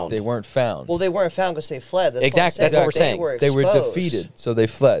found. found. They weren't found. Well, they weren't found because they fled. That's Exactly, What I'm that's what we're saying. saying. They They were exposed. defeated, so they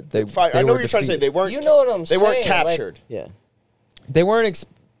fled. They. fine. they I know were what you're trying to say. They defeated. weren't. You know what I'm They weren't saying, like- captured. Yeah. They weren't.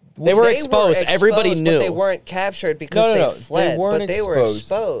 They were exposed. Everybody but knew. they weren't captured because No, no, no. they fled. They weren't but they were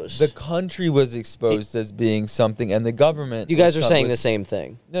exposed. The country was exposed as being something, and the government. You guys are was saying was- the same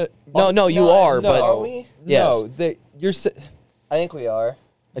thing. No, No, you no, are, no, but are we? Yes. No, you're. I think we are.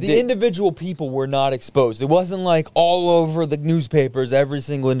 The individual people were not exposed. It wasn't like all over the newspapers. Every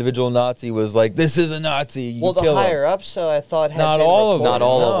single individual Nazi was like, "This is a Nazi." You Well, the kill him." higher ups, so I thought had Not been all of them. reported. not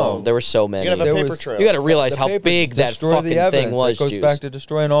all No. of them. There were so many. You gotta have a There paper was- trail. You got to realize The how papers big that destroy the fucking evidence. thing was, It goes Juice. back to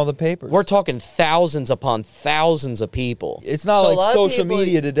destroying all the papers. We're talking thousands upon thousands of people. It's not So a like lot of social people-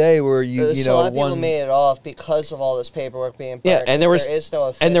 media today where you So a know lot of people one. made it off because of all this paperwork being Yeah, burned, and there 'cause was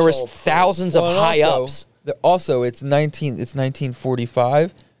no and there was official proof. thousands of Well, and high also- ups. Also, it's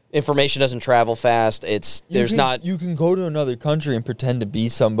 1945. Information doesn't travel fast. You can go to another country and pretend to be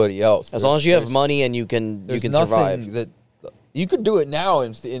somebody else. As long as you have There's- money and you can there's nothing nothing survive. that you could do it now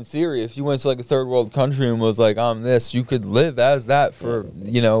in theory. If you went to like a third world country and was like, "I'm this," you could live as that for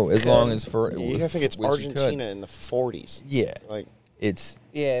as long as for. You gotta think it's which you could. Argentina in the 40s. Yeah, Like it's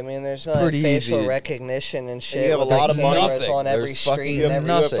Yeah, I mean, there's not like pretty facial easy to- recognition and shit. you have a with lot the of money. cameras on every There's fucking- street you and have every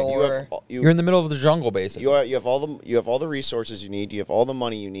nothing. store. you're in the middle of the jungle, basically. you have all the resources you need. You have all the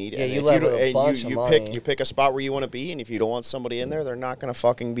money you need. Yeah, and you if live don't- with a and bunch you of pick money. you pick a spot where you want to be, and if you don't want somebody in there, they're not gonna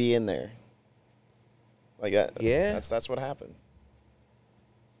fucking be in there. Like that. Yeah. That's what happened.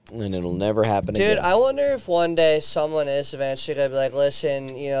 And it'll never happen Dude, again. I wonder if one day someone is eventually gonna be like, listen,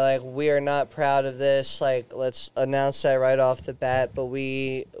 like we are not proud of this. Like, let's announce that right off the bat. But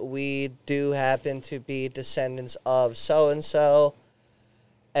we do happen to be descendants of so and so,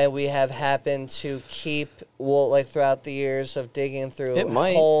 and we have happened to keep throughout the years of digging through It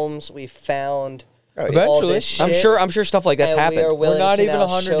might. homes, we found all Eventually. this shit. I'm sure stuff like that's and happened. we are willing not to even now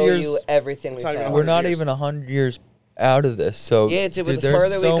 100 show years- you everything we It's not even found. We're not 100 years. even 100 years out of this. So Yeah, dude, but the there's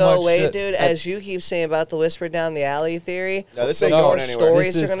further we so go much away, shit. dude, as you keep saying about the whisper down the alley theory, No, this the ain't more going anywhere.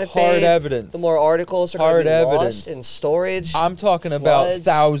 stories This are is going to hard fade, evidence. the more articles are going Hard to be evidence. lost in storage. I'm talking about floods.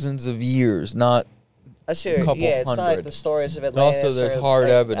 thousands of years, not. I see. couple Yeah, it's not like hundred. the stories of And Atlantis. also, there's or, hard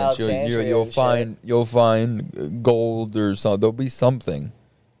like, evidence. Alexandria You'll and find gold or something. There'll be something.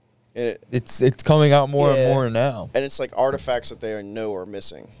 And It's coming out more Yeah. and more now. and it's like artifacts that they know are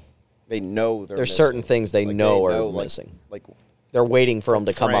missing. They know they're There's missing. certain things they know are like- missing. Like They're waiting for them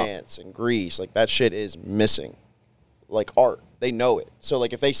to come up. France and Greece, like that shit is missing. Like art, they know it. So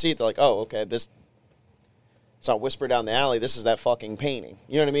like if they see it, they're like, oh, okay, this. It's not Whisper Down the Alley. This is that fucking painting.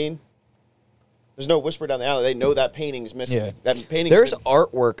 You know what I mean? There's no Whisper Down the Alley. They know that painting's missing. Yeah. That painting. There's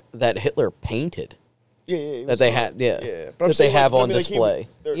artwork that Hitler painted he that was they fine. had, yeah, But I'm that they saying, like, have I on mean, like, display.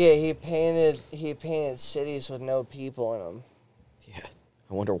 Yeah, he painted cities with no people in them. Yeah,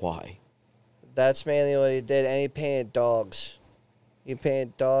 I wonder why. That's mainly what he did, and he painted dogs. He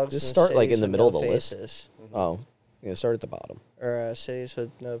painted dogs. Just and start, like, cities in the with middle no of the list. faces. Oh, yeah, start at the bottom Or cities with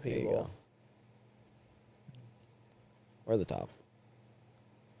no There you people. go. or the top.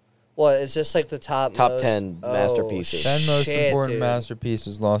 What is this like the top 10 masterpieces. 10 most shit, important dude.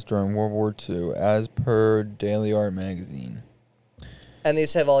 masterpieces lost during World War II, as per Daily Art magazine. And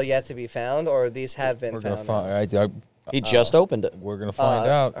these have all yet to be found, or these have been We're gonna found. find. He just opened it. We're gonna find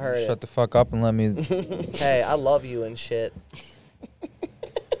out. I heard it. Shut the fuck up and let me. Hey, I love you and shit.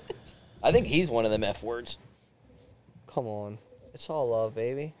 I think he's one of them F words. Come on, It's all love,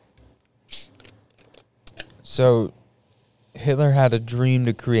 baby. So, Hitler had a dream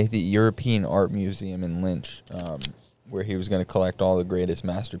to create the European Art Museum in Lynch, where he was going to collect all the greatest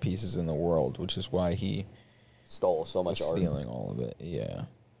masterpieces in the world, which is why he Stole so was much art. stealing all of it. Yeah.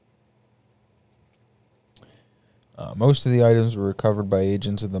 Most of the items were recovered by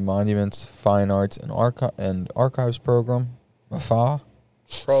agents of the Monuments, Fine Arts, and Archives Program, MAFA.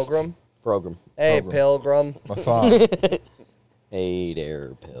 Program. Hey, Program. Pilgrim. MAFA, Hey there,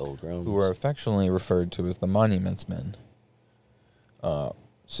 pilgrims. who are affectionately referred to as the Monuments Men.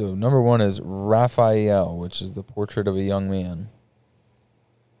 So number one is Raphael, which is the portrait of a young man.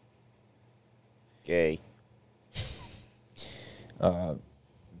 Gay.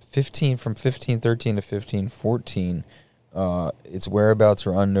 1513 to 1514. Its whereabouts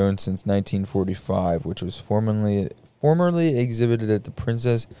are unknown since 1945, which was formerly exhibited at the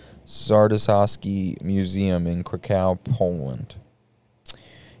Princess Czartoryski Museum in Krakow, Poland.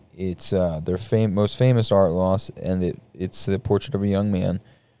 It's their most famous art loss, and it's the portrait of a young man,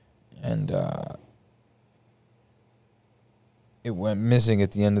 and it went missing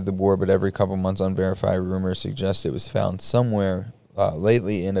at the end of the war, but every couple months unverified rumors suggest it was found somewhere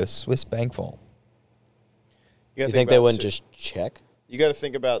lately in a Swiss bank vault. You think they wouldn't just check? You got to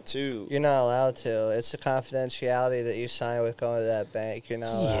think about too. You're not allowed to. It's a confidentiality that you sign with going to that bank. You're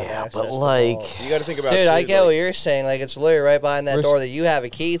not allowed to Yeah, access but the like, vault. You got to think about. Dude, too, I get like, what you're saying. Like, it's literally right behind that Risk- door that you have a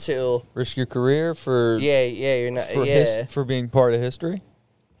key to. Risk your career for You're not. for, Yeah. for being part of history?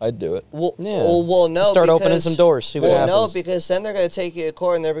 I'd do it. Well, Yeah. well, no. Start opening because- some doors, see what well, no, happens. because then they're gonna take you to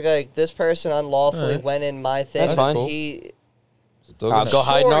court and they're gonna be like, this person unlawfully Alright. went in my thing. That's fine. He, Still I'll gonna- go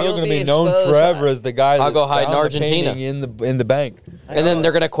hide in Sure, Ar- you'll Still going to be be known exposed. forever as the guy. I'll that go hide in found the Argentina. painting in the bank. and then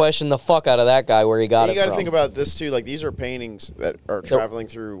they're gonna question the fuck out of that guy where he got You it got to from. think about this too. Like these are paintings that are traveling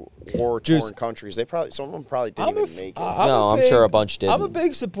through war-torn Juice. countries. They probably some of them probably didn't even make it. I'm sure a bunch didn't. I'm a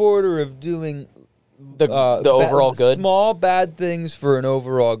big supporter of doing the overall good. small bad things for an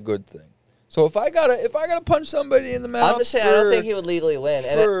overall good thing. So if I gotta punch somebody in the mouth, I'm just saying, I don't think he would legally win,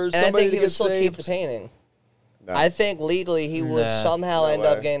 for and I somebody think to he would get still keep saved. the painting. No. I think legally he would Nah, somehow no end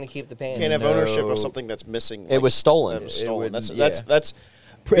up way. getting to keep the painting. Can't have ownership No. of something that's missing. It was stolen. That was It stolen. wouldn't- That's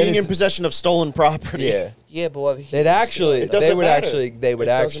And being in it's- possession of stolen property. Yeah, Yeah, but what if he they'd actually, It doesn't they would matter. actually, they would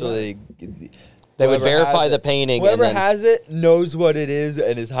It doesn't actually. They would whoever verify has the it- painting, Whoever and then has it knows what it is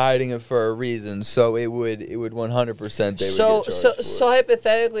and is hiding it for a reason. So it would 100%. They would So, get charged so, for so it.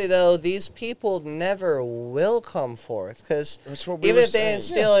 hypothetically, though, these people never will come forth because That's what we even were if they didn't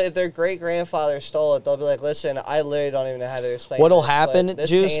saying. steal it, if their great grandfather stole it, they'll be like, "Listen, I literally don't even know how to explain." what'll this, but happen, this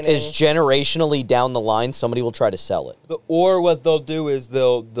Juice, painting- is generationally down the line, somebody will try to sell it. Or what they'll do is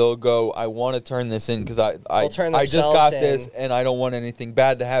they'll go, I want to turn this in because I turn just themselves got in. this and I don't want anything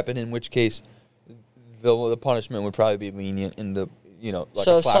bad to happen. In which case, the punishment would probably be lenient in the like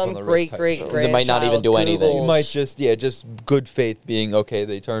So a slap some on the great, wrist type great, thing. great. They might not even do anything. You might just good faith being okay.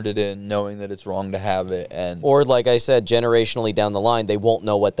 They turned it in, knowing that it's wrong to have it, and Or, like I said, generationally down the line, they won't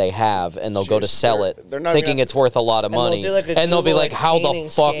know what they have, and they'll go to Juice, sell they're- it, they're not thinking gonna- it's worth a lot of And they'll money. do like a And they'll be Google, like, how the painting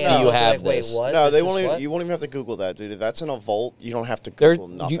fuck scam. do you They'll be have like, wait, this? what? No, This they is won't. Even, what? you won't even have to Google that, dude. If that's in a vault, you don't have to There- Google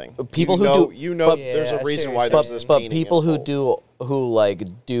nothing. people you who know, do- you know, but- there's Yeah, I a see reason what why you're there's saying. this But painting in people a vault. who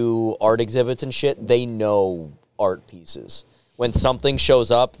do art exhibits and shit, they know art pieces. When something shows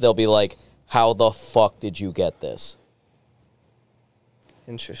up, they'll be like, how the fuck did you get this?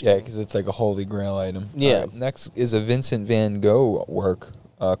 Interesting. yeah, because it's like a holy grail item. Yeah. Next is a Vincent Van Gogh work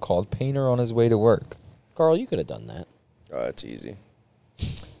called "Painter on His Way to Work." Carl, you could have done that. Oh, that's easy.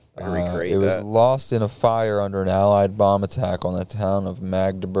 I can recreate It was that. lost in a fire under an Allied bomb attack on the town of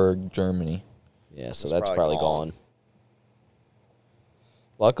Magdeburg, Germany. Yeah, so It's that's probably probably gone. gone.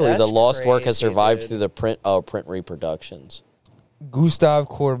 Luckily, That's the lost work has crazy, survived dude. through the print reproductions. Gustave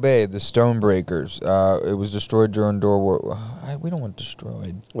Courbet, the Stonebreakers. It was destroyed during War. We don't want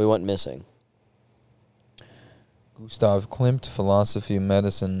destroyed. We went missing. Gustav Klimt, philosophy,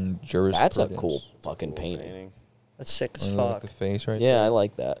 medicine, jurisprudence. That's a cool fucking Cool painting. That's sick as Wanna look fuck. at the face right Yeah, there? I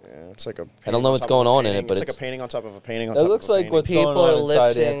like that. Yeah, it's like a. I don't painting know on what's top going of a on in painting. it, but it's like it's- a painting on top of a painting on It top looks of a like painting. what's People going are on inside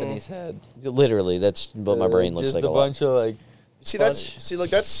lifting- Anthony's head. Literally, that's what my brain looks Just like a a lot. bunch of like. See that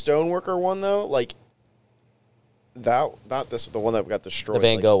stoneworker one though, like that. Not this, the one that got destroyed. The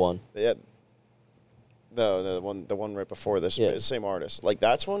Van like, Gogh one. Yeah. No, the one right before this, Yeah. same artist. Like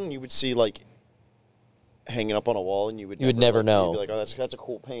that's one you would see like hanging up on a wall, and you would never like, know. You'd be like, oh, that's a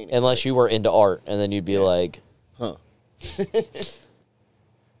cool painting. Unless you were into art, and then you'd be like, huh?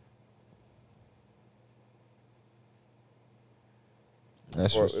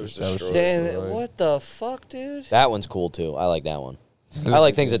 That's Or just, it was that was destroyed. Damn, destroyed. what the fuck, dude? that one's cool too. I like that one. I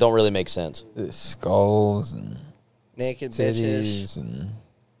like things that don't really make sense. The skulls and Naked cities bitches. and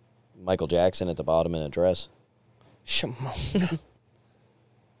Michael Jackson at the bottom in a dress. Shimon.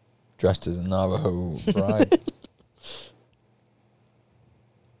 dressed as a Navajo bride.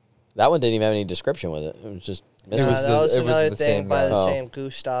 That one didn't even have any description with it. It was just It missing. was that was it was another the thing same by guy. the Oh. same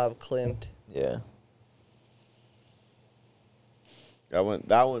Gustav Klimt. Yeah.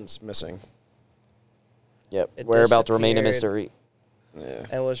 That one's missing. Yep. It We're about to remain a disappeared. mystery. Yeah.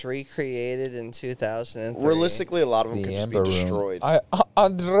 And was recreated in 2003. Realistically, a lot of them The could just be Amber Room. destroyed.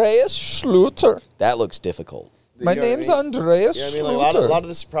 Andreas Schluter. That looks difficult. My You know what I name's mean? Andreas Yeah, I Schluter. mean, like, a lot of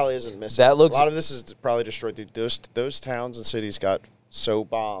this probably isn't missing. That looks- a lot of this is probably destroyed. Those towns and cities got so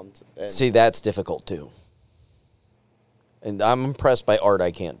bombed. And See, that's difficult too. And I'm impressed by art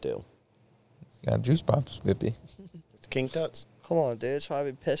I can't do. Got juice pops, Whippy. it's King Tut's. Come on, dude. That's why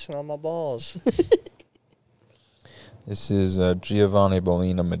I be pissing on my balls. This is Giovanni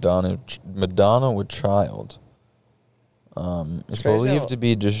Bellina, Madonna with Child. It's crazy believed how- to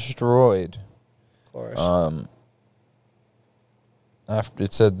be destroyed. Of course. After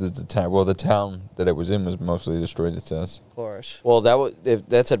it said that the town that it was in was mostly destroyed. It says. of course. Well,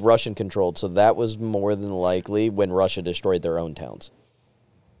 that said Russian controlled, so that was more than likely when Russia destroyed their own towns.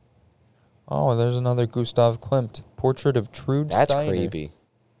 Oh, there's another Gustav Klimt portrait of Trude That's Steiner. creepy.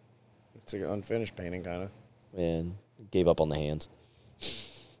 It's an unfinished painting, kind of. And gave up on the hands.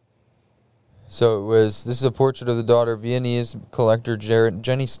 So this is a portrait of the daughter of Viennese collector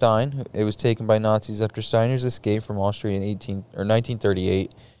Jenny Stein. It was taken by Nazis after Steiner's escape from Austria in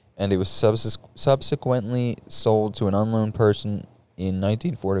 1938, and it was subsequently sold to an unknown person in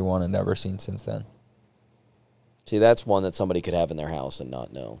 1941 and never seen since then. See, that's one that somebody could have in their house and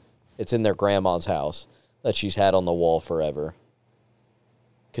not know. It's in their grandma's house that she's had on the wall forever.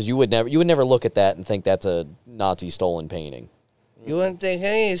 Because you would never look at that and think that's a Nazi stolen painting. You wouldn't think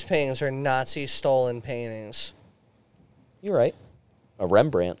any of these paintings are Nazi stolen paintings. You're right. A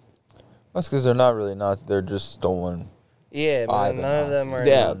Rembrandt. That's because they're not really Nazi. They're just stolen. Yeah, By but the none of them Nazis. are.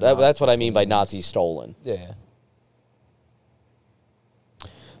 Yeah, not that's what I mean by Nazi Nazi stolen. Yeah.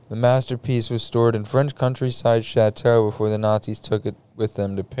 The masterpiece was stored in French countryside chateau before the Nazis took it with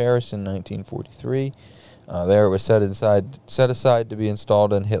them to Paris in 1943. There it was set aside to be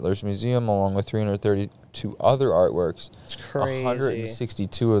installed in Hitler's museum, along with 332 other artworks. It's crazy.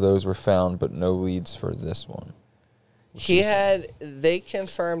 162 of those were found, but no leads for this one. They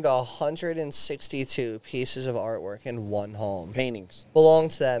confirmed 162 pieces of artwork in one home. Paintings.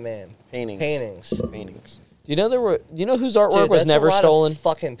 Belonged to that man. Paintings. Paintings. Paintings. Do you know whose artwork Dude, was that's never a lot stolen? Of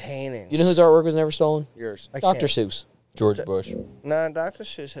fucking paintings. You know whose artwork was never stolen? Yours. I Dr. can't- Seuss. George Bush. Nah, Dr.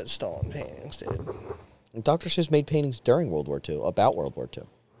 Seuss had stolen paintings, dude. And Dr. Seuss made paintings during World War II, about World War II,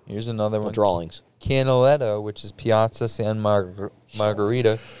 Here's another one. drawings. Canaletto, which is Piazza San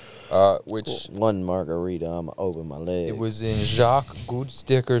Margherita, which One margarita, I'm over my leg. it was in Jacques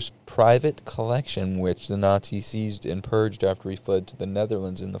Goudsticker's private collection, which the Nazis seized and purged after he fled to the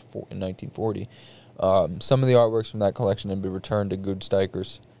Netherlands in 1940. Some of the artworks from that collection had been returned to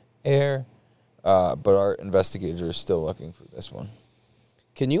Goudsticker's heir, but our investigators are still looking for this one.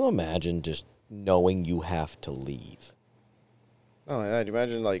 Can you imagine just knowing you have to leave? Oh, yeah.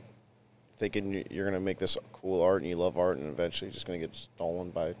 Imagine, like, thinking you're going to make this cool art and you love art and eventually you're just going to get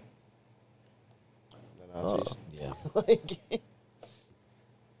stolen by the Nazis. Yeah.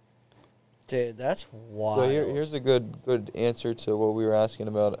 Dude, that's wild. So here's a good answer to what we were asking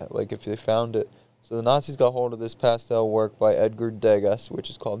about, like if they found it. So the Nazis got hold of this pastel work by Edgar Degas, which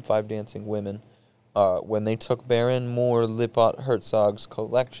is called Five Dancing Women, when they took Baron Moore Lippot Herzog's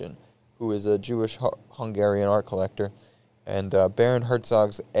collection, who is a Jewish Hungarian art collector. And Baron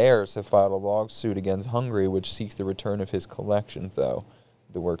Herzog's heirs have filed a lawsuit against Hungary, which seeks the return of his collection, though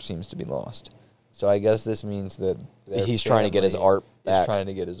the work seems to be lost. So I guess this means that their He's trying to get his family art is back. trying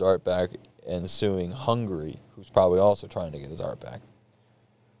to get his art back and suing Hungary, who's probably also trying to get his art back.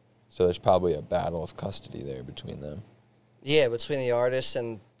 So there's probably a battle of custody there between them. Yeah, between the artist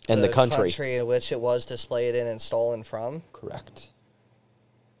and the country. in which it was displayed in and stolen from. Correct.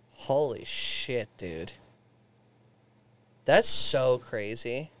 Holy shit, dude. That's so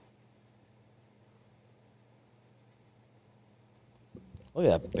crazy. Look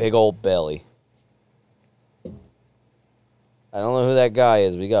at that big old belly. I don't know who that guy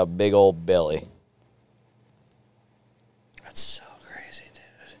is, but he got a big old belly. That's so crazy,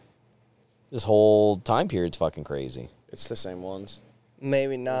 dude. This whole time period's fucking crazy. It's the same ones.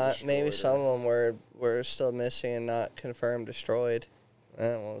 Maybe not. Maybe destroyed some of them were still missing and not confirmed destroyed.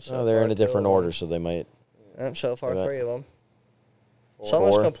 Well, so Oh, they're far in a two different of them. order, so they might. So far, Yeah. 3 of them.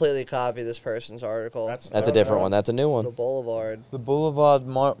 Someone's Four. completely copied this person's article. That's a different one. That's a new The one. Boulevard. The Boulevard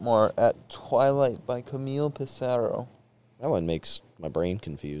Montmartre at Twilight by Camille Pissarro. That one makes my brain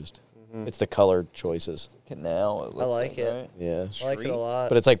confused. It's the color choices. Canal. It looks like it. right? Yeah. I like it a lot.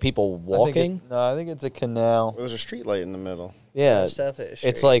 But it's like people walking. I think it's a canal. There's a street light in the middle. Yeah. It's definitely a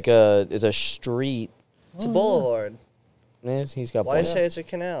It's street. like it's a street. It's a boulevard. Yes, he's got Why do you say it's a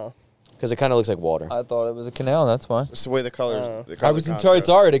canal? because it kind of looks like water. I thought it was a canal. That's fine. It's the way the colors. Oh. The color I was it's contrast.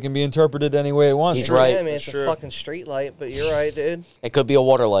 art. It can be interpreted any way it wants. He's True, right. I mean, it's True. a fucking street light, but you're right, dude. It could be a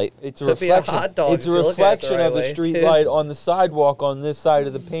water light. It's a Could be a reflection. hot dog It's if a you look at it the reflection right of the way, street dude. light on the sidewalk on this side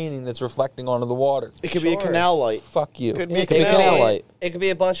of the painting that's reflecting onto the water. It could be a Sure. canal light. Fuck you. Could be Yeah, a it could be a canal canal light. light. It could be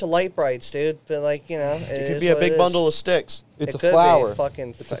a bunch of light brights, dude. But like, you know, It could is be a what big it bundle is. of sticks. It's It a could be flower.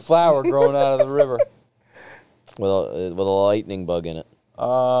 fucking It's a flower growing out of the river. With a lightning bug in it.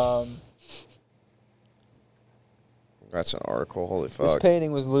 That's an article. Holy This fuck.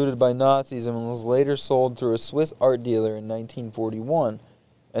 painting was looted by Nazis and was later sold through a Swiss art dealer in 1941.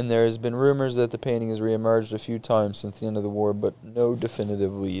 And there has been rumors that the painting has reemerged a few times since the end of the war, but no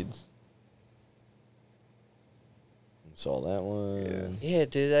definitive leads. Saw that one. Yeah,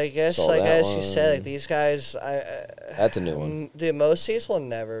 dude. I guess, Saw like that as you said, like one. these guys. That's a new one. Dude, most of these will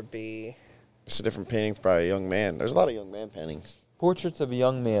never be. It's a different painting by a young man. There's a lot of young man paintings. Portraits of a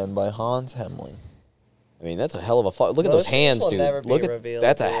Young Man by Hans Hemling. I mean, that's a hell of a look at Most those of these hands, will dude. never be Look at revealed,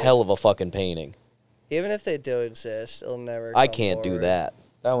 that's a dude. hell of a fucking painting. Even if they do exist, it'll never. I come can't do forward. that.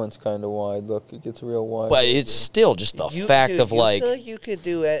 That one's kind of wide. Look, it gets real wide. But it's still just the You- fact dude, of like you feel like you could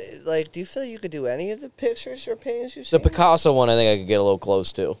do like? Do you feel like you could do any of the pictures or paintings you've the seen? Picasso one. I think I could get a little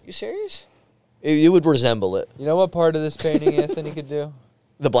close to. You serious? It would resemble it. You know what part of this painting Anthony could do?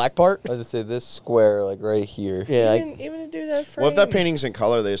 The black part. I was just say this square, like right here. Yeah, Even to do that frame. What if that painting's in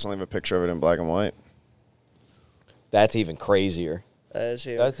color? They just don't have a picture of it in black and white. that's even crazier. That's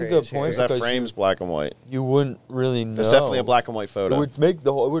even That's a good crazier. point. Because that Because frame's black and white. You wouldn't really know. That's definitely a black and white It photo. would make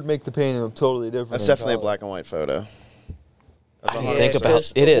the whole. It would make the painting look totally different. That's in definitely a color. black and white photo. That's I didn't 100%. think about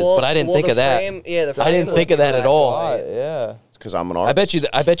 'cause- it is, but I didn't think the of that. frame- Yeah, the frame I didn't would think be of that at black and all. white. Yeah. Because I'm an artist.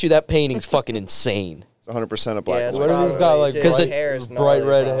 I bet you that painting's fucking insane. It's 100% a black Yeah, and it's white. What if he's got probably- like dude, Because bright, the hair is bright gnarly,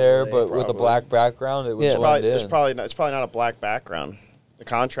 red hair, probably. but with a Probably. black background? It would Yeah. It's probably, blend it's in. probably not. It's probably not a black background. The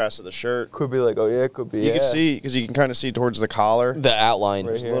contrast of the shirt. Could be like, oh yeah, it could be. You yeah. can see because you can kind of see towards the collar. The outline.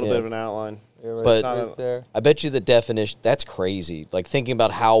 Right There's a here. little Yeah. bit of an outline. Yeah, right, But- right there. I bet you the definition. That's crazy. Like thinking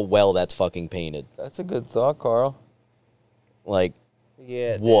about how well that's fucking painted. That's a good thought, Carl. Like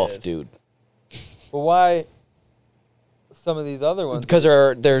Yeah, woof, dude. But why? Some of these other ones. Because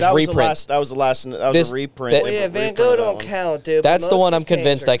there's That was the reprints. last. That was the last. That was This- a reprint. that- Well, They yeah, Van reprinted Gogh that don't one. count, dude. but That's the most one of I'm his paintings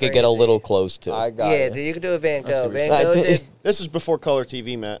convinced are I could get a crazy. little close to. I got Yeah, it. dude, you could do a Van Gogh. what Van you're Gogh saying. did. This was before color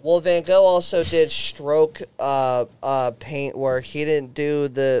TV, Matt. Well, Van Gogh also did stroke paint work. He didn't do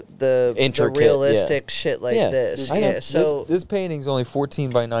the Intricate, realistic shit like Yeah. this. I know. Yeah, so this painting's only 14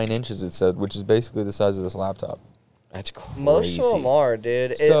 by 9 inches. It said, which is basically the size of this laptop. That's crazy. most of them are,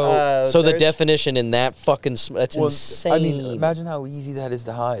 dude. So the there's- definition in that fucking that's insane. I mean, imagine how easy that is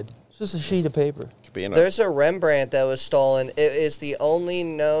to hide. It's just a sheet of paper. Could be in a, There's a Rembrandt that was stolen. It is the only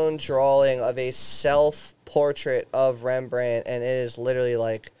known drawing of a self-portrait of Rembrandt, and it is literally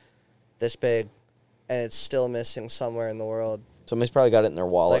like this big, and it's still missing somewhere in the world. Somebody's probably got it in their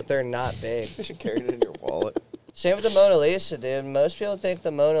wallet. Like they're not big. you should carry it in your wallet. Same with the Mona Lisa, dude. Most people think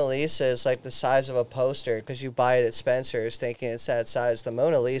the Mona Lisa is like the size of a poster because you buy it at Spencer's thinking it's that size. The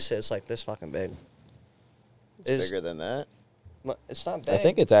Mona Lisa is like this fucking big. It's Is- bigger than that. It's not big. I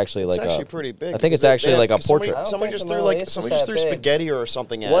think it's actually It's like actually a, pretty big. I think it's because actually they like a have- somebody- portrait. I don't Somebody think just the threw Mona like Lisa's somebody just that threw big. spaghetti or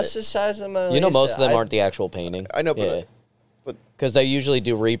something at What's it. the size of the Mona Lisa? You know, most of them I- aren't the actual painting. I know, but because they usually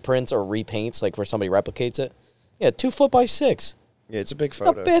do reprints or repaints, like where somebody replicates it. Yeah, 2 foot by 6. yeah, it's a big It's a,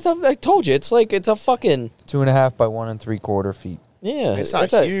 photo. I told you, it's like it's a fucking 2.5 by 1 3/4 feet. yeah. It's not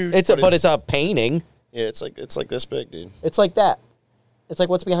huge, It's but but it's- it's a painting. Yeah, it's like this big, dude. It's like that. It's like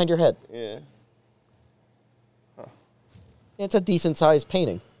what's behind your head. Yeah. It's a decent sized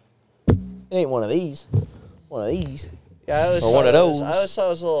painting. It ain't one of these. One of these. Yeah, I always Or thought one of it was- those. I always thought it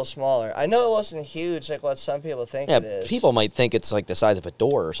was a little smaller. I know it wasn't huge like what some people think Yeah, it is. people might think it's like the size of a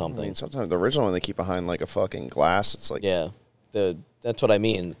door or I something. mean, sometimes the original one they keep behind like a fucking glass. It's like Yeah, that's what I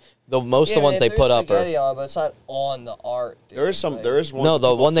mean. Most Yeah, of the ones they they threw put up are spaghetti on, but it's not on the art. Dude. there is some. Like- There is one. no,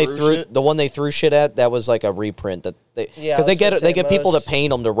 the one they threw shit. the one they threw shit at that was like a reprint that they Yeah, I because was gonna they say get people most- to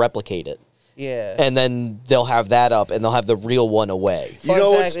paint them to replicate it. Yeah. and then they'll have that up, and they'll have the real one away. Fun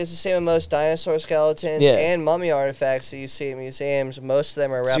know fact, what's- it's the same with most dinosaur skeletons Yeah. and mummy artifacts that you see in museums. Most of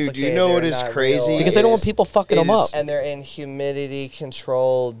them are replicated. Dude, do you know what They're is not crazy? real. Because they don't It want is- people fucking it them is- up. And they're in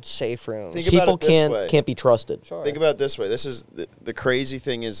humidity-controlled safe rooms. Think about People it this way. can't be trusted. Sure. Think about it this way. This is the crazy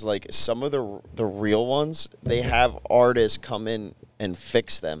thing is like some of the real ones. They have artists come in and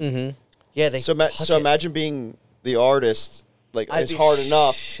fix them. Mm-hmm. Yeah, they So touch it. imagine being the artist. Like I'd it's be hard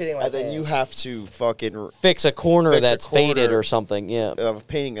enough, shitting my and then you pants. have to fucking Fix a corner Fix a that's faded corner. or something. Yeah. of a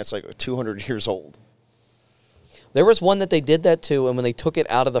painting that's like 200 years old. There was one that they did that to, and when they took it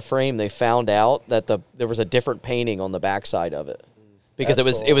out of the frame, they found out that there was a different painting on the backside of it because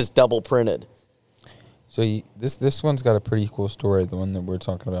That's it cool. was double printed. So this one's got a pretty cool story. The one that we're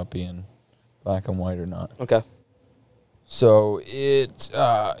talking about being black and white or not. Okay. So it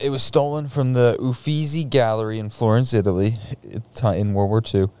was stolen from the Uffizi Gallery in Florence, Italy, in World War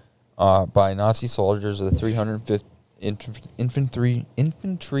II, by Nazi soldiers of the 305th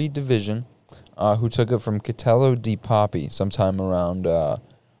Infantry Division, who took it from Catello di Papi sometime around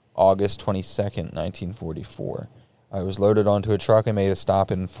August 22nd, 1944. It was loaded onto a truck and made a stop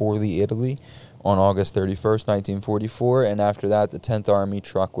in Forlì, Italy, on August 31st, 1944, and after that, the 10th Army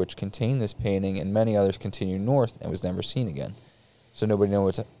truck, which contained this painting and many others, continued north and was never seen again. So nobody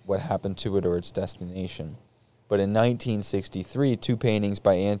knows what happened to it or its destination. But in 1963, two paintings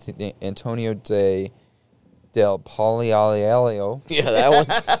by Antonio del Pagliaiolo. Yeah, that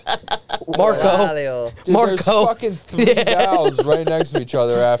one's Marco. Lalio. Dude, Marco. there's fucking three vowels right next to each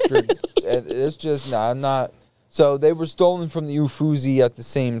other after. It's just, I'm not. So they were stolen from the Uffizi at the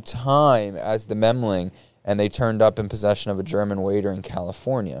same time as the Memling, and they turned up in possession of a German waiter in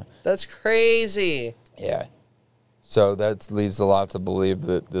California. That's crazy. Yeah. So that leads a lot to believe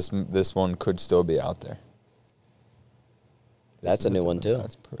that this one could still be out there. That's a new one, too.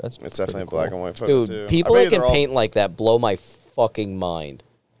 That's It's definitely a pretty black cool. and white photo Dude, too. people I bet that can they're all- paint like that blow my fucking mind.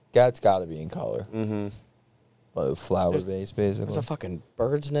 That's got to be in color. Mm-hmm. Like a flower vase, basically. There's a fucking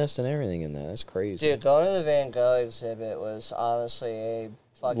bird's nest and everything in that. That's crazy. Dude, going to the Van Gogh exhibit was honestly a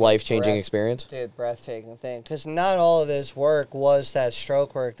fucking Life-changing experience. Dude, breathtaking thing. Because not all of his work was that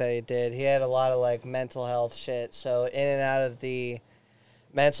stroke work that he did. He had a lot of, like, mental health shit. So in and out of the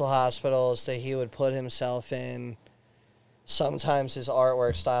mental hospitals that he would put himself in, sometimes his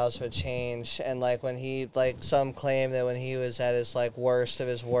artwork styles would change. And, like, when he, like, some claim that when he was at his, like, worst of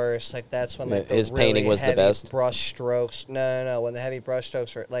his worst, like, that's when, like, the His really painting was the heavy best? brush strokes. No. When the heavy brush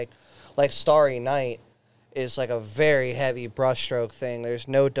strokes were, like Starry Night is, like, a very heavy brushstroke thing. There's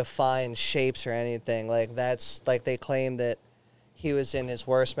no defined shapes or anything. Like, that's, like, they claim that he was in his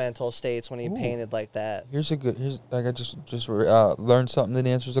worst mental states when he painted like that. Here's like I just learned something that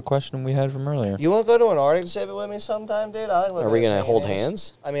answers a question we had from earlier. You want to go to an art exhibit with me sometime, dude? I like looking Are we at gonna hold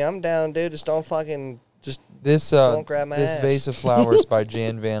paintings. hands? I mean, I'm down, dude. Just don't fucking just. This Don't grab my this ass. vase of flowers by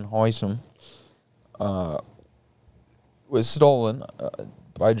Jan van Huysum was stolen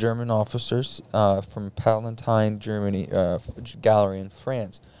by German officers from Palatine, Germany, gallery in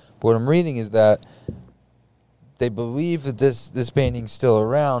France. But what I'm reading is that they believe that this painting's still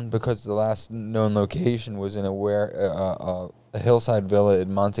around because the last known location was in a hillside villa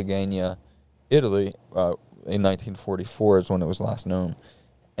in Montagne, Italy, in 1944 is when it was last known,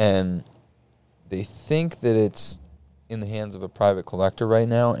 and they think that it's in the hands of a private collector right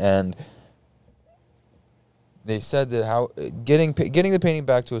now, and they said that getting the painting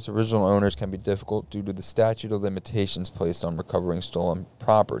back to its original owners can be difficult due to the statute of limitations placed on recovering stolen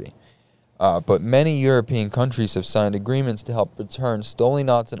property. But many European countries have signed agreements to help return stolen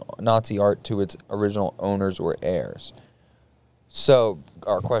Nazi art to its original owners or heirs. So,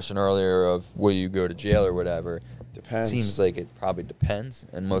 our question earlier of will you go to jail or whatever, Depends. seems like it probably depends,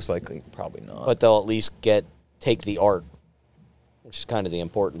 and most likely probably not. But they'll at least take the art, which is kind of the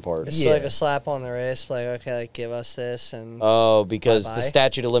important part. It's like a slap on the wrist, like, okay, like, give us this, and Oh, because Bye-bye. the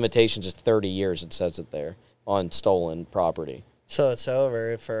statute of limitations is 30 years. It says it there on stolen property. so it's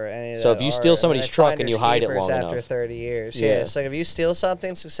over for any of So that if you steal art. somebody's Like, truck and you finders hide it keepers long after enough. 30 years, Yeah. yeah. It's like if you steal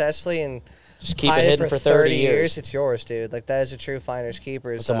something successfully and Just keep hide it hidden for 30 years. it's yours, dude. Like, that is a true finders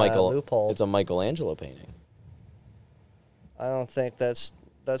keepers It's a loophole. It's a Michelangelo painting. I don't think that's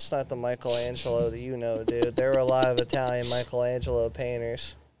not the Michelangelo that you know, dude. There were a lot of Italian Michelangelo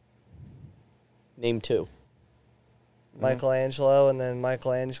painters. Name two. Michelangelo and then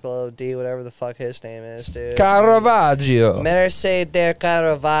Michelangelo D, whatever the fuck his name is, dude. Caravaggio. Merce del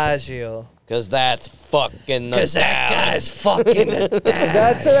Caravaggio. Because that's fucking Because that guy's fucking Italian.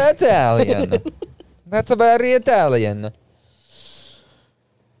 That's Italian. That's very Italian.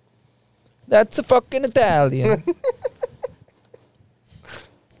 That's a fucking Italian.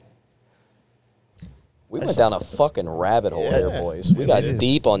 went down a fucking rabbit hole here, boys. We got It is.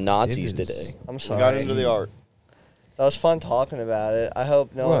 deep on Nazis It is. today. I'm We sorry. got into the art. That was fun talking about it. I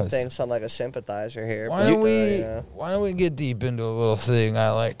hope no one Was. thinks I'm like a sympathizer here. Why but, don't we? yeah. Why don't we get deep into a little thing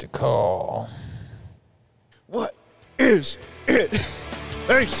I like to call? What is it?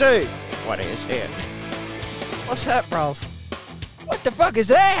 They say. What is it? What's that, bro? What the fuck is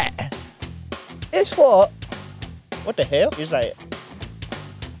that? It's what? What the hell is that?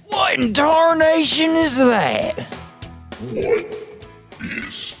 What in tarnation is that? What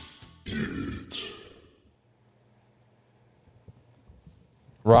is it?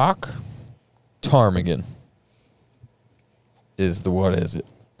 Rock Ptarmigan is the what is it?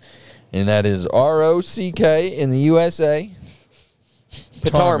 And that is ROCK in the USA.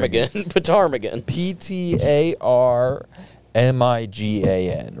 Ptarmigan. Ptarmigan.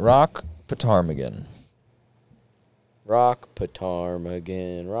 PTARMIGAN. Rock Ptarmigan. Rock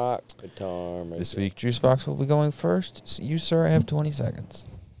Ptarmigan. Rock Ptarmigan. This week, Juicebox will be going first. You, sir, have 20 seconds.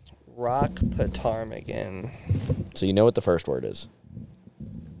 Rock Ptarmigan. So you know what the first word is.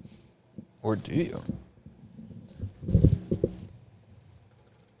 Or do you?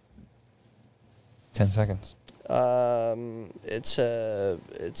 Ten seconds. It's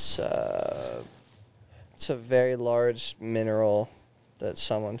a very large mineral that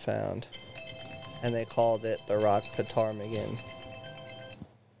someone found, and they called it the Rock Ptarmigan.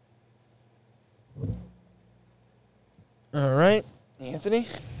 All right, Anthony.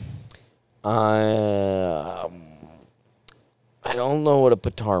 I don't know what a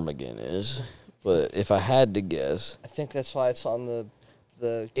ptarmigan is, but if I had to guess, I think that's why it's on the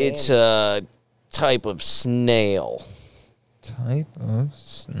game. it's a type of snail. Type of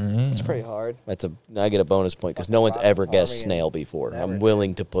snail. It's pretty hard. I get a bonus point because no one's Rock ever guessed ptarmigan. snail before. Never I'm did.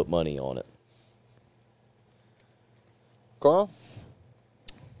 willing to put money on it. Carl.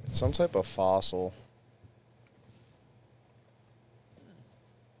 It's some type of fossil.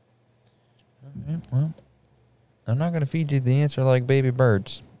 Well, I'm not going to feed you the answer like baby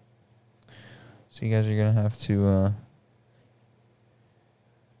birds. So you guys are going to have to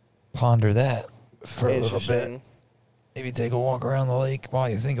ponder that for a little bit. Interesting. Maybe take a walk around the lake while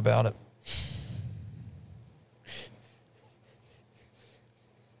you think about it.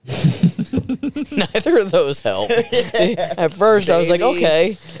 Neither of those help. At first, I was like, Baby-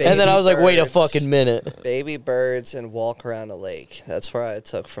 okay. And then I was like, wait a birds. fucking minute. Baby birds and walk around a lake. That's where I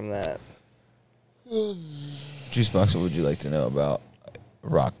took from that. Juicebox, what would you like to know about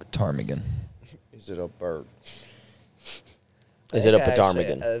rock ptarmigan? Is it a bird? Is it a I think I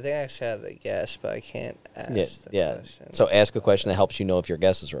ptarmigan? I think I actually have the guess, but I can't ask Yeah, the yeah. question. So ask a question that helps you know if your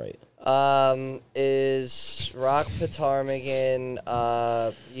guess is right. Is rock ptarmigan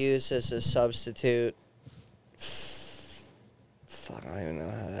used as a substitute? Fuck, I don't even know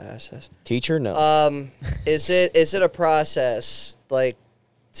how to ask this. Teacher, no. Is it a process like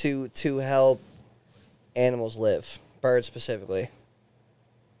to help animals live, birds specifically?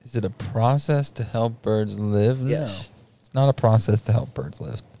 Is it a process to help birds live? Yes. No. It's not a process to help birds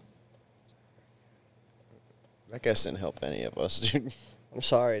live. I guess didn't help any of us, dude. I'm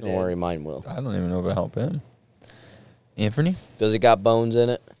sorry, dude. Don't worry, mine will. I don't even know if it help him. Anthony? Does it got bones in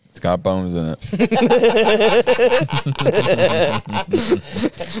it? It's got bones in it.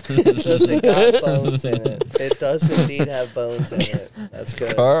 Does it got bones in it? It does indeed have bones in it. That's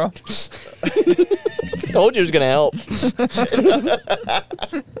good. Carl? Told you it was gonna help.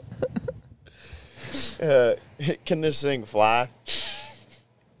 Can this thing fly?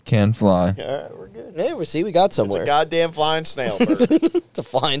 Can fly. All right, we're good. Yeah, we see we got It's somewhere. a goddamn flying snail bird. It's a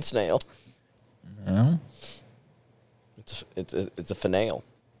flying snail. No. It's a finale.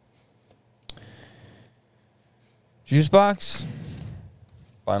 Juice box?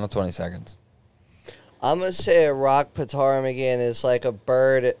 Final 20 seconds. I'm gonna say a rock ptarmigan is like a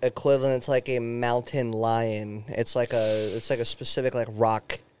bird equivalent to like a mountain lion. It's like a specific like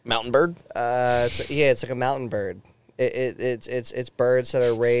rock. Mountain bird. It's like a mountain bird. It's birds that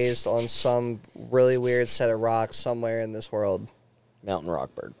are raised on some really weird set of rocks somewhere in this world. Mountain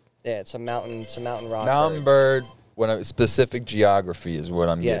rock bird. Yeah, it's a mountain rock. Mountain bird. Specific geography is what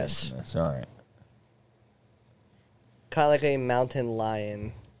I'm Yes. getting from this. All right. Kind of like a mountain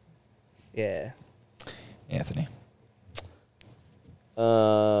lion. Yeah. Anthony.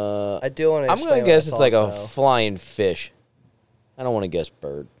 I do want to. I'm gonna guess it's like a flying fish. I don't want to guess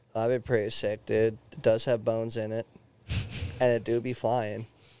bird. That'd be pretty sick, dude. It does have bones in it, and it do be flying.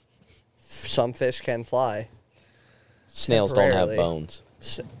 Some fish can fly. Snails don't have Temporarily. bones.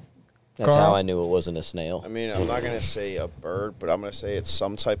 S- That's Carl? how I knew it wasn't a snail. I mean, I'm not gonna say a bird, but I'm gonna say it's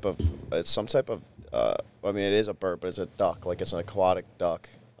some type of. I mean, it is a bird, but it's a duck. Like it's an aquatic duck.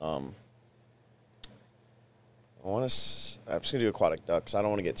 I'm just gonna do aquatic ducks. I don't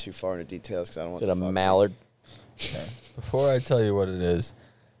want to get too far into details because I don't want Is it to a mallard? Before I tell you what it is,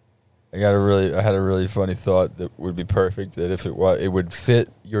 I had a really funny thought that would be perfect. That if it was, it would fit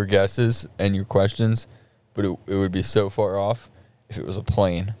your guesses and your questions, but it would be so far off if it was a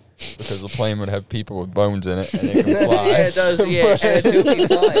plane, because the plane would have people with bones in it and it can fly. Yeah, it does. Yeah, and it do be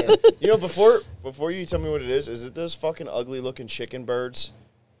flying. You know, before you tell me what it is it those fucking ugly looking chicken birds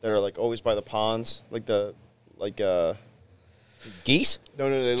that are like always by the ponds, Geese? No,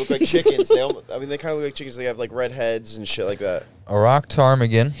 they look like chickens. They kind of look like chickens. They have like red heads and shit like that. A rock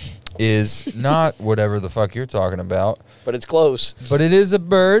ptarmigan is not whatever the fuck you're talking about, But it's close. but it is a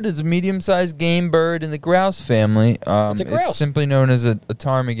bird. It's a medium-sized game bird in the grouse family. It's a grouse. It's simply known as a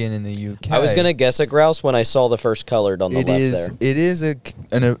ptarmigan in the UK. I was going to guess a grouse when I saw the first colored on the It left is. there. It is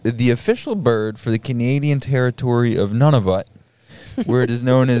the official bird for the Canadian territory of Nunavut, where it is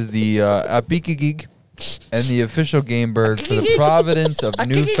known as the apikigig, and the official game bird for the province of Because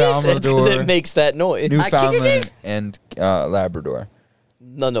Newfoundland, it makes that noise. Newfoundland and Labrador.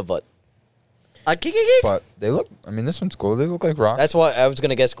 None of it. But they look. I mean, this one's cool. They look like rocks. That's why I was going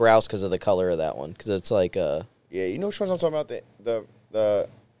to guess grouse because of the color of that one. Because it's like Yeah, you know which ones I'm talking about? The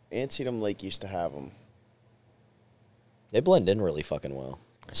Antietam Lake used to have them. they blend in really fucking well.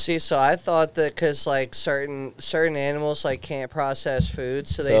 See, so I thought that because like certain animals like can't process food,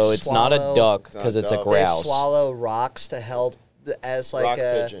 so they So it's not a swallow- duck It's not because a it's a duck. They grouse. swallow rocks to help as like Rock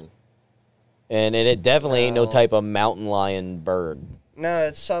a pigeon. And it definitely ain't no No. type of mountain lion bird. no,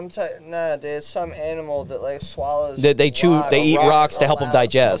 it's some type. No, there's some animal that like swallows. They chew- rocks. they eat rocks to help them Allows-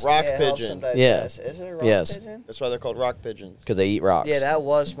 digest. Rock yeah, helps pigeon. them Yeah. digest. Is it a rock Yes. pigeon? That's why they're called rock pigeons. Because they eat rocks. Yeah, that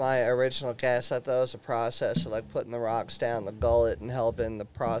was my original guess. I thought it was a process of like putting the rocks down the gullet and helping the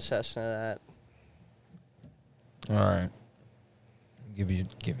processing of that. All right. Give you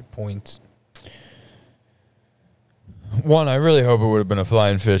points. One, I really hope it would have been a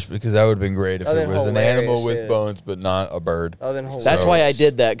flying fish, because that would have been great if That'd it been was an animal hilarious, with dude. bones but not a bird. That would have been hilarious. That's So- why I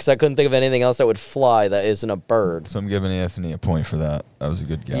did that, because I couldn't think of anything else that would fly that isn't a bird. So I'm giving Anthony a point for that. That was a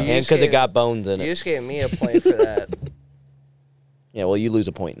good guess. You And just because it gave- got bones in You it. just gave me a point for that. Yeah, well, you lose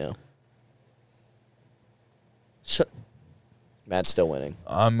a point now. So, Matt's still winning.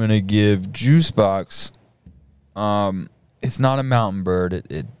 I'm gonna give Juicebox. It's not a mountain bird.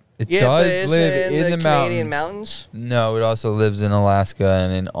 It yeah, but does is live it in the Canadian mountains. mountains? No, it also lives in Alaska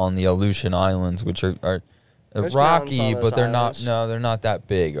and on the Aleutian Islands, which are There's mountains rocky, on those but they're islands. not. No, they're not that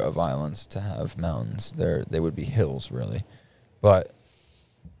big of islands to have mountains. They would be hills, really. But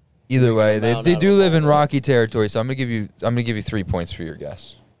either way, they mountain out do of live in nowhere. rocky territory. So I'm gonna give you 3 points for your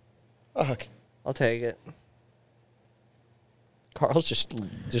guess. Fuck. I'll take it. Carl's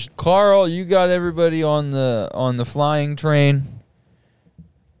just Carl, you got everybody on the flying train.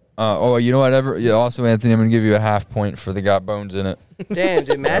 You know what? Yeah, also, Anthony, I'm gonna give you a half point for the got bones in it. Damn,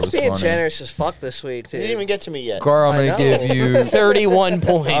 dude, Matt's was being funny. generous as fuck this week, You dude. didn't even get to me yet. Carl, I'm I gonna know. give you. 31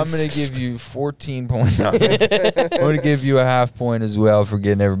 points. I'm gonna give you 14 points. I'm gonna give you a half point as well for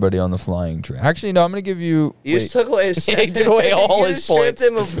getting everybody on the flying train. Actually, no, I'm gonna give you. You just took away his He took away all you his just stripped points.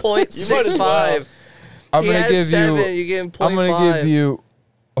 him of You might as well. 0.65. I'm He gonna has give 7, you. you give him I'm gonna 0.5. give you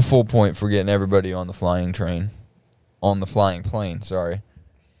a full point for getting everybody on the flying train, on the flying plane. Sorry.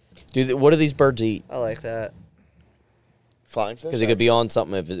 Dude, what do these birds eat? I like that. Flying fish? Because it could be on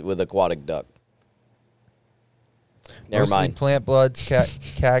something if it, with aquatic duck. Never Mostly mind. Plant bloods, Never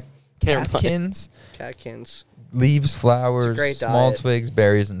mind. catkins, Catkins. leaves, flowers, great small diet. twigs,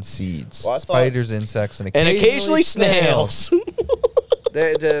 berries, and seeds. Well, I thought- Spiders, insects, and And occasionally occasionally snails.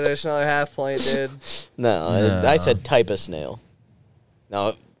 There's another half point, dude. No, No. I said type of snail.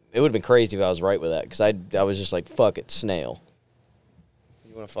 No, it would have been crazy if I was right with that. Because I was just like, fuck it, snail.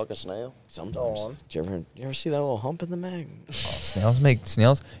 You want to fuck a snail? Sometimes. Go on. Did you ever see that little hump in the mag? Snails make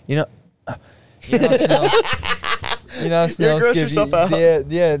snails. You know how snails. You know how snails gross give yourself you. out.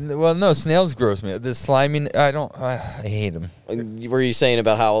 Yeah. Well, no, snails gross me. The slimy. I hate them. Were you saying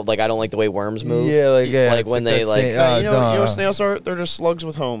about how like I don't like the way worms move? Like Like when they, like- You know what snails are? They're just slugs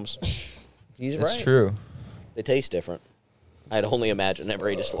with homes. He's That's right. true. They taste different. I'd only imagine never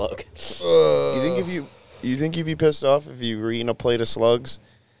ate a slug. You think you'd be pissed off if you were eating a plate of slugs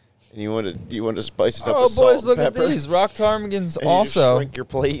and you wanted to spice it up Oh, with salt boys, look and at pepper, these rock ptarmigans. and you just Also, shrink your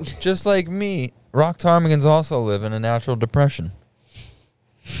plate? just like me, rock ptarmigans also live in a natural depression.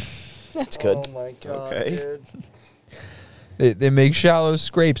 That's good. Oh my god, Okay. dude. They make shallow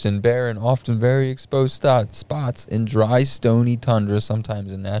scrapes in bare and often very exposed spots in dry, stony tundra,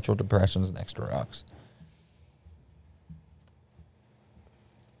 sometimes in natural depressions next to rocks.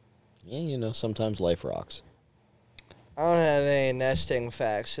 Yeah, sometimes life rocks. I don't have any nesting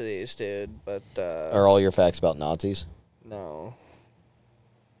facts to these, dude, but Are all your facts about Nazis? no.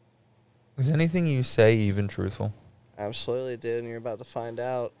 Is anything you say even truthful? Absolutely, dude, and you're about to find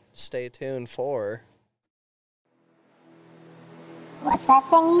out. Stay tuned for... What's that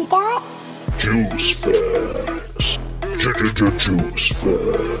thing he's got? Juice facts. Juice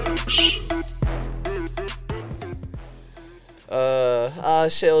facts.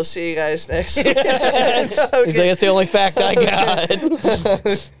 Shit, we'll see you guys next week. He's like, that's the only fact I got.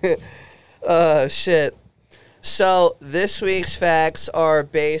 Shit. So, this week's facts are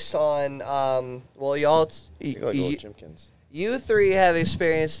based on, well, You're like old Jimkins. you three have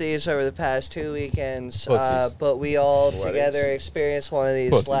experienced these over the past 2 weekends, Pussies. but we all Weddings. together experienced one of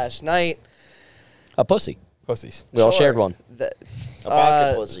these Pussies. last night. A pussy. Pussies. We all Sure. shared one. The- A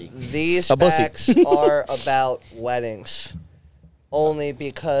pocket pussy. These A pussy. facts are about weddings. Only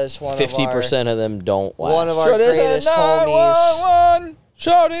because one 50% of them don't last. One of our greatest homies. 911.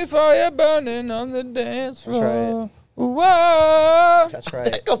 Shorty fire burning on the dance floor. Whoa. That's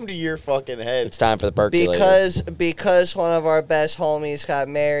right. Come to your fucking head. It's time for the percolator. Because one of our best homies got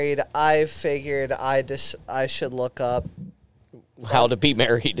married, I figured I should look up How to be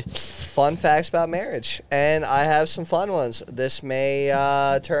married. fun facts about marriage, and I have some fun ones. This may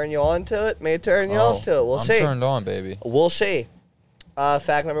turn you on to it, may turn you off to it. We'll I'm see. turned on, baby. We'll see.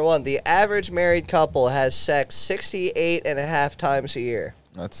 Fact number 1: the average married couple has sex 68.5 times a year.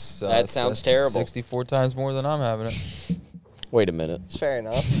 That sounds that's terrible. 64 times more than I'm having it. Wait a minute. It's fair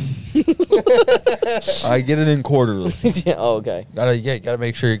enough. I get it in quarterly. Yeah, oh, okay. Gotta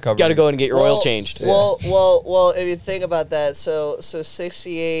make sure you cover. Got to go in and get your oil Well, changed. Well, if you think about that, so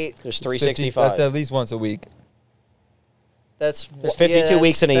 68. There's 50 365. That's at least once a week. There's 52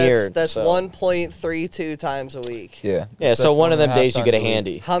 weeks in a year, That's so- 1.32 times a week. Yeah. Yeah, so that's one of them 1.5 days you get a times week.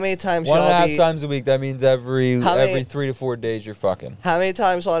 handy. How many times 1.5 y'all times a week. That means every How many- 3 to 4 days you're fucking. How many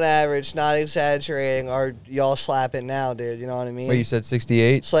times on average, not exaggerating, are y'all slapping now, dude? You know what I mean? Wait, you said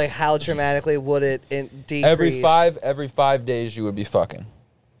 68? It's like how dramatically would it decrease? Every 5 days you would be fucking.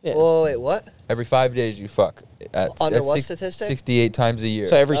 Yeah. Whoa, wait, what? Every 5 days you fuck. Under That's what statistic? 68 times a year.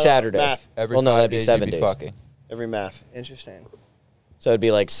 So every Saturday. Math. every well, no, 5 that'd be days 7 you'd be days. fucking. Every math. Interesting. So it'd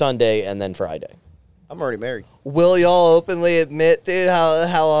be like Sunday and then Friday. I'm already married. Will y'all openly admit, dude,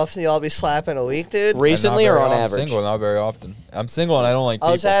 how often y'all be slapping a week, dude? Recently Not or very on often. average? I'm single, not very often. I'm single and I don't like people.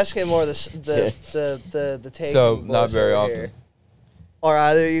 I was asking more the take. So, not very often. Are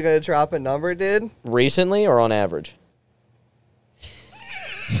either of you gonna drop a number, dude? Recently or on average?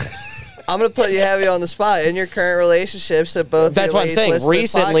 I'm gonna put you heavy on the spot in your current relationships that both. That's your what I'm ladies saying. listen to this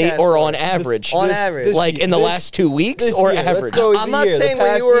Recently podcast or for. on average? On average. Like in the last 2 weeks this or year. Let's average? go with I'm the not year, the saying when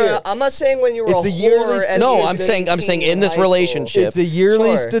past you were. year. I'm not saying when you were It's a a yearly whore. at No, the age I'm of saying 18 in this high school. relationship. It's a yearly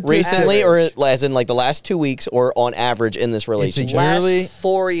Sure. statistic. Recently Average. or as in like the last 2 weeks or on average in this relationship? yearly- Last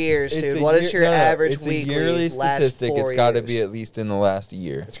 4 years, It's dude. a What is year- your no, no, average it's weekly? a yearly last statistic. 4 It's got to years? be at least in the last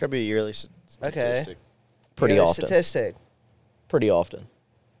year. It's got to be a yearly statistic. Pretty Yearly often. Statistic. Pretty often.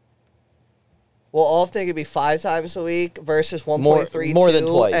 Well, often it could be 5 times a week versus 1.32. More than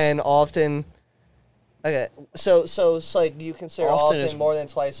twice. And often. Okay, so it's like you consider Often often, is- more than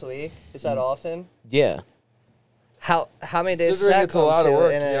twice a week. Is that often? Yeah. How many days does Considering that it's a come lot to of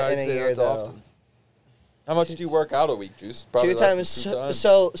work, in a, yeah, I'd in a say year that's though? often. How much do you work out a week, Juice? Probably Two less than times.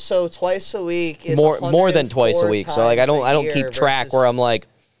 2 times. So twice a week is More than twice a 104 week. So like I don't times a keep year track where versus- I'm like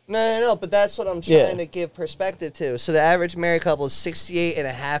No, but that's what I'm Yeah. trying to give perspective to. So the average married couple is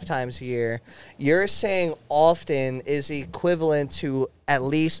 68.5 times a year. You're saying often is equivalent to at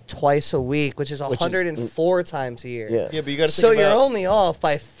least twice a week, which is 104 times a year. yeah. Yeah, but you got to think So about. you're only off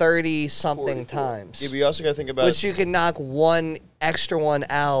by 30-something times. Yeah, but you also got to think about. Which you can knock one extra one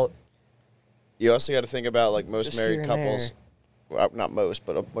out. You also got to think about like most Just here married and couples. Well, not most,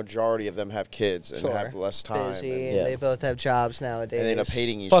 but a majority of them have kids and Sure. have less time, Busy, and, and Yeah. they both have jobs nowadays. and they end up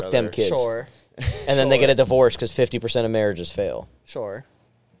hating each Fuck other. them kids. Sure, And then they Sure. get a divorce because 50% of marriages fail. sure.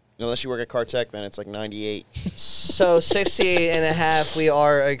 Unless you work at Cartech, then it's like 98. So 68.5, we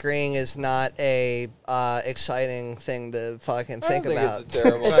are agreeing, is not a exciting thing to fucking think about. It's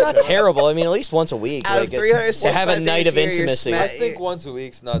terrible. It's not terrible. I mean, at least once a week. Out of like, 365 have a night days of a year, you're intimacy. I sma- think once a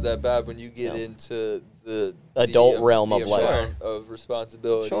week's not that bad when you get No. into the Adult the, realm the of life. amount of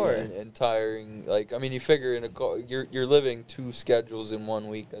responsibility Sure. and tiring. Like I mean, you figure in you're living 2 schedules in 1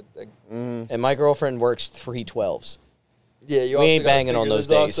 week. And my girlfriend works 3/12s. Yeah, you We also ain't gotta banging on figure those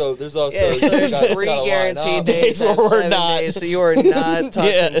there's days. There's also Yeah, so you there's gotta- 3 gotta line guaranteed up. days Days where out of we're 7 not. days, so you are not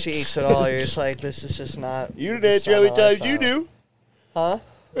touching Yeah. cheeks at all. You're just like, this is just not. You this didn't is answer how not many my times you lifestyle.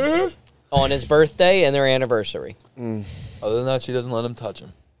 do. Huh? On his birthday and their anniversary. Other than that, she doesn't let him touch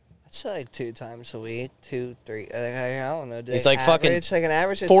him. I It's like 2 times a week, 2, 3. I don't know. It's like fucking average, like an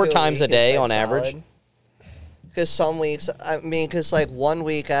average of 4 2 times a week is, day like, on average? solid. Because some weeks, because like 1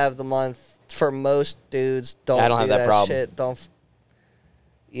 week out of the month for most dudes don't. I don't do have that problem. Shit.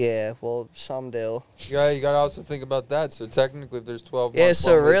 Yeah, well, some do. Yeah, you gotta also think about that. So technically, if there's 12 Yeah, months,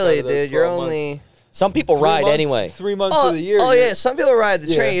 so 1 week out really, of those dude, you're 12 months, only. Some people 3 ride months- anyway. 3 months Oh, of the year. oh you're- yeah, some people ride the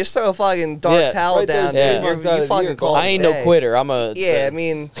Yeah. train. You just throw a fucking dark Yeah, towel right down, there's dude. 3 months out You of the year fucking call I it ain't a no day. quitter. I'm a Yeah, I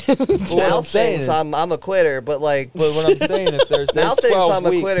mean, what now I'm saying things is- I'm a quitter, but like But what I'm saying is there's now things 12 I'm a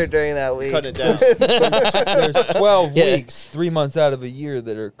weeks. quitter during that week. Cut it down. There's 12 Yeah. weeks, 3 months out of a year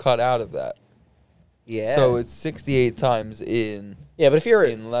that are cut out of that. Yeah. So it's 68 times in. Yeah, but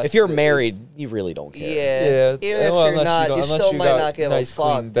Unless if you're it's- married, you really don't care. Yeah. Even if well, you're unless not, don't- you unless still you might got not give nice, a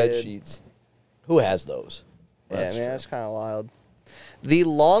fuck, clean bed dude. sheets. Who has those? Yeah, That's man, true. that's kind of wild. The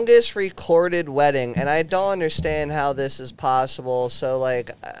longest recorded wedding, and I don't understand how this is possible. So,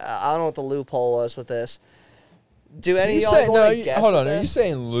 like, I don't know what the loophole was with this. Do any of y'all want to guess? hold with on. Are you this?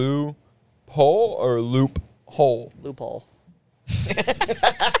 saying loo pole or loop hole? Loophole?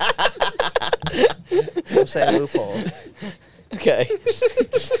 I'm saying loophole. Okay.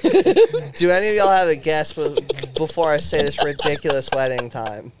 Do any of y'all have a guess before I say this ridiculous wedding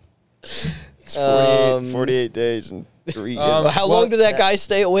time? It's 48 days and 3 How long did that guy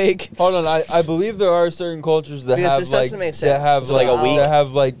stay awake? Hold on. I believe there are certain cultures that Because have this like doesn't make that sense. have It's like a week? that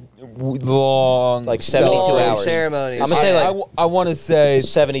have like long Like 72 Long hours. ceremonies. I'm gonna say like I want to say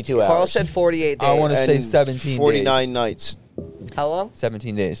 72 hours. Carl said 48 days. I want to say And 17 49 days. nights. How long?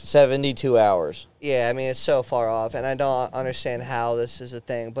 17 days. 72 hours. Yeah, I mean, it's so far off, and I don't understand how this is a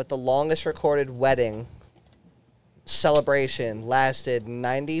thing. But the longest recorded wedding celebration lasted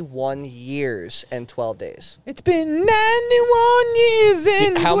 91 years and 12 days. It's been 91 years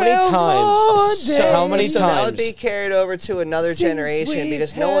and How many 12 times? more So how many days. So that would be times? carried over to another Since generation we've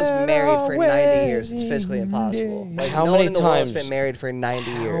because no one's had married our for 90 years. It's physically wedding impossible. day. Like, How no many one in the world's times- been married for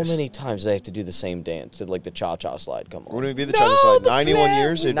 90 years. How many times do they have to do the same dance? Did like the cha-cha slide come on? Wouldn't it be the China side? 91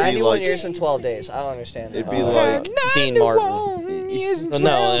 years? It'd be 91 like, years and 12 days. I don't understand. It'd that. be like, Dean Martin. Years and No,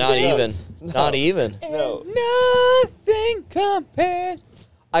 12 not days. even. Not even. no. Nothing compares.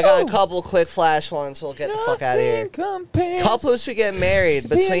 I got a couple quick flash ones. We'll get the fuck out of here. Compares. Couples who get married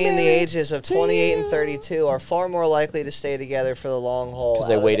be between the married ages of to 28 and you. 32 are far more likely to stay together for the long haul 'Cause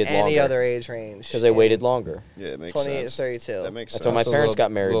they out of waited any longer. other age range. Because they waited longer. Yeah, it makes 28 sense. to 32. That makes That's sense. when my It's a parents little-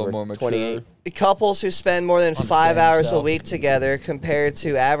 got married. little Were more mature. 28. Couples who spend more than 5 Understand hours a yourself. week together compared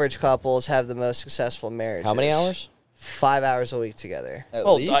to average couples have the most successful marriages. How many hours? 5 hours a week together. At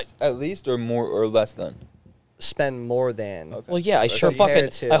least or more or less than. Spend more than. Well, yeah, I sure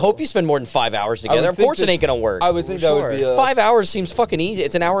compared fucking. to- I hope you spend more than 5 hours would together. Of think course, it that- ain't gonna work. I would think that would be a 5 hours seems fucking easy.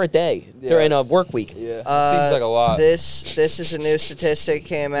 It's an hour a day during a work week. Yeah, seems like a lot. This is a new statistic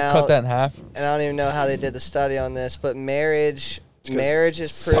came out. Cut that in half. And I don't even know how they did the study on this, but marriage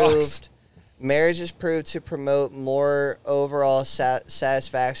is sucks. proved to promote more overall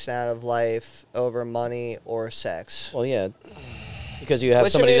satisfaction out of life over money or sex. Well, yeah, because you have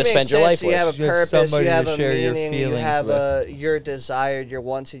Which, somebody I mean, to makes spend your life sense. You have with. a You have purpose, somebody you have to a share your meaning, you feelings have with. you're desired, you're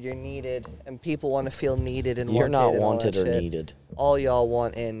wanted, you're needed, and people want to feel needed and You're wanted. not and all wanted that or shit. needed. All y'all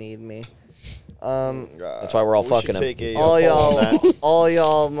want and need me. That's why we're all we fucking should him. take a All poll on y'all, that. all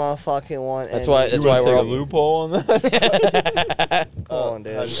y'all motherfucking want. That's and why. need That's You why wanna we're take all. a loophole on that. Come on,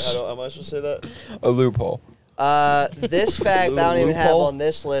 dude. Am I supposed to say that? A loophole. This fact I don't even have Loophole? on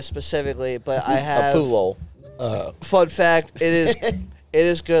this list specifically, but I A have. pool. Fun fact: it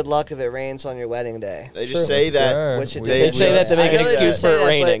is good luck if it rains on your wedding day. They just say that. Sure. Which it We- did. They say that to make I an know they do excuse say for it that,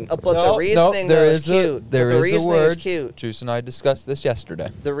 raining. But No, the reasoning there though is is cute. there But the is a reasoning word. is cute. Juice and I discussed this yesterday.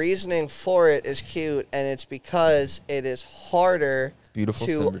 The reasoning for it is cute, and it's because it is harder beautiful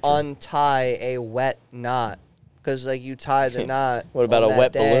to symmetry. untie a wet knot. Because like you tie the knot. What about on a that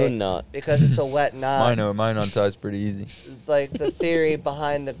wet day balloon knot? Because it's a wet knot. Mine unties pretty easy. Like the theory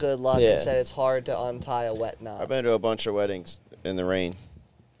behind the good luck Yeah. is that it's hard to untie a wet knot. I've been to a bunch of weddings in the rain.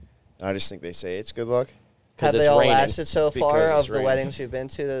 I just think they say it's good luck. Have it's they all raining. lasted so far Because of it's the raining. weddings you've been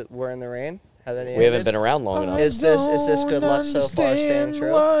to that were in the rain? Have any? We haven't ended? been around long enough. Is this good luck so far staying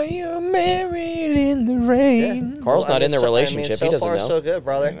true? Why you married in the rain? Carl's Well, I not in mean, the so- relationship. so he doesn't far, know. so good,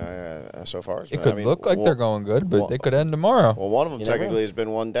 brother. So far, It could look like they're going good, but they could end tomorrow. Well, one of them You never technically know. has been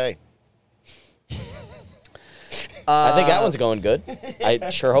one day. I think that one's going good. I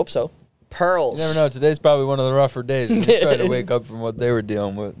sure hope so. Pearls. You never know. Today's probably one of the rougher days. We try to wake up from what they were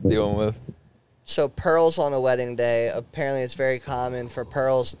dealing with. So pearls on a wedding day. Apparently, it's very common for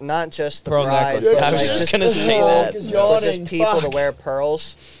pearls, not just the Pearl bride, necklace. but I was like just gonna say people- that. but just people to wear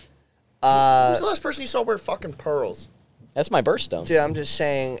pearls. Who's the last person you saw wear fucking pearls? That's my birthstone. Dude, I'm just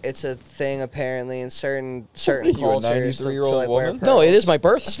saying it's a thing apparently in certain you, a cultures. 93-year-old like, wear woman? pearls. No, it is my I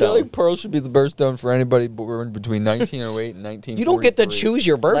feel birthstone. like pearl should be the birthstone for anybody born between 1908 and 1943. You don't get to choose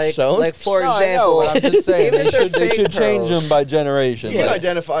your birthstone. Like for No, I know, example, but I'm just saying even they if they're should fake change pearls. them by generation. You can Like,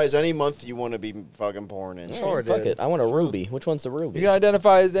 identify as any month you want to be fucking born in. Sure, Fuck dude. it. I want a ruby. Which one's the ruby? you can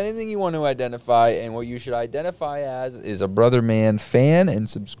identify as anything you want to identify, and what you should identify as is a Brother Man fan and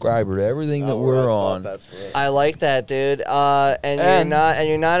subscriber to everything that Oh, I we're thought on. That's what. I like that, dude. And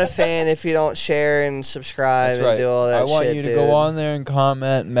you're not a fan if you don't share and subscribe That's and right. do all that I want shit, you to dude. go on there and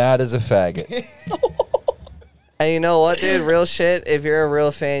comment, Matt is a faggot. And you know what, dude? Real shit. If you're a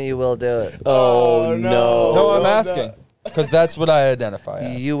real fan, you will do it. Oh, no. No, I'm no. asking. Because that's what I identify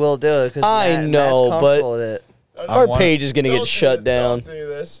as. You will do it because I know, Matt's but- comfortable with it. Our want- page is going to get shut down. Don't do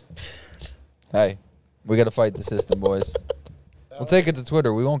this. Hey, we got to fight the system, boys. We'll take it to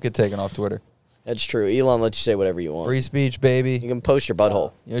Twitter. We won't get taken off Twitter. That's true. Elon lets you say whatever you want. Free speech, You baby. can post your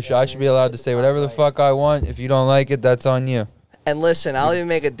butthole. I should be allowed to say whatever the fuck I want. If you don't like it, that's on you. And listen, I'll even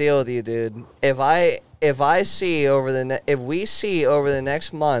make a deal with you, dude. If we see over the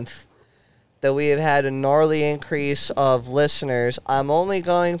next month that we have had a gnarly increase of listeners, I'm only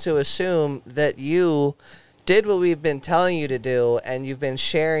going to assume that you did what we've been telling you to do, and you've been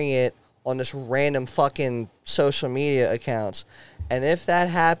sharing it on this random fucking social media accounts. And if that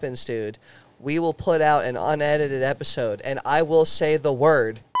happens, dude, we will put out an unedited episode, and I will say the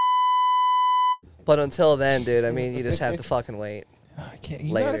word. But until then, dude, I mean, you just have to fucking wait. I can't.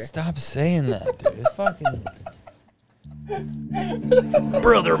 You Later. gotta stop saying that, dude. It's fucking.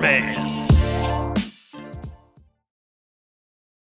 Brother Man.